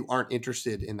between if you aren't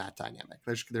interested in that dynamic.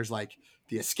 There's like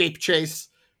the escape chase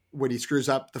when he screws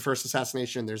up the first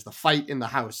assassination. There's the fight in the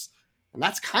house, and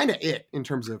that's kind of it in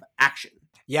terms of action.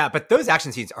 Yeah, but those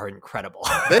action scenes are incredible.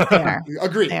 They are.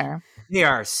 Agreed. They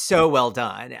are so well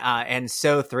done and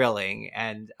so thrilling.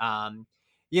 And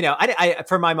I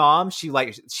for my mom,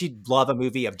 she'd love a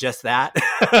movie of just that,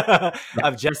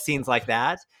 of just scenes like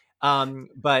that.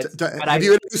 But have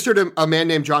you introduced her to a man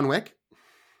named John Wick?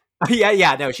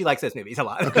 Yeah, no, she likes those movies a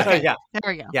lot. Okay. Yeah,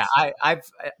 there we go. Yeah, I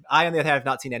on the other hand have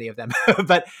not seen any of them,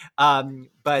 but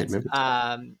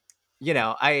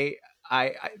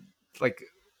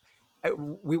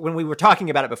when we were talking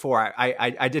about it before,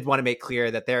 I did want to make clear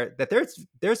that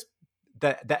there's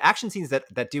the action scenes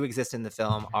that do exist in the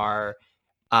film are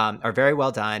very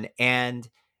well done, and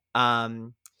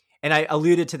I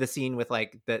alluded to the scene with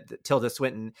like the Tilda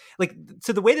Swinton, like,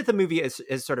 so the way that the movie is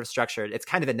sort of structured, it's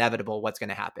kind of inevitable what's going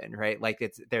to happen, right?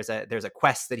 Like there's a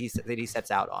quest that he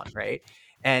sets out on, right?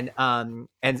 And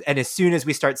as soon as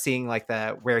we start seeing like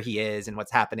where he is and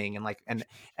what's happening and like and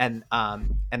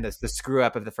the screw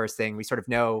up of the first thing, we sort of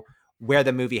know where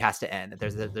the movie has to end.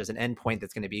 There's an end point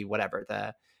that's going to be whatever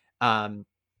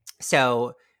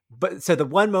so the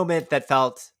one moment that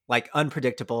felt like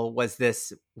unpredictable was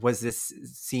this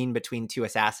scene between two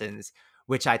assassins,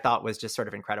 which I thought was just sort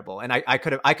of incredible. And I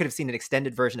could have seen an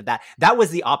extended version of that. That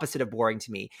was the opposite of boring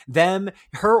to me.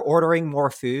 Her ordering more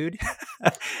food,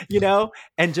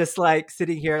 and just like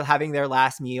sitting here having their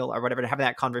last meal or whatever, having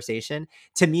that conversation,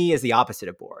 to me is the opposite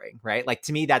of boring, right? Like,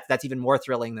 to me, that's even more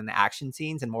thrilling than the action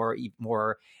scenes and more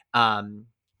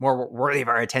worthy of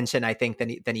our attention, I think,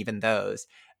 than even those.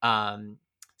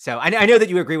 So I know that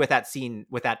you agree with that scene,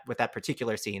 with that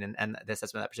particular scene, and the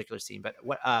assessment of that particular scene. But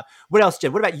what else,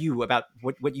 Jen? What about you? About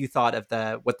what you thought of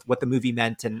what the movie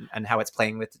meant and how it's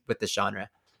playing with this genre?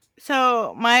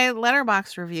 So my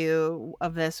Letterboxd review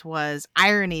of this was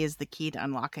irony is the key to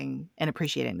unlocking and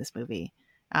appreciating this movie.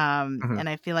 And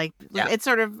I feel like it's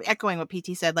sort of echoing what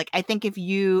PT said. Like, I think if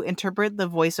you interpret the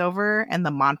voiceover and the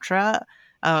mantra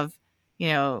of,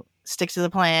 stick to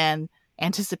the plan,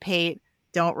 anticipate,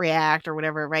 don't react, or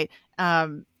whatever, right?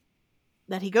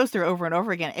 That he goes through over and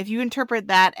over again. If you interpret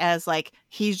that as like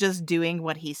he's just doing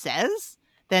what he says,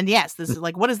 then yes, this is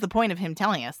like, what is the point of him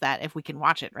telling us that if we can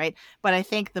watch it, right? But I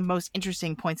think the most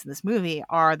interesting points in this movie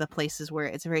are the places where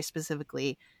it's very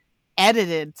specifically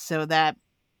edited so that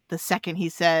the second he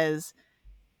says,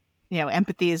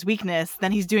 empathy is weakness,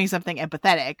 then he's doing something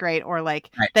empathetic, right? Or like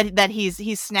that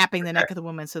he's snapping the neck of the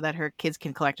woman so that her kids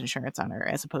can collect insurance on her,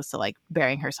 as opposed to like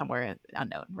burying her somewhere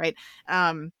unknown, right?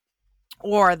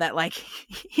 Or that like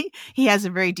he has a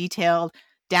very detailed,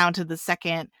 down to the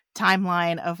second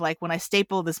timeline of like, when I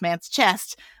staple this man's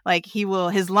chest, like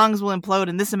his lungs will implode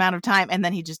in this amount of time, and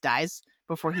then he just dies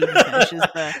before he even finishes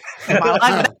the monologue.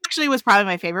 That actually was probably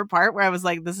my favorite part, where I was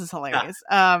like, this is hilarious.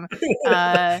 And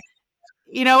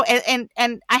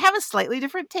I have a slightly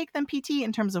different take than PT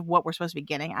in terms of what we're supposed to be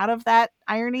getting out of that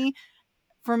irony.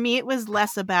 for me, it was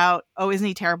less about, oh, isn't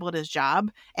he terrible at his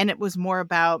job? And it was more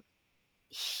about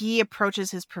he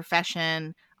approaches his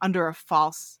profession under a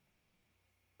false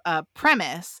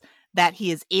premise that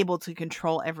he is able to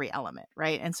control every element,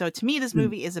 right? And so to me, this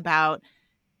movie is about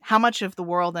how much of the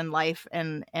world and life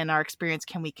and our experience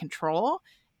can we control,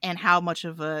 and how much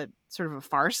of a sort of a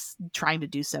farce trying to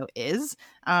do so is,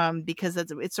 because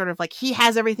it's sort of like he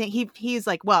has everything. He's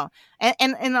like, well,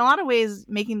 and in a lot of ways,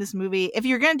 making this movie, if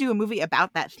you're going to do a movie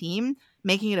about that theme,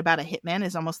 making it about a hitman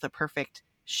is almost the perfect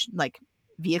like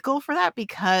vehicle for that,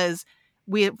 because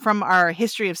we, from our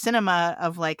history of cinema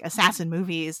of like assassin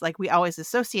movies, like we always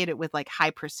associate it with like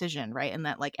high precision, right? And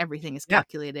that like everything is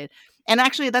calculated. And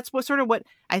actually that's what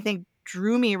I think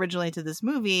drew me originally to this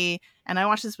movie. And I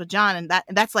watched this with John, and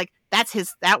that's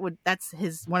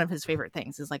his one of his favorite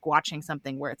things is like watching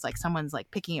something where it's like someone's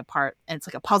like picking apart, and it's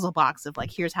like a puzzle box of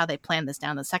like, here's how they planned this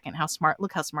down the second,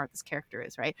 look how smart this character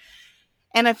is, right?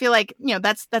 And I feel like, you know,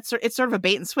 that's it's sort of a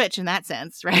bait and switch in that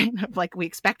sense, right? Like we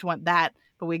expect that,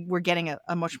 but we're getting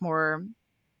a much more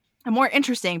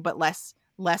interesting but less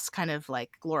kind of like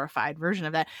glorified version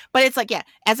of that. But it's like, yeah,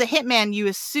 as a hitman, you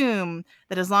assume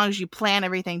that as long as you plan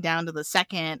everything down to the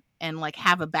second and like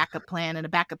have a backup plan and a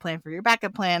backup plan for your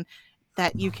backup plan,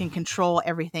 that you can control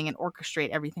everything and orchestrate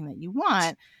everything that you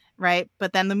want, right?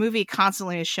 But then the movie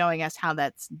constantly is showing us how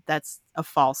that's a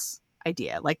false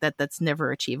idea, like that's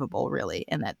never achievable really,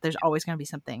 and that there's always going to be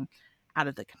something out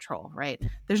of the control, right?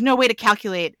 There's no way to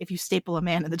calculate, if you staple a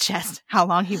man in the chest, how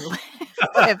long he will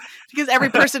live, because every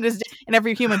person is and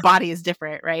every human body is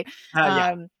different, right?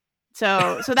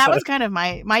 So that was kind of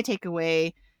my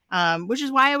takeaway, which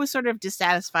is why I was sort of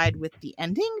dissatisfied with the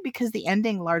ending, because the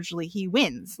ending largely he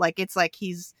wins. Like it's like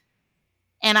he's,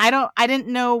 and I didn't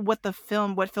know what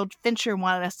Phil Fincher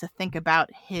wanted us to think about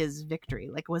his victory.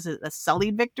 Like, was it a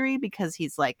sullied victory because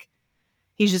he's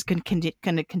just going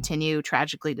to continue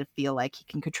tragically to feel like he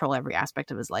can control every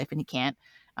aspect of his life, and he can't.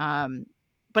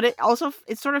 But it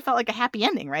sort of felt like a happy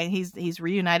ending, right? He's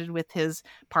reunited with his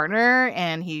partner,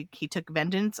 and he took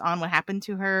vengeance on what happened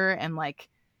to her, and like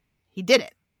he did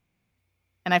it.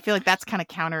 And I feel like that's kind of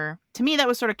counter to me. That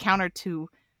was sort of counter to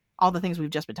all the things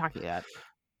we've just been talking about.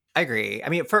 I agree. I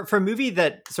mean, for a movie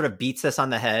that sort of beats us on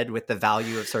the head with the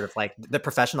value of sort of like the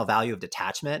professional value of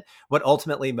detachment, what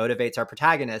ultimately motivates our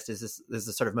protagonist is the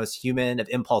sort of most human of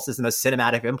impulses, the most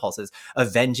cinematic of impulses,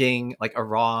 avenging like a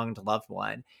wronged loved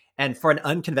one. And for an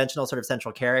unconventional sort of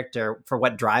central character, for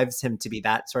what drives him to be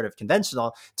that sort of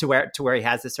conventional to where he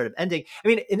has this sort of ending. I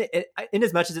mean, in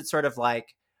as much as it's sort of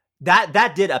like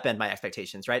that did upend my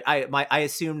expectations, right? I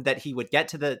assumed that he would get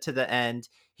to the end,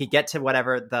 he'd get to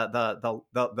whatever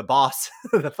the boss,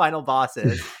 the final boss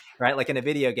is, right? Like in a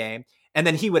video game, and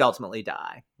then he would ultimately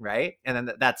die, right? And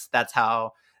then that's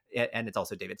how. And it's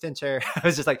also David Fincher. I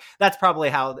was just like, that's probably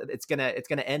how it's gonna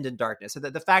end in darkness. So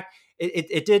the fact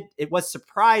it was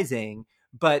surprising,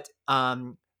 but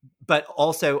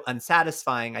also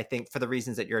unsatisfying, I think, for the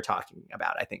reasons that you're talking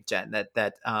about. I think, Jen, that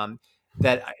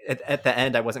at the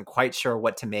end I wasn't quite sure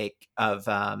what to make of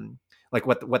like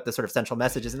what the sort of central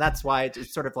message is, and that's why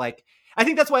it's sort of like, I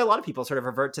think that's why a lot of people sort of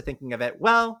revert to thinking of it,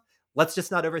 well, let's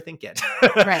just not overthink it.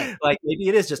 Right. Like maybe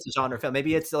it is just a genre film.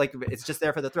 Maybe it's like, it's just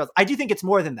there for the thrills. I do think it's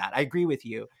more than that. I agree with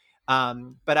you.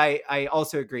 But I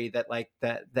also agree that like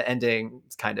the ending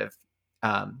is kind of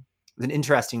an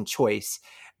interesting choice,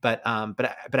 but I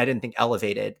didn't think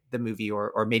elevated the movie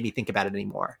or made me think about it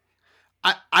anymore.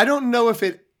 I don't know if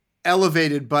it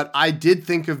elevated, but I did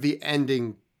think of the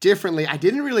ending differently. I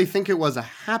didn't really think it was a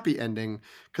happy ending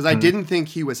because I didn't think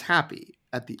he was happy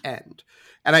at the end.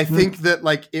 And I think that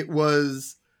like it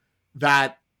was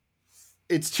that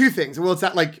it's two things. Well, it's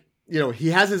that like, you know, he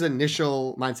has his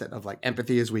initial mindset of like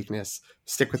empathy is weakness,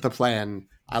 stick with the plan,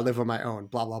 I live on my own,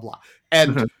 blah, blah, blah.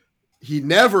 And he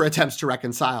never attempts to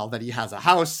reconcile that he has a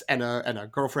house and a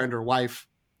girlfriend or wife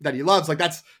that he loves. Like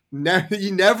that's he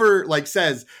never like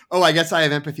says, oh, I guess I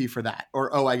have empathy for that.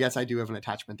 Or, oh, I guess I do have an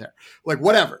attachment there. Like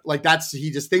whatever. Like he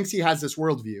just thinks he has this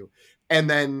worldview. And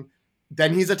then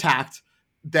he's attacked.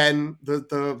 Then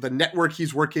the network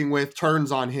he's working with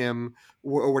turns on him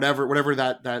or whatever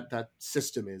that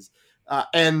system is.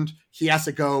 And he has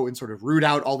to go and sort of root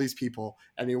out all these people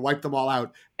and he wipe them all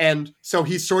out. And so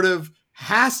he sort of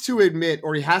has to admit,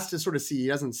 or he has to sort of see, he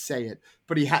doesn't say it,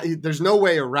 but there's no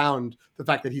way around the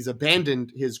fact that he's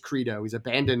abandoned his credo. He's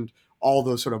abandoned all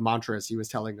those sort of mantras he was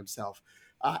telling himself.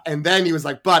 And then he was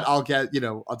like, but I'll get, you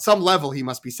know, on some level, he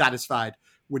must be satisfied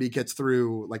when he gets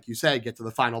through, like you say, get to the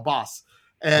final boss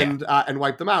and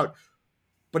wipe them out.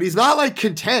 But he's not like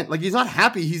content. Like he's not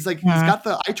happy. He's like, he's got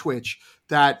the eye twitch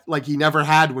that like he never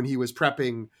had when he was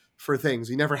prepping for things.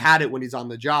 He never had it when he's on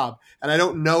the job. And I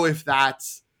don't know if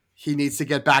that's he needs to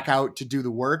get back out to do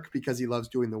the work because he loves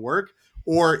doing the work,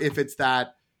 or if it's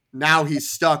that now he's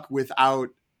stuck without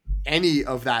any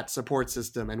of that support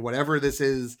system, and whatever this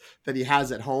is that he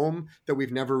has at home that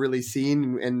we've never really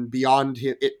seen, and beyond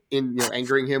it in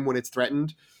angering him when it's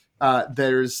threatened,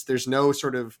 there's no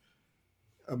sort of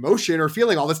emotion or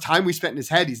feeling. All this time we spent in his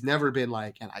head, he's never been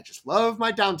like, and I just love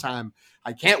my downtime,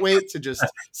 I can't wait to just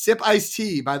sip iced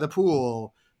tea by the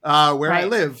pool where I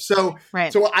live. So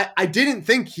I didn't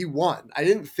think he won. I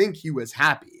didn't think he was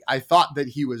happy. I thought that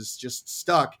he was just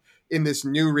stuck in this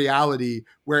new reality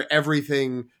where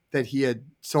everything that he had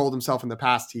told himself in the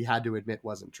past, he had to admit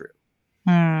wasn't true.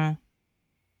 Yeah,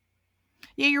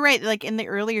 you're right. Like in the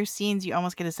earlier scenes, you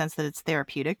almost get a sense that it's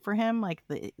therapeutic for him.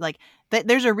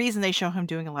 There's a reason they show him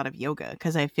doing a lot of yoga,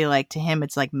 because I feel like to him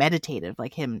it's like meditative,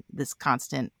 like this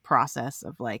constant process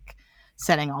of like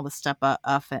setting all the stuff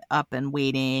up and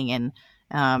waiting, and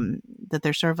that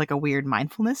there's sort of like a weird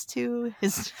mindfulness to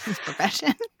his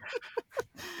profession.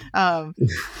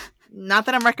 Not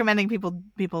that I'm recommending people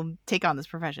take on this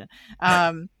profession.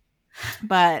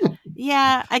 But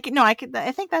yeah, I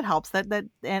think that helps. And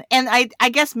I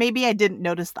guess maybe I didn't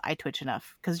notice the eye twitch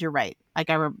enough, because you're right.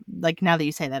 Like now that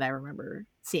you say that, I remember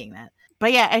seeing that.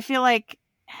 But yeah, I feel like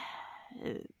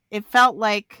it felt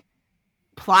like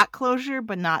plot closure,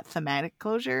 but not thematic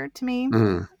closure to me,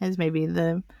 is maybe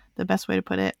the best way to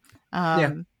put it.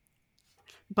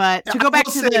 But to go back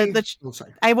to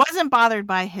I wasn't bothered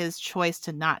by his choice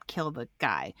to not kill the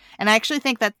guy. And I actually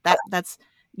think that's,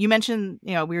 you mentioned,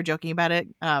 we were joking about it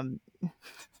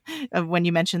when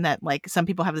you mentioned that like some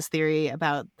people have this theory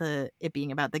about it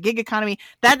being about the gig economy.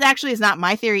 That actually is not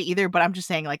my theory either, but I'm just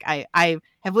saying like I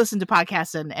have listened to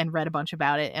podcasts and read a bunch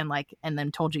about it, and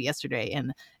then told you yesterday,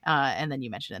 and then you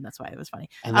mentioned it, and that's why it was funny.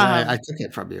 And then I took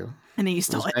it from you. And then you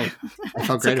stole it. Great. I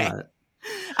felt great about it.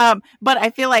 But I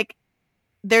feel like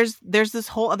there's this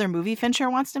whole other movie Fincher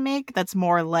wants to make that's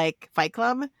more like Fight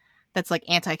Club, that's like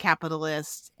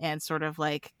anti-capitalist and sort of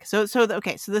like so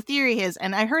the theory is,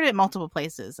 and I heard it multiple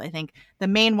places, I think the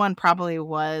main one probably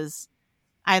was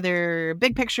either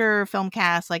Big Picture,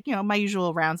 Filmcast, like my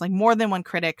usual rounds, like more than one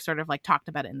critic sort of like talked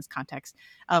about it in this context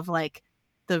of like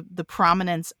the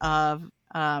prominence of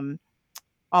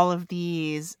all of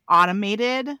these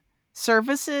automated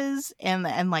services and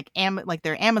like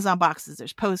there are Amazon boxes,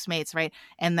 there's Postmates, right?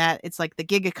 And that it's like the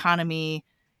gig economy,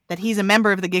 that he's a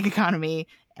member of the gig economy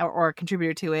or a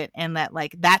contributor to it, and that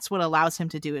like that's what allows him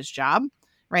to do his job,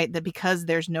 right? That because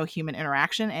there's no human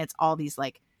interaction, and it's all these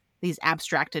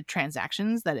abstracted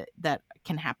transactions that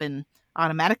can happen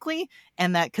automatically,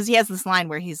 and that because he has this line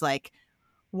where he's like,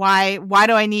 why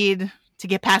do I need to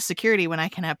get past security when I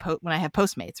can have when I have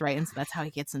Postmates, right? And so that's how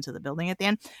he gets into the building at the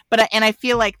end. But I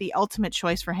feel like the ultimate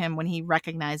choice for him when he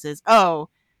recognizes,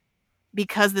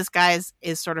 because this guy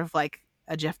is sort of like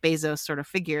a Jeff Bezos sort of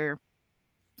figure,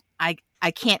 I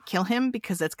can't kill him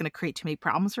because that's going to create too many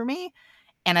problems for me.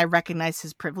 And I recognize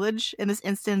his privilege in this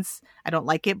instance. I don't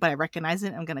like it, but I recognize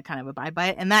it. I'm going to kind of abide by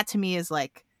it. And that to me is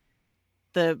like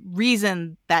the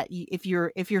reason that if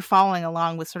you're following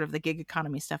along with sort of the gig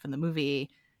economy stuff in the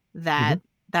movie, that's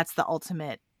the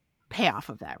ultimate payoff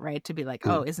of that, right? To be like,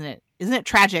 isn't it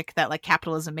tragic that like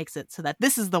capitalism makes it so that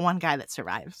this is the one guy that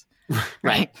survives,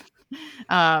 right?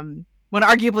 When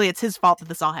arguably it's his fault that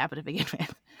this all happened to begin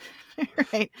with.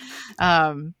 Right.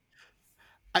 I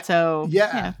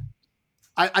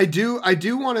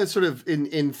do want to sort of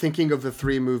in thinking of the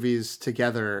three movies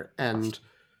together and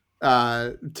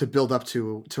to build up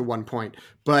to one point,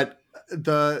 but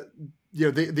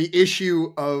the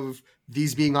issue of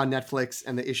these being on Netflix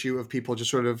and the issue of people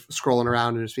just sort of scrolling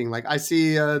around and just being like, I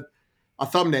see a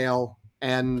thumbnail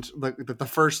and the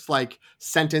first like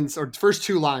sentence or first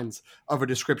two lines of a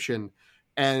description,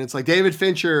 and it's like David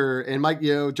Fincher and Mike,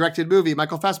 directed movie,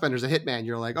 Michael Fassbender's a hitman.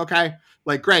 You're like, okay,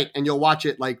 like great, and you'll watch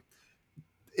it. Like,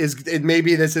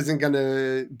 maybe this isn't going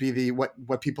to be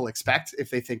what people expect if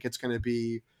they think it's going to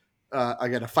be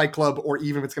again a Fight Club, or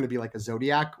even if it's going to be like a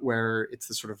Zodiac, where it's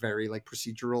the sort of very like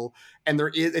procedural, and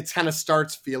it kind of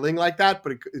starts feeling like that,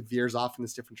 but it veers off in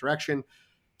this different direction.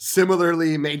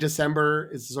 Similarly, May December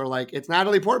is sort of like, it's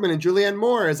Natalie Portman and Julianne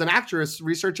Moore as an actress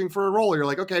researching for a role. You're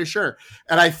like, okay, sure.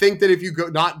 And I think that if you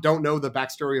don't know the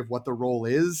backstory of what the role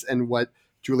is and what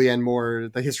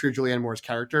the history of Julianne Moore's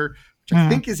character, which I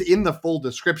think is in the full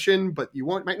description, but you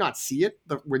might not see it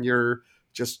when you're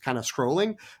just kind of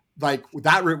scrolling. Like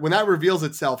that, when that reveals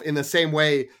itself in the same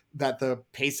way that the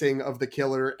pacing of the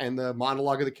killer and the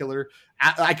monologue of the killer,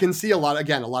 I can see a lot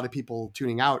of people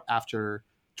tuning out after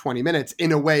 20 minutes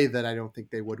in a way that I don't think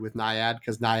they would with Nyad,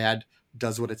 because Nyad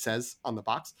does what it says on the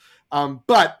box.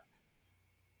 But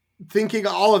thinking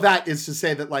all of that is to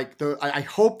say that like I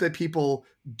hope that people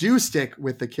do stick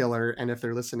with the killer, and if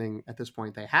they're listening at this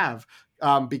point, they have,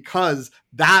 because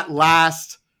that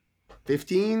last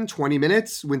 15-20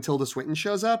 minutes when Tilda Swinton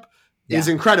shows up is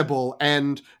incredible.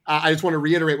 And I just want to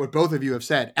reiterate what both of you have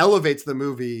said, elevates the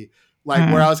movie.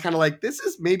 Like where I was kind of like, this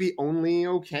is maybe only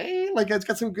okay. Like it's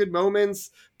got some good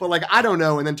moments, but like, I don't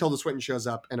know. And then Tilda Swinton shows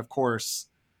up and of course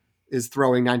is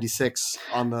throwing 96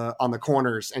 on the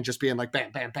corners and just being like,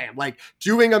 bam, bam, bam, like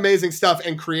doing amazing stuff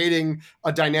and creating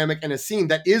a dynamic and a scene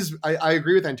that is, I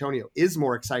agree with Antonio, is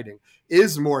more exciting,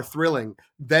 is more thrilling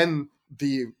than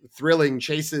the thrilling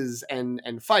chases and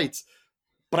fights.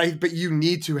 But you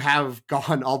need to have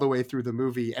gone all the way through the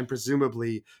movie and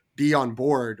presumably be on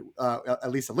board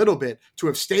at least a little bit to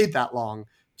have stayed that long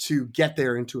to get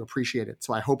there and to appreciate it.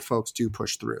 So I hope folks do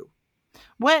push through.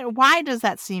 Why does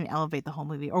that scene elevate the whole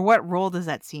movie, or what role does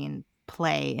that scene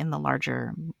play in the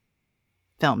larger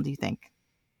film, do you think?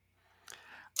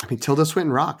 I mean, Tilda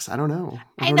Swinton rocks. I don't know.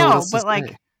 I know, but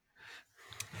like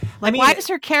I mean, why is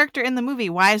her character in the movie?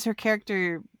 Why is her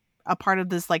character a part of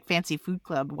this like fancy food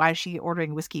club? Why is she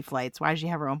ordering whiskey flights? Why does she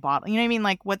have her own bottle? You know what I mean?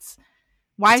 Like,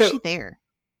 why is she there?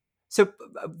 So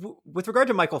with regard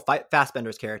to Michael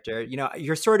Fassbender's character, you know,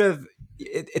 you're sort of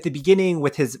at the beginning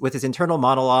with his internal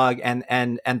monologue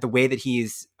and the way that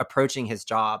he's approaching his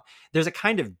job, there's a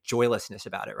kind of joylessness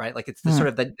about it, right? Like it's the sort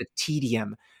of the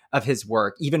tedium of his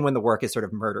work, even when the work is sort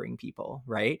of murdering people,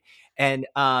 right? And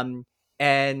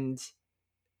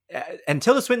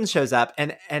Tilda Swinton shows up,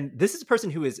 and this is a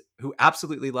person who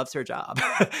absolutely loves her job,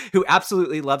 who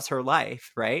absolutely loves her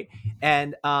life, right?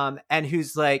 And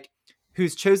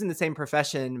who's chosen the same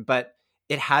profession, but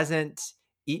it hasn't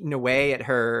eaten away at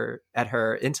her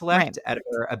intellect, at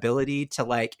her ability to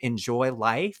like enjoy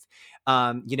life.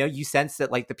 You know, you sense that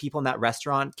like the people in that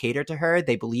restaurant cater to her.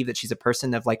 They believe that she's a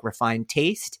person of like refined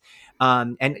taste.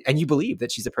 And you believe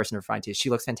that she's a person of refined taste. She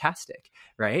looks fantastic.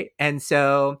 Right. And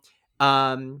so,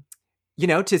 you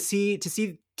know, to see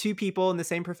two people in the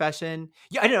same profession.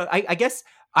 Yeah, I don't know. I guess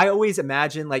I always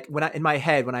imagine like in my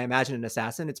head, when I imagine an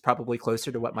assassin, it's probably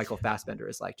closer to what Michael Fassbender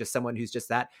is like, just someone who's just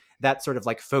that sort of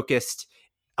like focused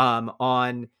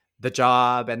on the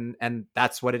job and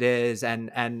that's what it is.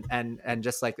 And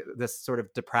just like this sort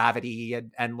of depravity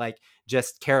and like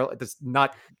just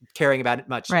not caring about it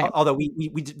much. Right. Although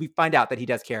we find out that he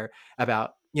does care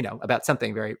about, you know, about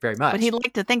something very, very much. But he'd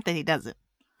like to think that he doesn't.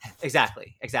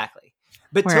 Exactly.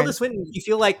 But Tilda Swinton, you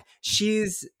feel like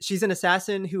she's an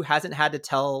assassin who hasn't had to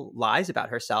tell lies about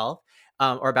herself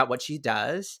or about what she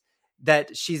does,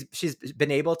 that she's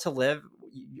been able to live,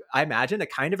 I imagine, a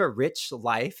kind of a rich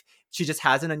life. She just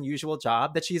has an unusual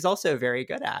job that she's also very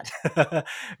good at.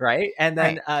 Right. And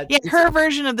then her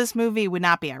version of this movie would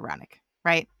not be ironic,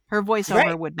 right? Her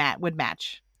voiceover would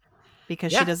match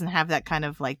because she doesn't have that kind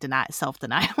of like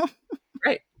self-denial.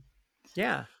 Right.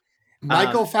 Yeah.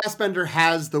 Michael Fassbender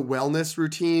has the wellness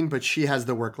routine, but she has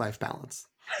the work-life balance.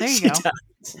 There you go.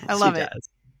 I love it.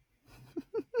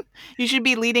 You should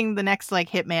be leading the next like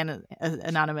Hitman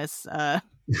Anonymous, or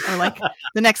like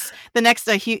the next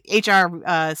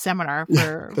HR seminar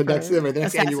for the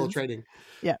next annual training.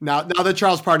 Yeah. Now that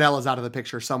Charles Parnell is out of the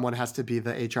picture, someone has to be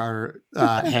the HR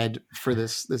head for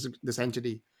this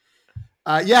entity.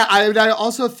 I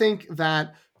also think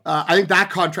that I think that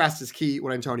contrast is key.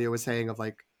 What Antonio was saying of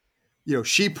like, you know,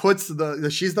 she puts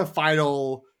she's the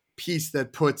final piece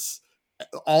that puts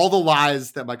all the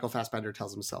lies that Michael Fassbender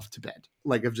tells himself to bed.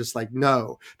 Like of just like,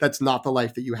 no, that's not the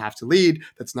life that you have to lead.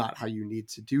 That's not how you need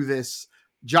to do this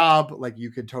job. Like you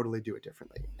could totally do it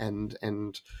differently.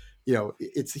 And you know,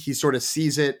 he sort of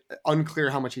sees it,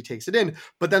 unclear how much he takes it in.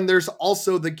 But then there's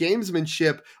also the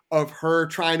gamesmanship of her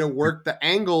trying to work the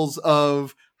angles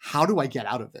of how do I get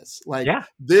out of this? Like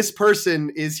this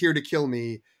person is here to kill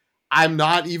me. I'm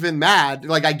not even mad.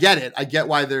 Like, I get it. I get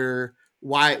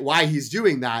why he's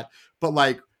doing that. But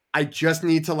like, I just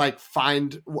need to like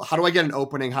find, how do I get an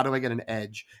opening? How do I get an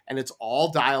edge? And it's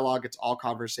all dialogue. It's all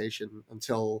conversation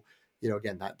until, you know,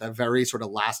 again, that very sort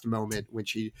of last moment when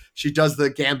she does the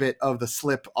gambit of the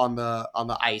slip on the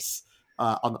ice,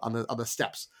 on the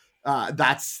steps.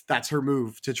 That's her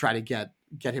move to try to get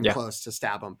him close to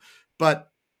stab him. But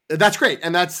that's great.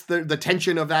 And that's the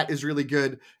tension of that is really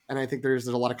good. And I think there's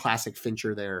a lot of classic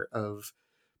Fincher there of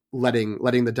letting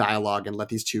the dialogue and let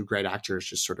these two great actors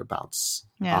just sort of bounce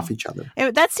off each other.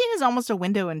 That scene is almost a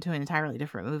window into an entirely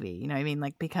different movie. You know what I mean?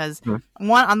 Like, because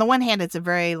on the one hand, it's a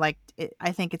very like,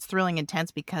 I think it's thrilling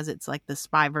intense because it's like the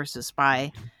spy versus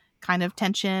spy kind of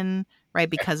tension, right?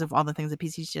 Because of all the things that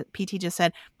PT just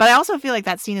said. But I also feel like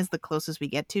that scene is the closest we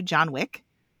get to John Wick.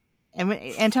 and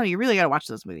Antonio, you really got to watch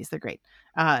those movies. They're great.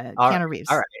 Keanu Reeves,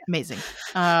 all right. amazing.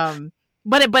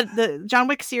 But the John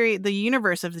Wick series, the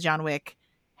universe of the John Wick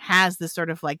has this sort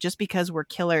of like, just because we're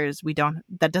killers,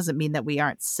 that doesn't mean that we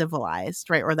aren't civilized,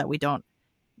 right? Or that we don't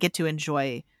get to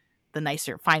enjoy the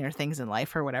nicer, finer things in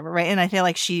life or whatever, right? And I feel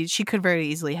like she could very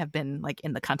easily have been like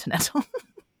in the Continental.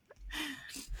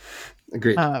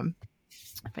 Agreed. But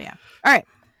yeah. All right.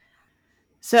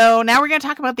 So now we're going to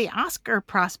talk about the Oscar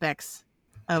prospects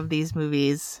of these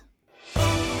movies.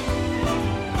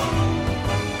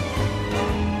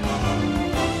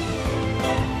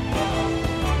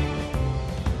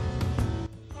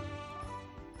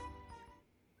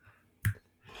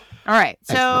 All right.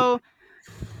 So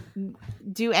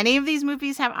do any of these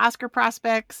movies have Oscar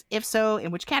prospects? If so,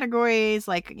 in which categories?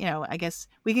 Like, I guess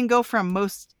we can go from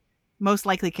most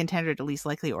likely contender to least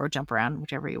likely, or jump around,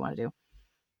 whichever you want to do.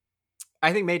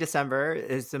 I think May December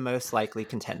is the most likely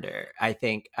contender. I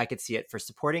think I could see it for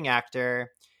supporting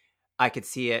actor. I could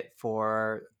see it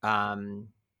for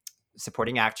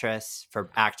supporting actress,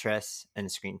 for actress, and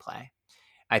screenplay.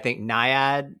 I think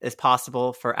Nyad is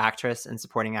possible for actress and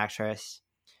supporting actress.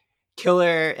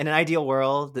 Killer, in an ideal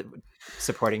world,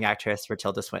 supporting actress for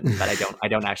Tilda Swinton, but I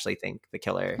don't actually think The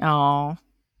Killer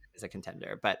is a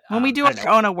contender. But when we do our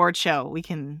own award show, we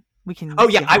can. Oh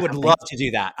yeah, I would love to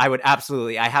do that. I would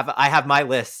absolutely. I have my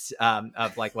list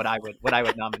of like what I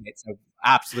would nominate. So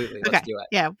absolutely, let's do it.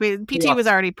 Yeah, PT was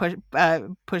already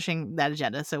pushing that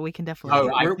agenda, so we can definitely.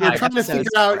 We're trying to figure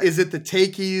out: is it the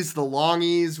takeys, the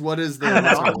longies? What is the?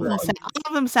 All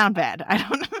of them sound bad. I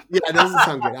don't know. Yeah, it doesn't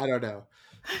sound good. I don't know.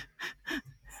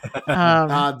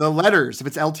 The letters. If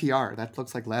it's LTR, that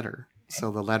looks like letter. So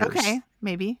the letters. Okay,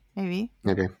 maybe. I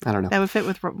don't know. That would fit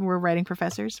with we're writing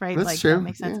professors, right? That's like true. That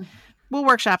makes sense. Yeah. We'll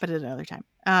workshop it at another time.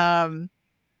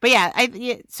 But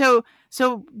yeah, so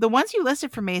the ones you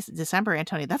listed for May, December,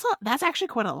 Antonio, that's actually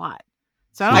quite a lot.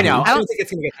 So I don't think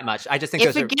it's gonna get that much. I just think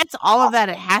if it gets all of that,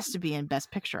 it has to be in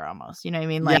Best Picture almost. You know what I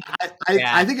mean? Like,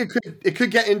 I think it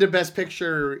could get into Best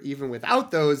Picture even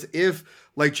without those. If,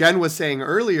 like Jen was saying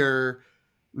earlier,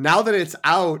 now that it's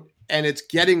out and it's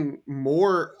getting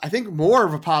more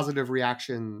of a positive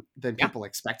reaction than people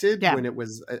expected when it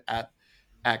was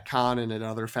at Cannes and at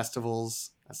other festivals.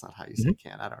 That's not how you say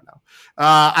Cannes. I don't know.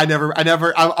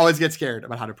 I always get scared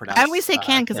about how to pronounce. I always say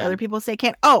Cannes because other people say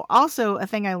Cannes. Oh, also a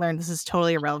thing I learned. This is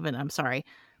totally irrelevant. I'm sorry.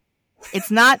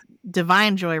 It's not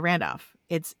Divine Joy Randolph.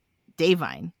 It's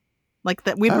Davine. Like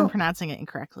that. We've been pronouncing it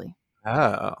incorrectly.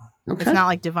 Oh, okay. It's not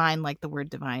like divine, like the word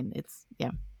divine. It's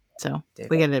So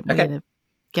we gotta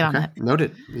get on that.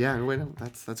 Noted. Yeah,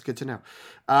 that's good to know.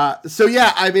 So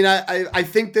yeah, I mean, I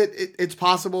think that it's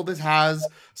possible this has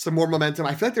some more momentum.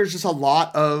 I feel like there's just a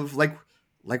lot of like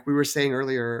we were saying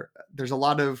earlier, there's a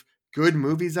lot of good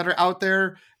movies that are out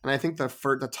there, and I think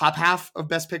the top half of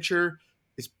Best Picture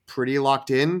is pretty locked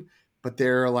in, but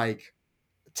they're like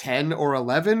 10 or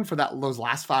 11 for those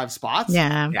last 5 spots.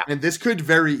 Yeah. And this could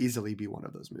very easily be one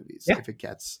of those movies if it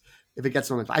gets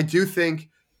momentum. I do think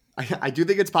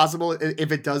it's possible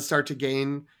if it does start to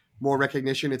gain more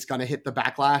recognition, it's going to hit the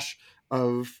backlash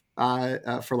of,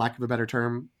 for lack of a better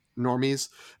term, normies,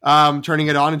 turning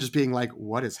it on and just being like,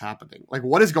 what is happening? Like,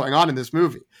 what is going on in this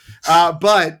movie?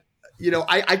 But,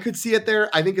 I could see it there.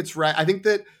 I think it's right. I think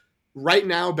that right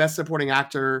now, Best Supporting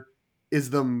Actor is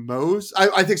the most,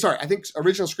 I think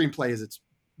original screenplay is its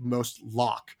most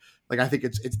lock. Like, I think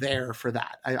it's there for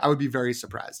that. I would be very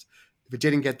surprised if it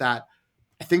didn't get that.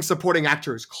 I think supporting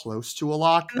actor is close to a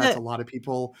lock. That's a lot of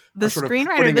people. The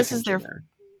screenwriter, this is their.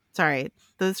 Sorry,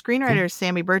 the screenwriter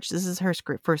Sammy Birch. This is her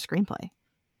first screenplay.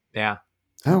 Yeah.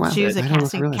 Oh wow. She was a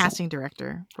casting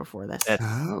director before this. That's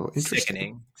interesting.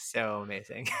 sickening. So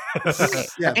amazing.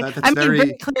 Yeah, that's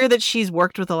very clear that she's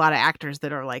worked with a lot of actors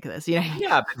that are like this.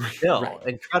 Yeah, but still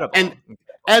incredible.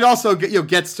 And also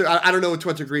gets to. I don't know to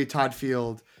what degree Todd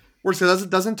Field works.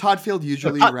 Doesn't Todd Field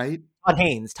usually write? Todd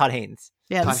Haynes.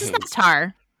 Yeah, this is not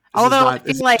Tar. Although I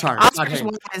feel like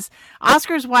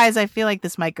Oscars wise, I feel like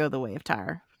this might go the way of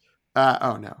Tar.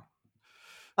 Oh no.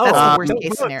 That's the worst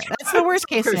case scenario. That's the worst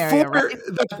case scenario, right?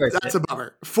 That's a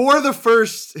bummer. For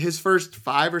his first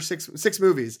 5 or 6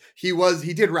 movies, he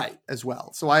did write as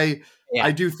well. So I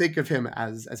do think of him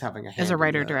as having a hand as a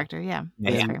writer director,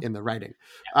 in the writing.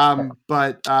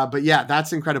 But yeah,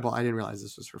 that's incredible. I didn't realize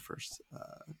this was her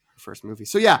first movie.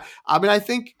 So yeah, I mean, I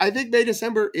think May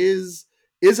December is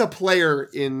a player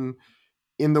in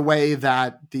the way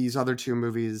that these other 2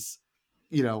 movies,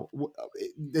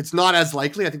 it's not as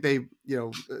likely. I think they,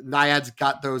 Nyad's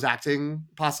got those acting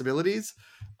possibilities,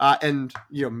 and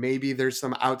maybe there's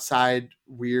some outside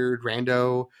weird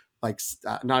rando like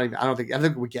not even. I don't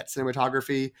think we get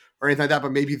cinematography or anything like that.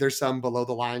 But maybe there's some below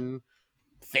the line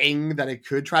thing that it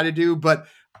could try to do. But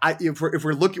if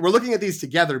we're looking at these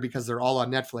together because they're all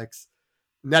on Netflix.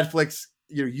 Netflix,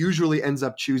 usually ends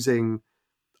up choosing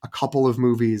a couple of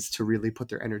movies to really put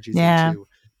their energies into.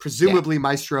 Presumably,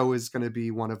 Maestro is going to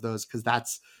be one of those because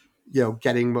that's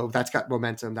that's got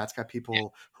momentum. That's got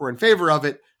people who are in favor of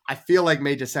it. I feel like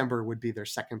May December would be their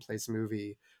second place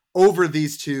movie over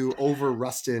these two, over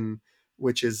Rustin,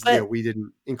 which is we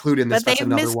didn't include in this. That's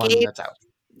another one that's out.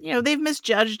 They've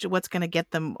misjudged what's going to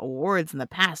get them awards in the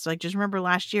past. Like, just remember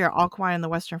last year, All Quiet on the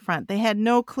Western Front. They had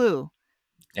no clue.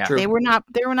 Yeah. They were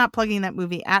not plugging that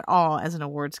movie at all as an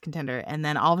awards contender. And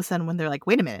then all of a sudden when they're like,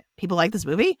 wait a minute, people like this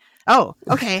movie? Oh,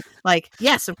 okay. Like,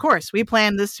 yes, of course. We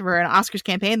planned this for an Oscars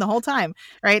campaign the whole time.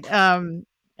 Right. And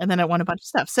then it won a bunch of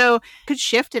stuff. So it could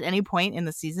shift at any point in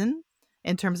the season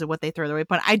in terms of what they throw their way.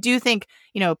 But I do think,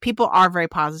 people are very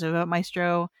positive about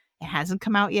Maestro. It hasn't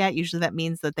come out yet. Usually that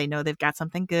means that they know they've got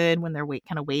something good when they're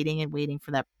waiting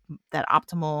for that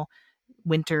optimal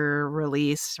winter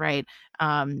release. Right.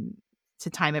 To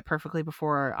time it perfectly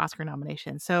before Oscar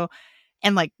nomination. So,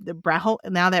 and like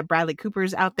now that Bradley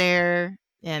Cooper's out there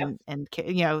and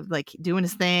like doing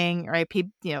his thing, right?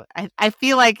 I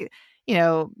feel like,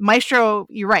 Maestro,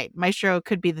 you're right. Maestro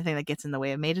could be the thing that gets in the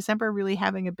way of May December really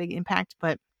having a big impact,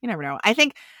 but you never know. I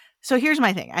think, so here's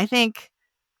my thing. I think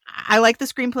I like the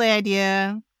screenplay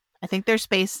idea. I think there's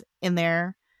space in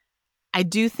there. I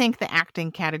do think the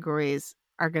acting categories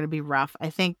are going to be rough.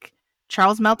 I think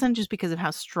Charles Melton, just because of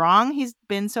how strong he's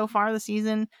been so far this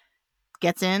season,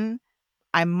 gets in.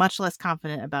 I'm much less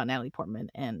confident about Natalie Portman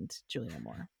and Julianne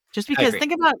Moore. Just because,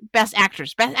 think about Best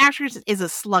Actress. Best Actress is a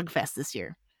slugfest this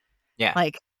year. Yeah.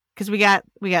 Like, because we got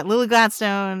Lily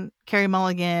Gladstone, Carey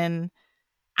Mulligan.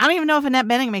 I don't even know if Annette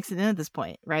Bening makes it in at this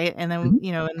point, right? And then,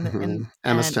 and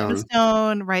Emma Stone. Emma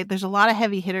Stone, right? There's a lot of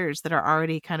heavy hitters that are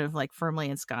already kind of like firmly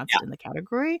ensconced in the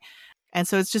category. And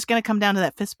so it's just going to come down to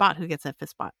that fifth spot. Who gets that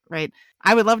fifth spot, right?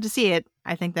 I would love to see it.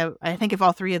 I think if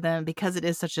all three of them, because it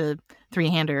is such a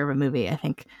three-hander of a movie, I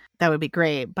think that would be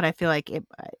great. But I feel like if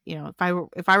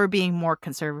I were being more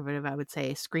conservative, I would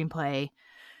say screenplay,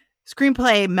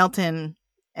 Melton,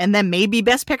 and then maybe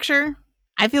Best Picture.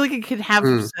 I feel like it could have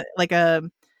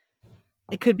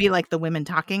it could be like the Women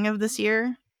Talking of this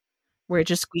year, where it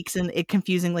just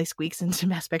confusingly squeaks into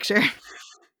Best Picture.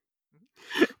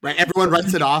 Right, everyone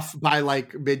writes it off by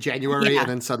like mid-January, and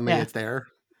then suddenly it's there.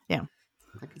 Yeah,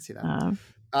 I can see that.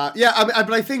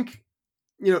 But I think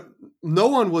no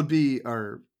one would be,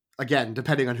 or again,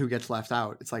 depending on who gets left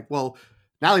out, it's like, well,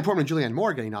 Natalie Portman, Julianne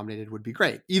Moore getting nominated would be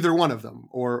great. Either one of them,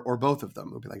 or both of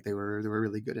them would be like they were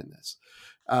really good in this.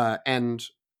 And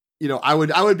I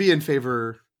would be in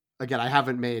favor. Again, I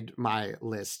haven't made my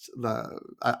list.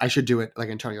 I should do it like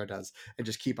Antonio does and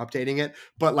just keep updating it.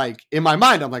 But like in my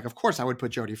mind, I'm like, of course, I would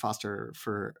put Jodie Foster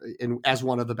as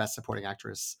one of the Best Supporting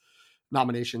Actress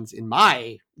nominations in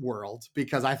my world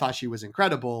because I thought she was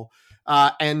incredible.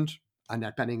 And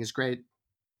Annette Bening is great.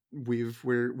 We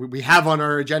have on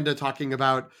our agenda talking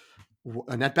about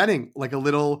Annette Bening, like a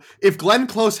little. If Glenn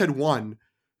Close had won,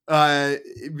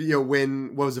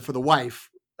 when what was it for The Wife?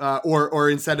 Or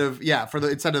instead of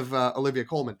Olivia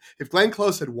Colman, if Glenn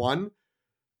Close had won,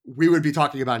 we would be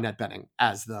talking about Annette Bening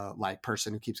as the like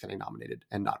person who keeps getting nominated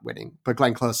and not winning. But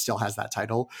Glenn Close still has that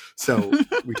title, so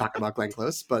we talk about Glenn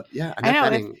Close. But yeah,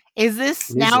 Annette Bening. Is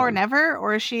this now or never,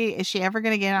 or is she ever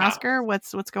going to get an Oscar?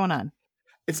 What's going on?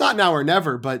 It's not now or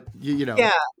never, but you know.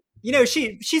 Yeah.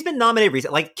 She's been nominated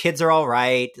recently, like Kids Are All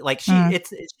Right. Like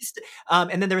it's just,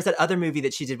 and then there was that other movie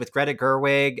that she did with Greta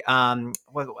Gerwig.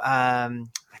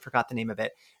 I forgot the name of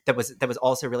it. That was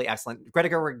also really excellent. Greta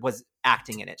Gerwig was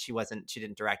acting in it. She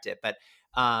didn't direct it, but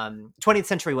 20th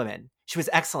Century Women. She was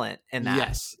excellent in that.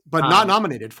 Yes, but not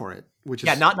nominated for it, which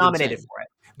is not nominated for it.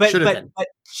 But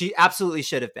she absolutely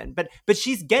should have been. But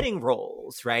she's getting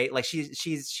roles, right? Like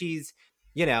she's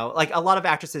like a lot of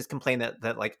actresses complain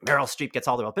that like Meryl Streep gets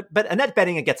all the roles, but Annette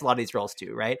Bening gets a lot of these roles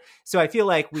too, right? So I feel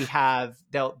like we have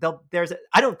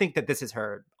I don't think that this is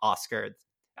her Oscar.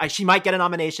 She might get a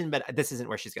nomination, but this isn't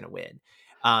where she's going to win.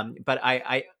 But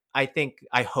I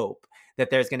hope that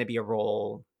there's going to be a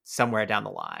role somewhere down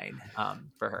the line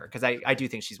for her, because I do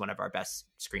think she's one of our best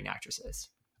screen actresses.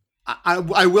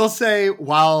 I will say,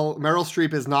 while Meryl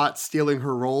Streep is not stealing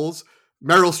her roles,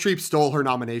 Meryl Streep stole her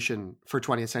nomination for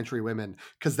 20th Century Women,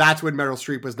 because that's when Meryl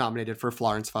Streep was nominated for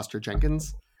Florence Foster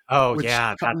Jenkins. Oh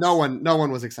yeah, no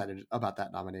one was excited about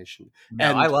that nomination. No,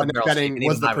 and I love Annette Bening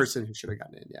was the person who should have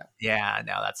gotten it. Yeah,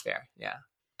 no, that's fair. Yeah.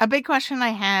 A big question I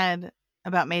had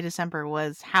about May December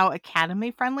was how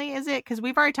Academy friendly is it? Because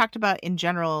we've already talked about in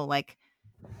general, like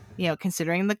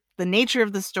considering the nature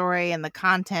of the story and the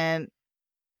content,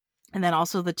 and then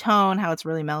also the tone, how it's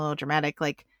really melodramatic,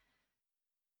 like,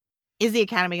 is the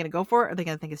Academy going to go for it, or are they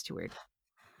going to think it's too weird?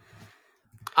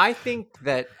 I think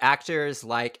that actors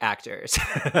like actors,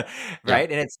 right? Yeah.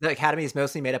 And it's the Academy is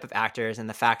mostly made up of actors, and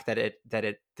the fact that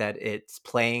it's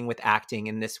playing with acting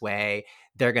in this way,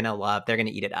 they're gonna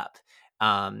eat it up.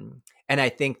 And I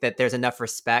think that there's enough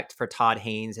respect for Todd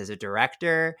Haynes as a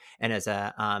director and as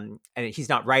and he's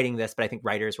not writing this, but I think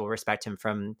writers will respect him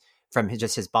from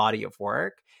his body of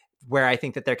work, where I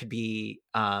think that there could be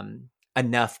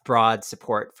enough broad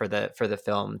support for the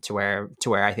film to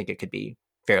where I think it could be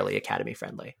fairly Academy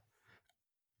friendly.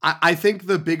 I think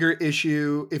the bigger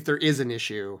issue, if there is an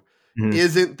issue,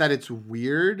 isn't that it's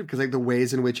weird, because like the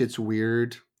ways in which it's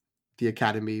weird, the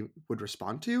Academy would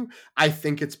respond to. I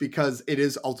think it's because it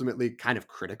is ultimately kind of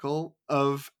critical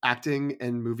of acting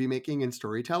and movie making and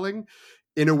storytelling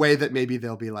in a way that maybe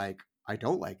they'll be like, I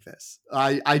don't like this.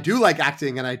 I do like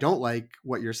acting and I don't like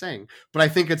what you're saying. But I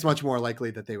think it's much more likely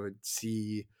that they would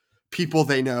see people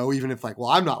they know, even if like, well,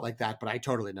 I'm not like that, but I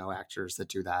totally know actors that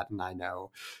do that. And I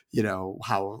know,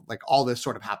 how like all this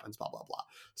sort of happens, blah, blah, blah.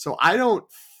 So I don't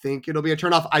think it'll be a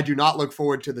turnoff. I do not look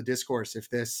forward to the discourse if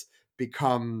this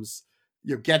becomes,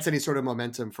 gets any sort of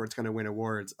momentum for it's going to win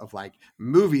awards of like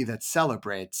movie that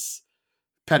celebrates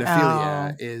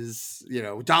pedophilia is,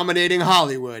 dominating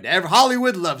Hollywood.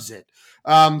 Hollywood loves it.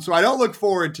 So I don't look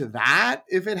forward to that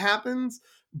if it happens,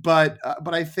 but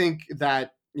I think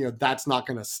that, that's not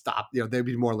going to stop. They'd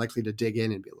be more likely to dig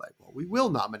in and be like, well, we will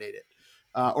nominate it,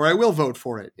 or I will vote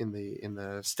for it in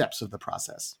the steps of the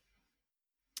process.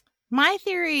 My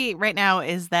theory right now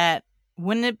is that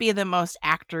wouldn't it be the most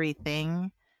actory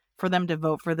thing for them to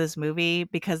vote for this movie,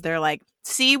 because they're like,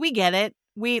 see, we get it.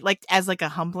 We like, as like a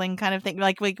humbling kind of thing.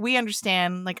 Like we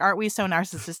understand, like, aren't we so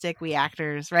narcissistic, we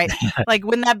actors, right? Like,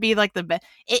 wouldn't that be like the best?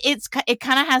 It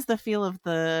kind of has the feel of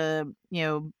the,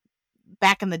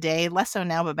 back in the day, less so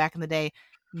now, but back in the day,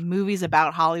 movies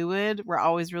about Hollywood were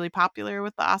always really popular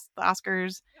with the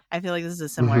Oscars. I feel like this is a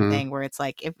similar thing where it's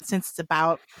like, since it's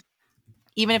about,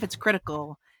 even if it's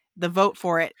critical, the vote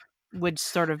for it would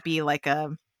sort of be like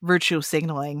a virtue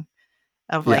signaling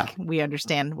of like, we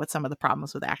understand what some of the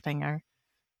problems with acting are.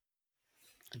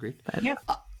 Agreed. But, yeah.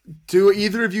 Do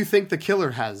either of you think The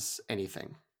Killer has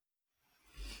anything?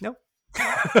 No.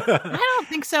 I don't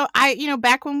think so.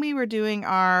 Back when we were doing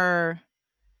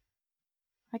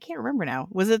I can't remember now.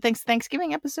 Was it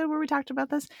Thanksgiving episode where we talked about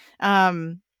this?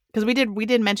 Because we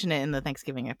did mention it in the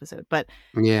Thanksgiving episode, but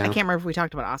I can't remember if we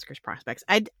talked about Oscars prospects.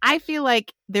 I feel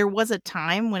like there was a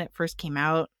time when it first came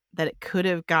out that it could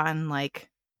have gotten like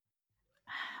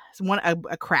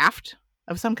a craft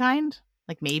of some kind,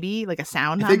 like maybe like a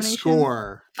sound nomination.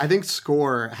 I think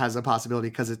Score has a possibility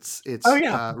because it's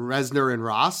Reznor and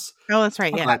Ross. Oh, that's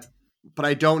right. Yeah, but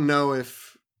I don't know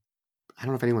if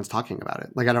anyone's talking about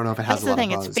it. Like, I don't know if it has. That's the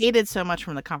thing. It's faded so much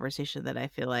from the conversation that I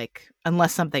feel like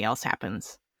unless something else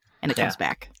happens and it comes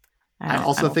back. I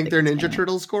also think their Ninja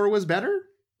Turtles score was better,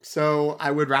 so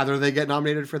I would rather they get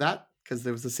nominated for that because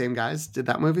it was the same guys did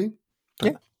that movie.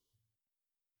 But,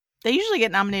 they usually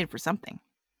get nominated for something.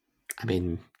 I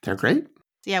mean, they're great.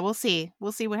 Yeah, we'll see.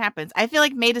 We'll see what happens. I feel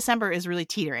like May-December is really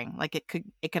teetering. Like it could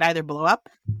either blow up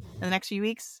in the next few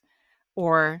weeks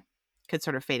or could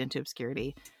sort of fade into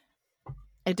obscurity.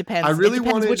 It depends. It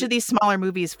depends which of these smaller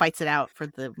movies fights it out for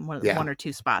the one or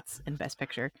two spots in Best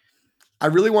Picture. I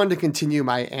really wanted to continue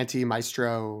my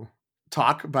anti-Maestro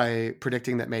talk by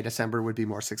predicting that May-December would be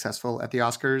more successful at the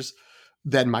Oscars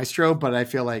than Maestro, but I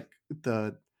feel like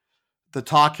the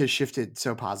talk has shifted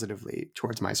so positively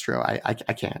towards Maestro. I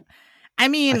can't. I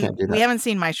mean, we haven't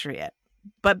seen Maestro yet,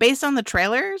 but based on the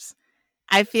trailers,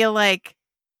 I feel like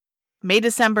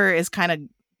May-December is kind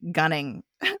of gunning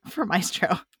for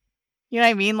Maestro. You know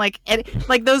what I mean?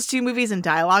 Like those two movies in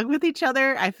dialogue with each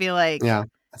other. I feel like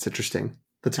that's interesting.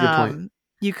 That's a good point.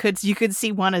 You could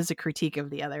see one as a critique of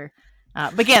the other.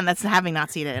 But again, that's having not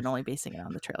seen it and only basing it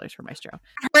on the trailers for Maestro.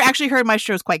 I actually heard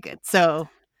Maestro is quite good, so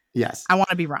yes, I want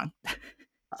to be wrong.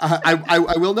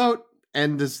 I will note,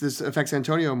 and this affects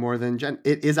Antonio more than Jen.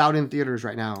 It is out in theaters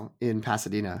right now in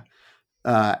Pasadena,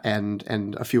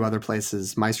 and a few other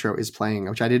places. Maestro is playing,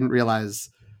 which I didn't realize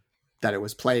that it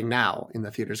was playing now in the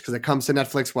theaters because it comes to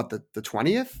Netflix. What, the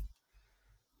 20th,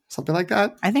 something like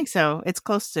that? I think so. It's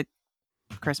close to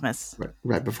Christmas,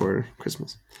 right before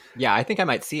Christmas. Yeah, I think I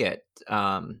might see it.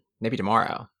 Maybe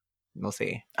tomorrow. We'll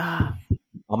see.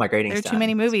 All my grading. There are too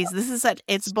many movies. This is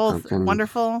it's both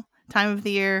wonderful time of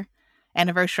the year and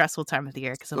a very stressful time of the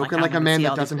year. Spoken like a man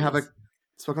that doesn't have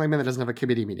a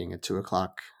committee meeting at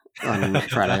 2:00 on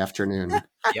Friday afternoon.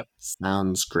 Yep.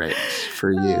 Sounds great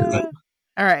for you.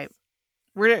 All right.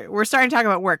 We're starting to talk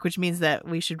about work, which means that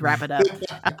we should wrap it up.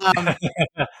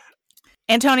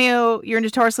 Antonio, you're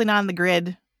notoriously not on the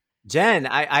grid. Jen,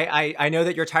 I know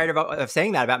that you're tired of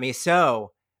saying that about me,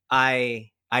 so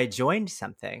I joined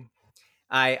something.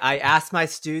 I asked my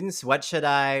students what should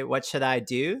I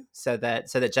do so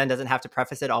that Jen doesn't have to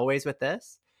preface it always with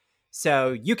this.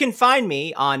 So you can find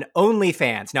me on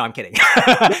OnlyFans. No, I'm kidding.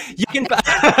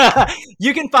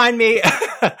 You can find me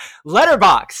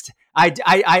Letterboxd.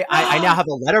 I now have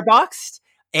a Letterboxd.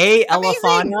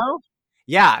 Elefano.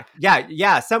 Yeah.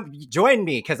 Join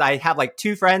me because I have like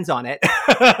 2 friends on it.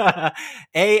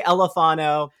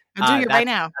 Elefano. I'm doing it right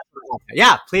now.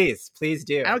 Yeah, please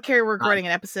do. I don't care. We're recording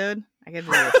an episode. I can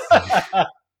do this.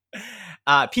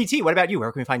 PT, what about you?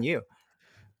 Where can we find you?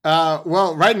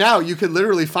 Well, right now you could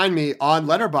literally find me on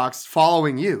Letterboxd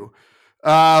following you,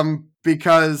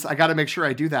 because I got to make sure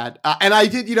I do that. And I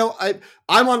did,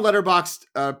 I'm on Letterboxd,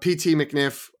 PT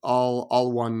McNiff,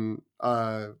 all one,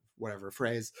 whatever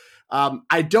phrase.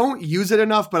 I don't use it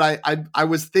enough, but I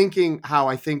was thinking how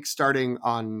I think starting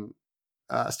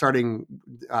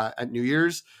at New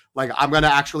Year's, like I'm going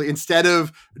to actually, instead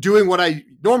of doing what I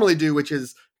normally do, which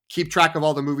is keep track of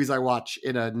all the movies I watch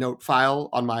in a note file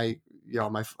on my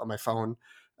on my phone,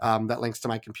 that links to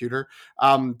my computer,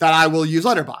 that I will use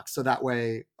Letterboxd. So that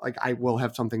way, like I will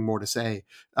have something more to say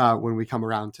when we come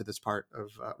around to this part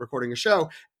of recording a show.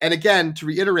 And again, to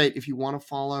reiterate, if you want to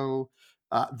follow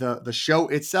the show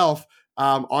itself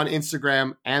on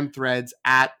Instagram and Threads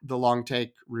at The Long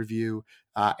Take Review,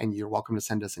 and you're welcome to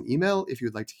send us an email if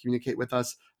you'd like to communicate with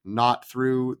us, not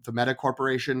through the Meta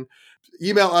Corporation.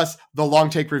 Email us,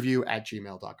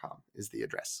 thelongtakereview@gmail.com is the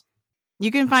address.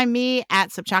 You can find me at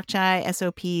Sopchockchai,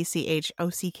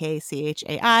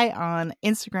 SOPCHOCKCHAI on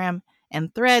Instagram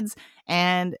and Threads,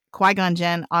 and Qui-Gon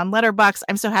Jen on Letterboxd.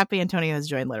 I'm so happy Antonio has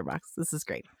joined Letterboxd. This is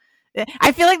great.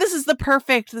 I feel like this is the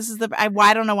perfect.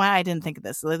 I don't know why I didn't think of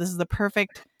this. This is the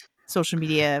perfect social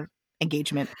media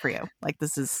engagement for you. Like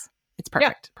it's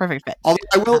perfect. Yeah. Perfect fit.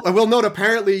 Although I will note,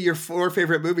 apparently your 4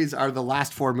 favorite movies are the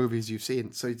last 4 movies you've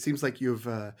seen. So it seems like you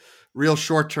have real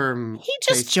short-term. He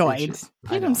just joined.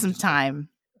 Give him some time.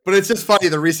 But it's just funny.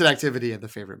 The recent activity and the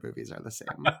favorite movies are the same.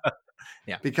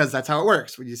 Yeah, because that's how it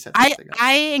works when you set something up.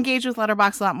 I engage with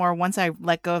Letterboxd a lot more once I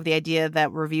let go of the idea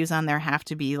that reviews on there have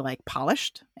to be like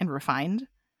polished and refined.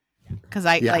 Because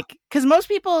because most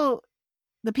people,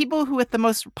 the people who with the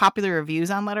most popular reviews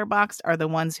on Letterboxd are the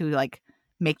ones who like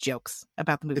make jokes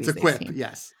about the movies. It's a quip,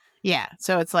 yes. Yeah,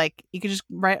 so it's like you could just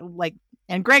write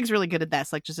and Greg's really good at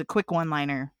this, like just a quick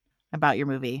one-liner about your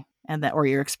movie and that or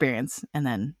your experience, and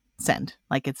then send.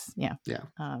 Like it's okay.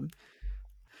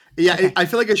 I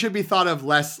feel like it should be thought of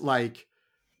less like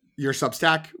your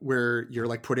Substack, where you're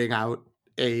like putting out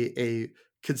a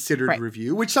considered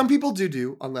review, which some people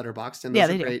do on Letterboxd, and those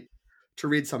are great to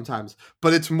read sometimes.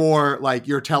 But it's more like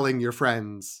you're telling your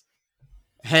friends,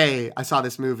 hey, I saw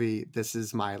this movie. This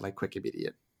is my like quick,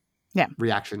 immediate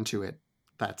reaction to it.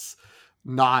 That's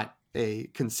not a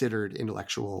considered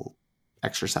intellectual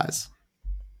exercise.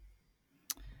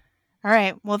 All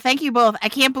right. Well, thank you both. I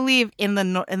can't believe in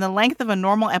the length of a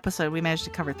normal episode, we managed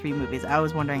to cover 3 movies. I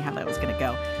was wondering how that was going to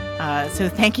go. So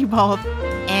thank you both.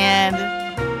 And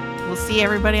we'll see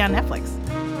everybody on Netflix.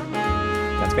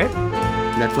 That's great.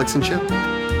 Netflix and chill.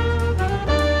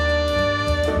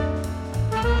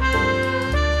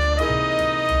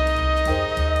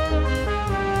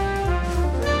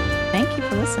 Thank you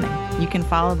for listening. You can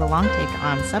follow The Long Take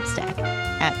on Substack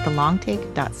at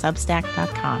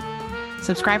thelongtake.substack.com.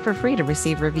 Subscribe for free to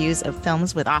receive reviews of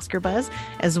films with Oscar buzz,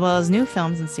 as well as new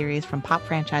films and series from pop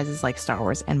franchises like Star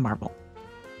Wars and Marvel.